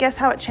there. Guess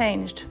how it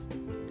changed?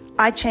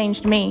 I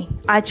changed me.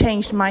 I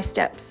changed my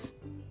steps.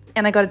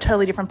 And I got a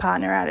totally different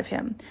partner out of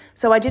him.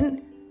 So I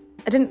didn't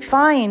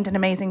find an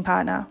amazing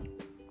partner.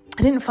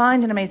 I didn't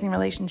find an amazing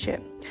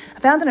relationship. I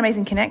found an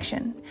amazing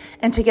connection.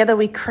 And together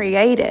we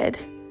created,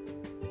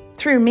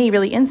 through me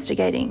really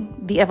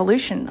instigating the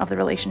evolution of the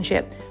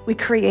relationship, we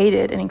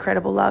created an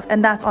incredible love.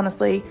 And that's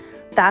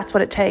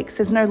what it takes.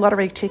 There's no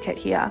lottery ticket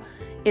here.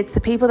 It's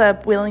the people that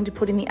are willing to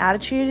put in the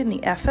attitude and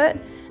the effort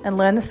and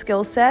learn the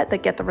skill set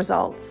that get the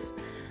results.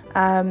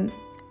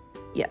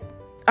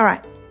 All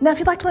right. Now, if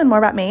you'd like to learn more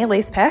about me,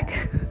 Elise Peck,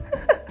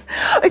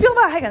 if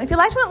you'd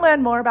like to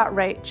learn more about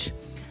Rach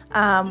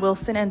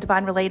Wilson and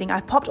Divine Relating,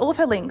 I've popped all of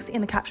her links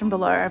in the caption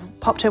below. I've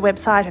popped her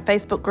website, her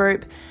Facebook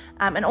group,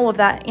 and all of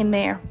that in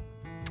there.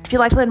 If you'd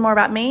like to learn more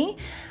about me,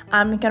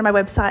 go to my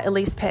website,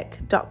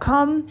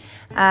 elisepeck.com.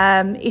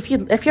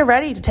 If you're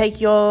ready to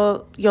take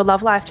your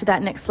love life to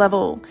that next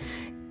level,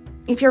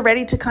 if you're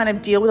ready to kind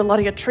of deal with a lot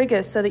of your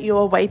triggers so that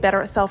you're way better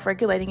at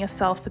self-regulating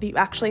yourself, so that you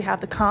actually have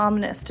the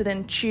calmness to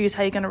then choose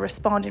how you're going to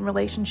respond in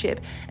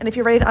relationship, and if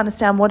you're ready to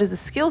understand what is the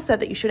skill set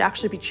that you should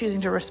actually be choosing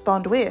to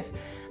respond with,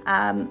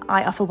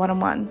 I offer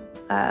one-on-one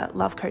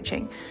love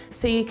coaching.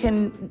 So you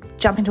can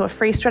jump into a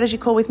free strategy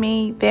call with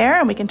me there,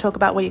 and we can talk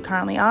about where you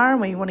currently are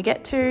and where you want to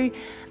get to,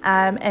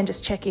 and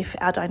just check if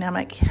our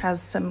dynamic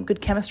has some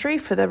good chemistry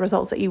for the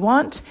results that you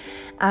want.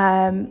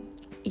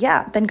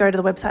 Then go to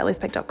the website,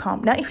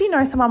 elisepeck.com. Now, if you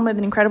know someone with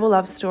an incredible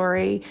love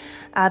story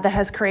that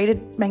has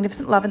created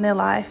magnificent love in their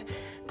life,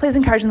 please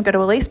encourage them to go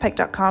to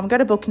elisepeck.com, go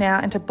to book now,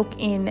 and to book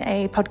in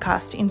a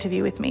podcast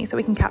interview with me so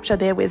we can capture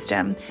their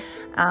wisdom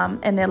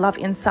and their love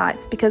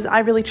insights, because I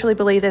really truly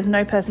believe there's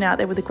no person out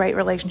there with a great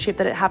relationship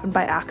that it happened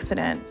by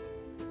accident.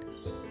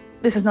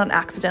 This is not an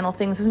accidental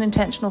thing. This is an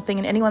intentional thing.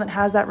 And anyone that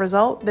has that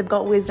result, they've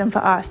got wisdom for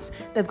us.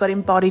 They've got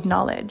embodied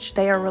knowledge.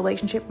 They are a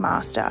relationship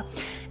master.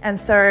 And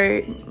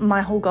so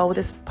my whole goal with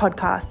this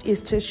podcast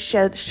is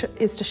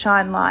to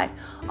shine light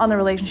on the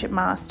relationship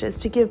masters,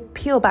 to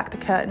peel back the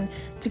curtain,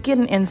 to get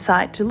an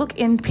insight, to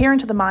peer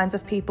into the minds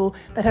of people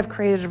that have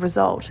created a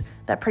result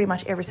that pretty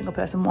much every single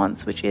person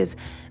wants, which is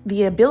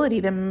the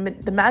ability, the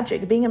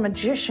magic, being a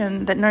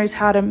magician that knows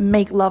how to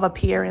make love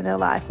appear in their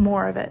life,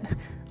 more of it.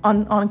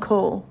 On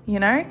call,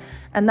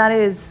 and that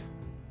is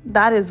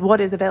what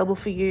is available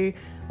for you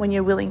when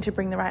you're willing to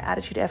bring the right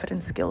attitude, effort,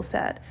 and skill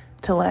set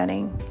to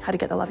learning how to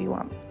get the love you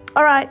want.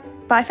 All right,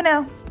 bye for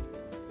now.